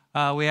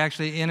 We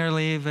actually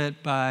interleave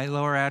it by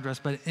lower address,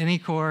 but any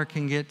core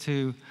can get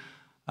to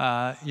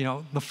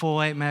the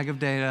full 8 meg of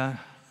data,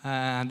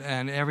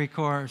 and every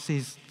core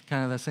sees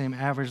kind of the same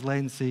average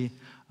latency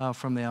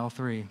from the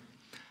L3.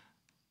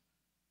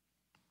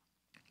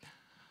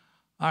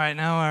 All right,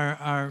 now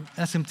our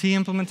SMT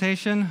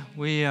implementation.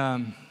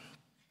 One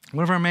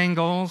of our main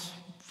goals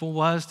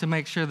was to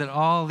make sure that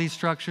all these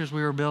structures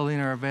we were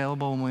building are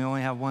available when we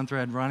only have 1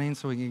 thread running,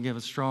 so we can give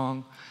a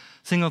strong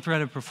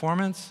single-threaded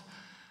performance.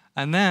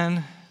 And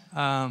then,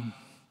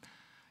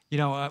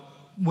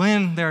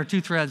 when there are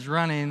 2 threads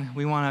running,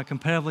 we want to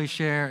competitively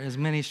share as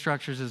many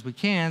structures as we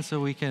can, so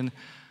we can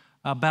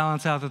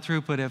balance out the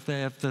throughput.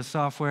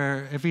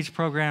 If each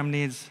program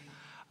needs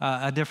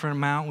a different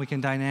amount, we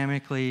can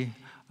dynamically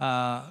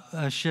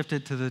shift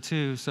it to the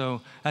 2.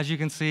 So as you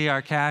can see,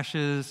 our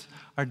caches,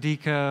 our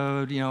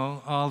decode,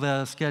 all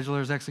the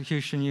schedulers,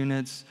 execution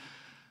units,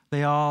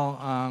 they all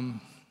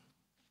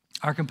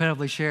are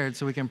competitively shared,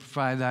 so we can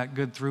provide that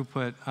good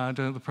throughput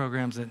to the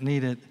programs that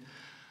need it.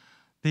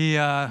 We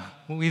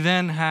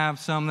then have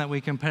some that we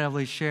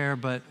competitively share,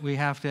 but we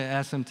have to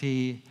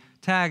SMT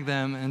tag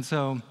them, and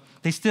so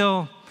they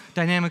still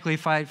dynamically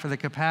fight for the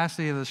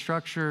capacity of the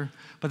structure,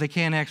 but they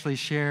can't actually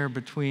share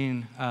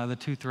between the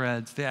 2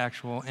 threads, the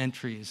actual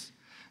entries.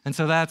 And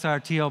so that's our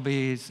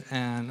TLBs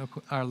and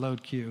our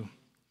load queue.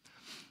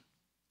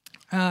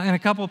 In a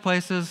couple of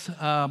places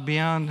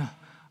beyond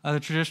the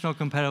traditional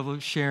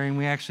competitive sharing,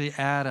 we actually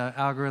add an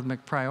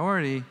algorithmic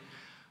priority.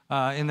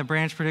 In the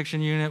branch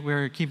prediction unit,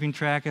 we're keeping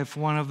track if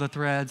one of the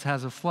threads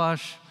has a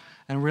flush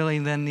and really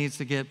then needs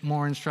to get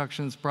more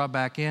instructions brought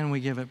back in, we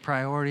give it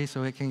priority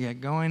so it can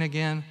get going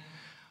again.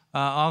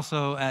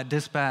 Also at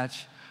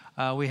dispatch,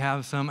 we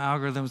have some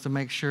algorithms to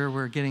make sure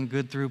we're getting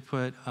good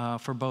throughput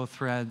for both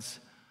threads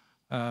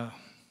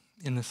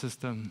in the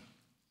system.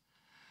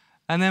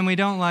 And then we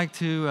don't like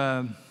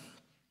to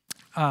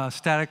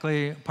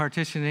statically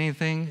partition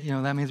anything.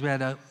 That means we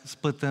had to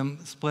split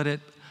it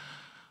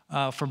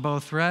for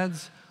both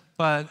threads.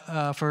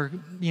 But for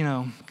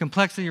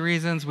complexity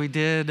reasons, we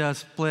did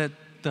split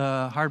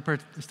the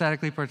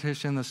statically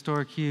partition, the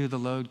store queue, the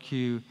load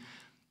queue,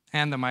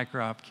 and the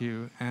micro-op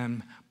queue.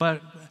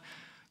 But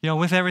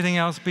with everything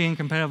else being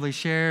competitively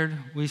shared,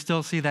 we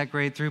still see that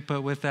great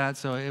throughput with that,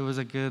 so it was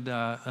a good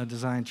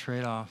design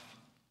trade-off.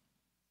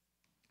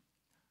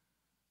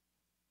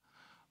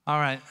 All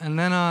right, and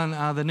then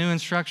on the new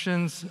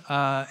instructions,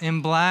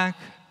 in black,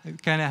 we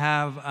kind of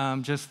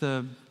have just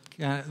the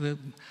the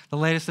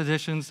latest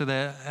additions to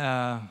the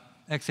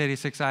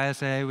x86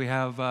 ISA. We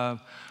have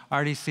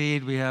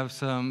RDC, we have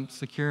some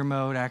secure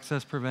mode,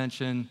 access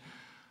prevention,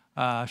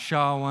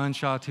 SHA-1,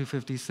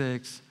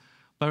 SHA-256.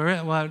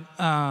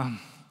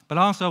 But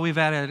also we've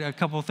added a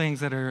couple things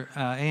that are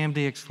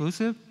AMD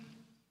exclusive.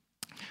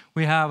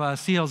 We have a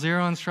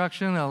CL0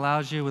 instruction that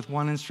allows you with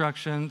one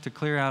instruction to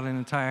clear out an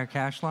entire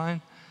cache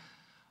line.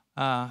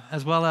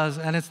 As well as,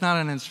 and it's not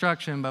an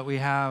instruction, but we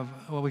have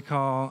what we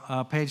call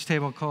a page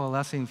table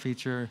coalescing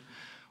feature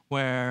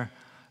where,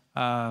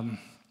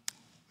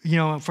 you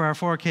know, for our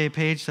 4K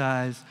page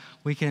size,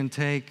 we can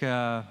take,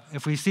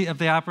 if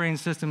the operating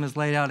system has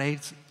laid out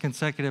 8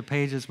 consecutive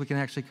pages, we can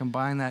actually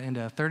combine that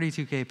into a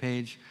 32K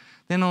page,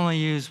 then only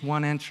use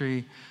one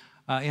entry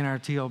in our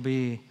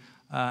TLB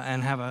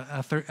and have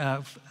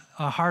a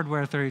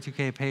hardware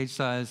 32K page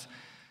size.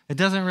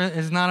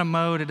 It's not a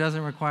mode, it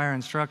doesn't require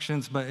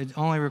instructions, but it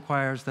only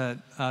requires that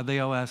the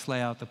OS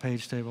lay out the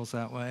page tables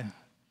that way.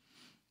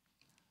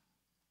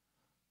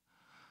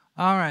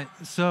 All right,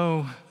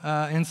 so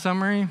in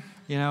summary,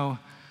 you know,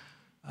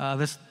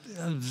 this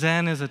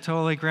Zen is a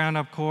totally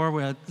ground-up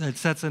core. It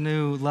sets a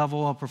new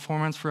level of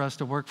performance for us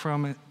to work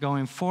from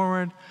going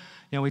forward.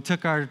 You know, we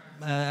took our,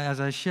 as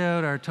I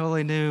showed, our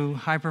totally new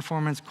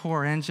high-performance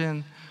core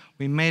engine.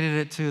 We mated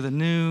it to the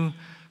new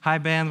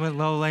high-bandwidth,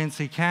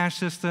 low-latency cache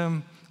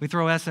system. We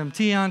throw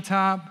SMT on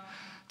top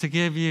to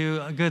give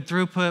you a good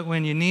throughput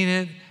when you need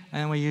it,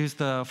 and we use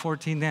the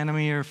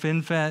 14-nanometer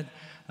FinFET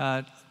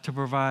to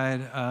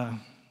provide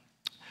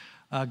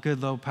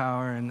good low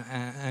power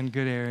and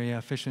good area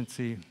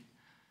efficiency.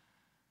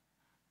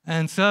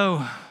 And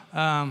so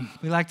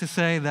we like to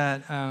say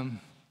that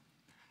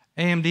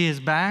AMD is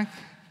back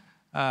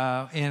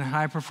in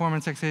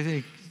high-performance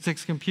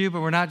x86 compute, but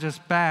we're not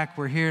just back,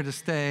 we're here to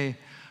stay.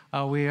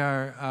 We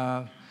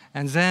are,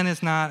 and Zen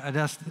was not a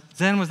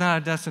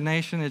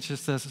destination, it's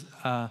just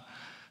a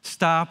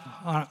stop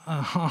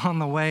on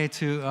the way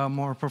to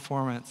more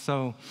performance.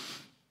 So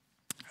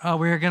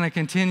we are going to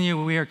continue,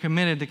 we are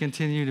committed to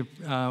continue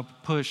to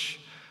push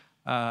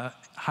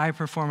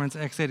high-performance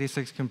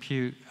x86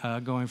 compute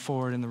going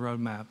forward in the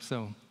roadmap.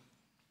 So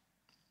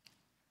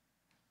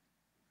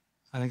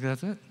I think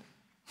that's it.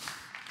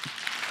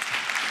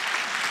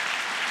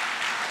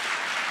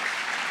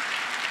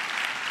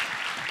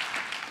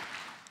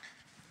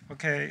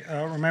 Okay,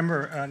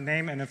 remember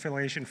name and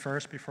affiliation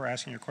first before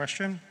asking your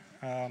question.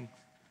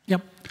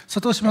 Yep,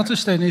 Satoshi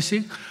Matsushita,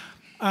 NEC.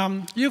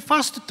 You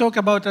first talk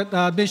about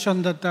the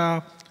vision that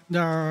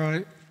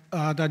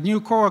the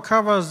new core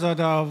covers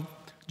the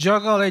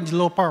juggle range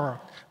low power.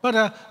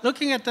 But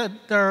looking at the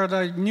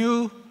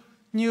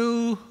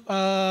new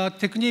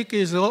technique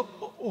is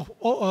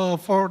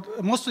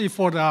mostly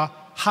for the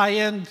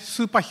high-end,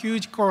 super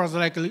huge cores,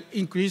 like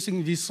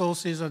increasing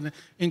resources and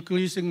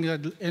increasing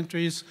the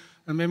entries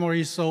and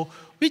memory. So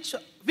which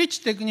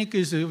technique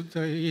is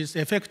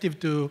effective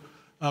to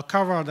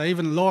cover the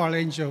even lower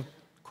range of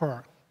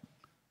core,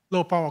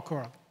 low power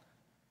core?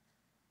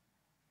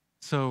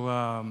 So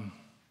I'm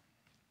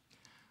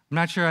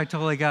not sure I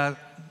totally got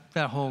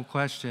that whole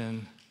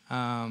question.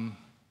 But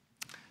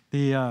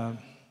you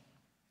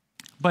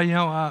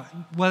know,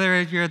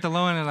 whether you're at the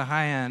low end or the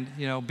high end,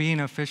 you know, being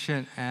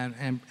efficient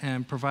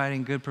and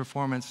providing good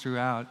performance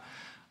throughout,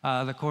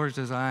 the core is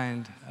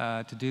designed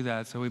to do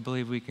that. So we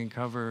believe we can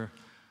cover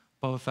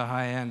both the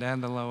high end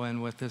and the low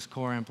end with this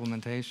core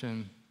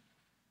implementation.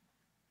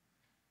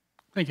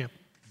 Thank you.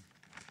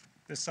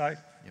 This side.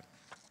 Yep.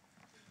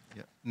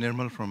 Yeah.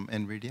 Nirmal from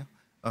NVIDIA.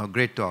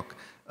 Great talk.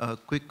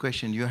 Quick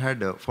question. You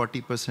had a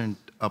 40%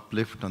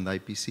 uplift on the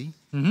IPC.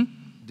 Mm-hmm.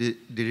 Did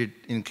it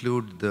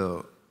include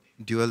the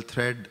dual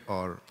thread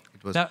or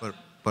it was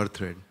per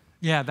thread?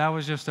 Yeah, that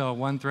was just a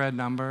one thread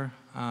number.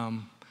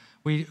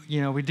 We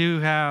do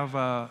have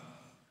good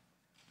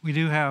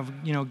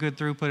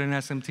throughput in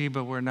SMT,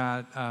 but we're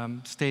not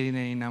stating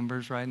any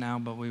numbers right now,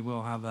 but we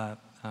will have that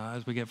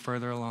as we get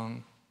further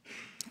along.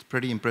 It's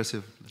pretty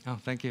impressive. Oh,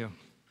 thank you.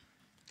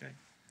 Okay,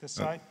 this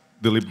side.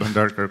 Dilip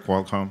Bhandarkar,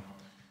 Qualcomm.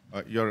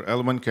 Your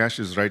L1 cache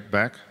is right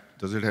back.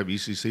 Does it have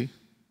ECC?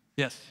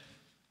 Yes.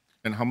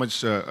 And how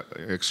much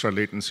extra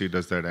latency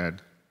does that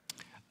add?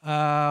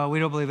 We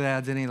don't believe it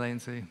adds any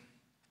latency.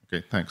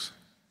 Okay, thanks.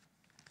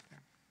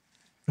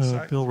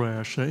 Bill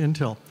Rash,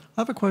 Intel.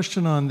 I have a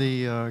question on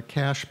the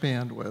cache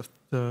bandwidth.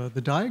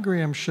 The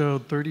diagram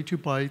showed 32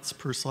 bytes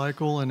per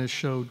cycle, and it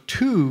showed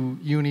 2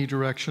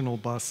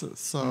 unidirectional buses.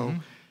 So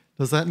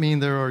does that mean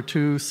there are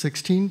 2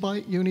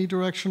 16-byte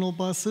unidirectional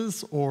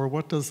buses, or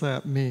what does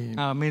that mean?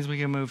 It means we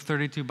can move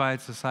 32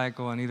 bytes a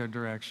cycle in either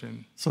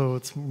direction. So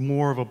it's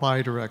more of a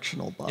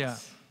bidirectional bus? Yeah.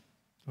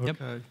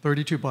 Okay, yep.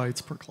 32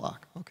 bytes per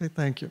clock. Okay,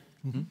 thank you.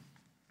 Mm-hmm.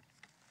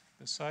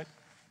 This side.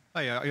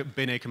 Hi,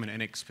 Ben Ackerman,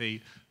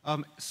 NXP.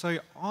 So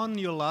on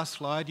your last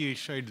slide, you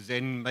showed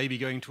Zen maybe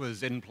going to a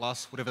Zen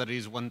Plus, whatever that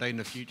is, one day in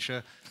the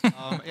future.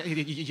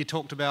 You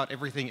talked about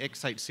everything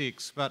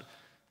x86, but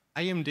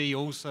AMD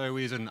also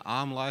is an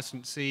ARM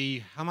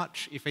licensee. How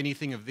much, if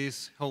anything, of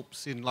this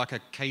helps in like a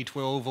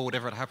K12 or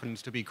whatever it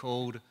happens to be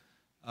called,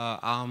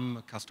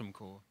 ARM custom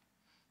core?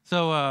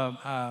 So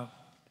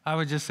I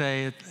would just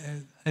say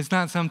it's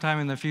not sometime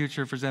in the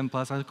future for Zen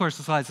Plus. Of course,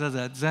 the slide says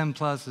that Zen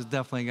Plus is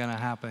definitely going to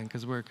happen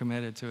because we're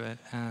committed to it.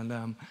 And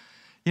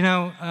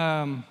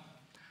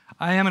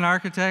I am an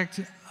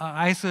architect.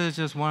 ISA is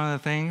just one of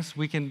the things.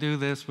 We can do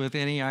this with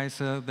any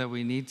ISA that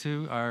we need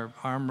to. Our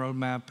ARM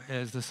roadmap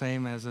is the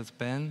same as it's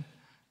been.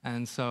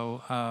 And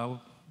so,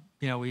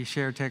 we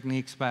share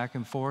techniques back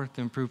and forth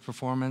to improve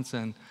performance.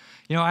 And,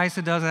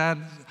 ISA does add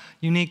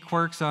unique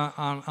quirks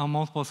on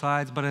multiple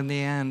sides, but in the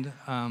end,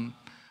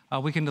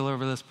 we can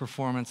deliver this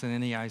performance in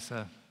any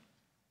ISA.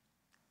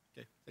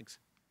 Okay, thanks.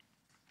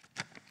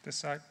 This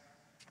side.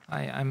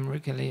 Hi, I'm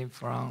Ricky Lee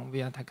from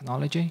VIA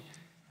Technology.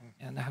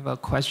 And I have a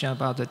question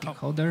about the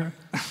decoder.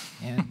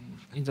 And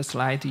in the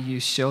slide, you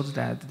showed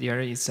that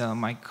there is a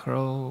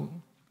micro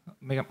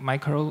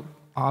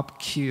op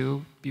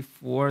queue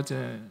before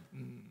the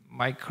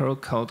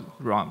microcode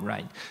ROM,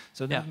 right?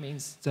 So that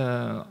means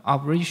the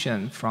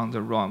operation from the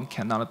ROM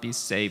cannot be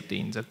saved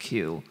in the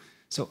queue.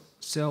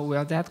 So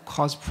will that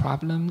cause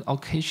problem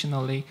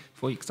occasionally?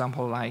 For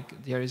example,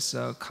 like there is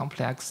a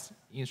complex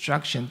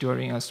instruction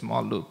during a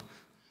small loop.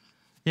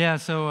 Yeah,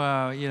 so,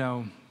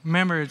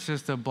 remember, it's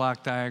just a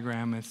block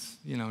diagram. It's,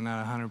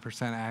 not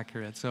 100%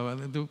 accurate. So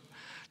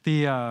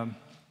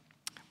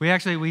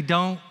we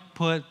don't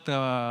put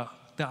the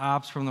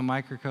ops from the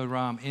microcode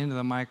ROM into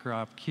the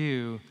microop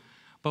queue,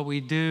 but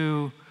we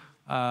do,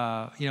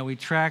 we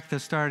track the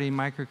starting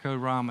microcode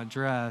ROM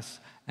address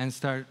and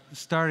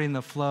starting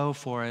the flow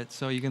for it.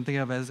 So you can think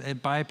of it as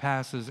it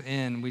bypasses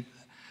in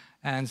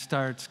and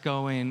starts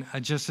going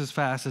just as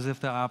fast as if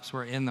the ops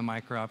were in the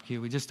microop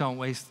queue. We just don't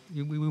waste,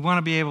 we want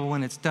to be able,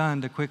 when it's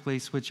done, to quickly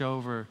switch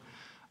over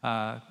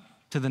to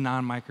the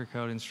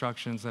non-microcode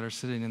instructions that are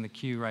sitting in the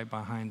queue right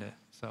behind it.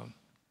 So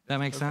that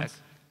makes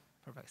sense?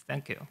 Perfect,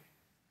 thank you.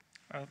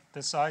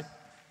 This side.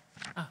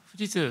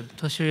 Fujitsu,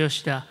 Toshio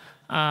Yoshida.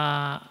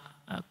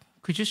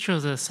 Could you show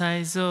the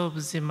size of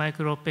the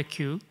microop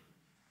queue?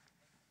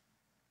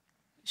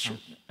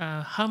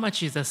 How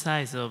much is the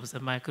size of the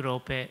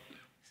microop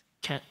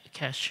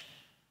cache?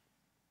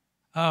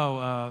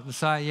 The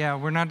size, yeah,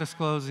 we're not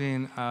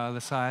disclosing the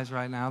size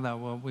right now.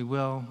 We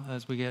will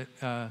as we get,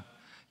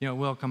 it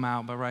will come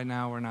out, but right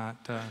now we're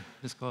not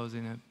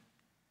disclosing it.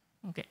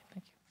 Okay,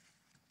 thank you.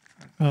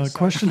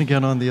 Question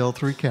again on the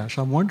L3 cache.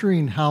 I'm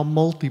wondering how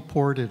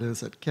multi-ported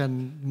is it?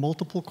 Can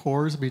multiple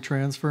cores be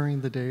transferring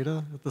the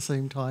data at the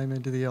same time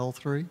into the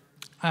L3?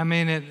 I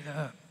mean,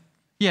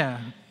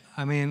 yeah.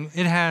 I mean,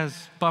 it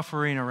has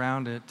buffering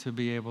around it to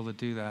be able to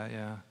do that,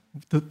 yeah.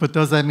 But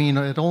does that mean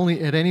at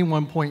any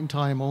one point in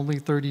time, only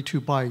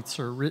 32 bytes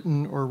are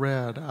written or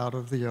read out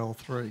of the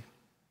L3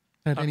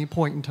 at any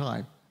point in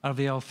time? Out of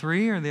the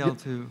L3 or the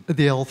L2?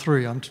 The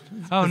L3.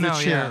 Oh, no, it's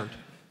shared.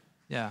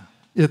 Yeah.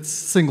 It's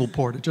single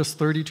ported, just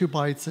 32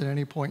 bytes at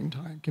any point in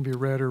time can be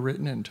read or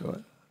written into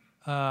it.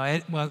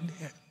 The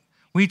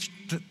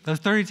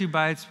 32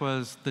 bytes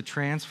was the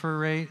transfer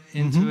rate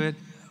into it.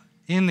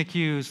 In the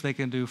queues, they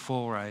can do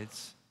full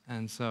writes,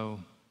 and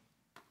so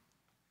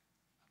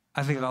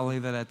I think I'll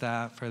leave it at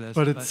that for this.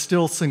 But it's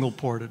still single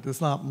ported. It's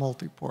not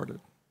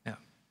multi-ported. Yeah.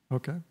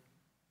 Okay.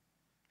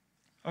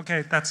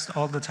 Okay, that's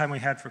all the time we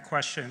had for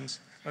questions.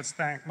 Let's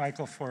thank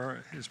Michael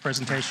for his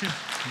presentation.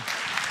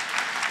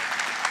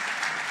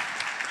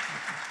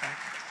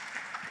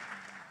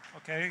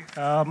 Okay,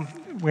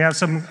 we have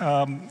some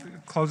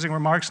closing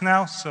remarks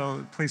now,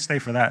 so please stay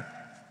for that.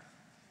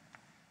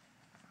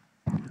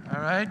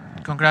 All right,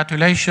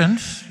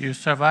 congratulations. You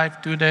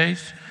survived 2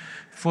 days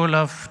full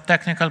of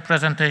technical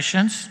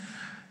presentations.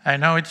 I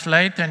know it's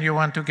late and you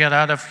want to get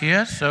out of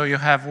here, so you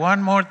have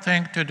one more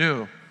thing to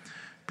do.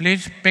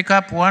 Please pick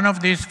up one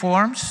of these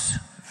forms,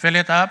 fill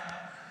it up,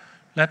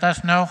 let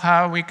us know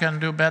how we can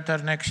do better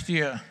next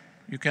year.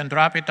 You can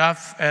drop it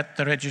off at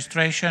the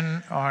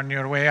registration on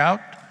your way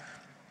out.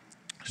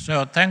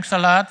 So thanks a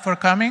lot for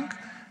coming,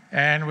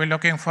 and we're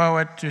looking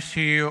forward to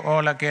see you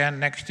all again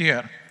next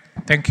year.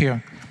 Thank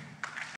you.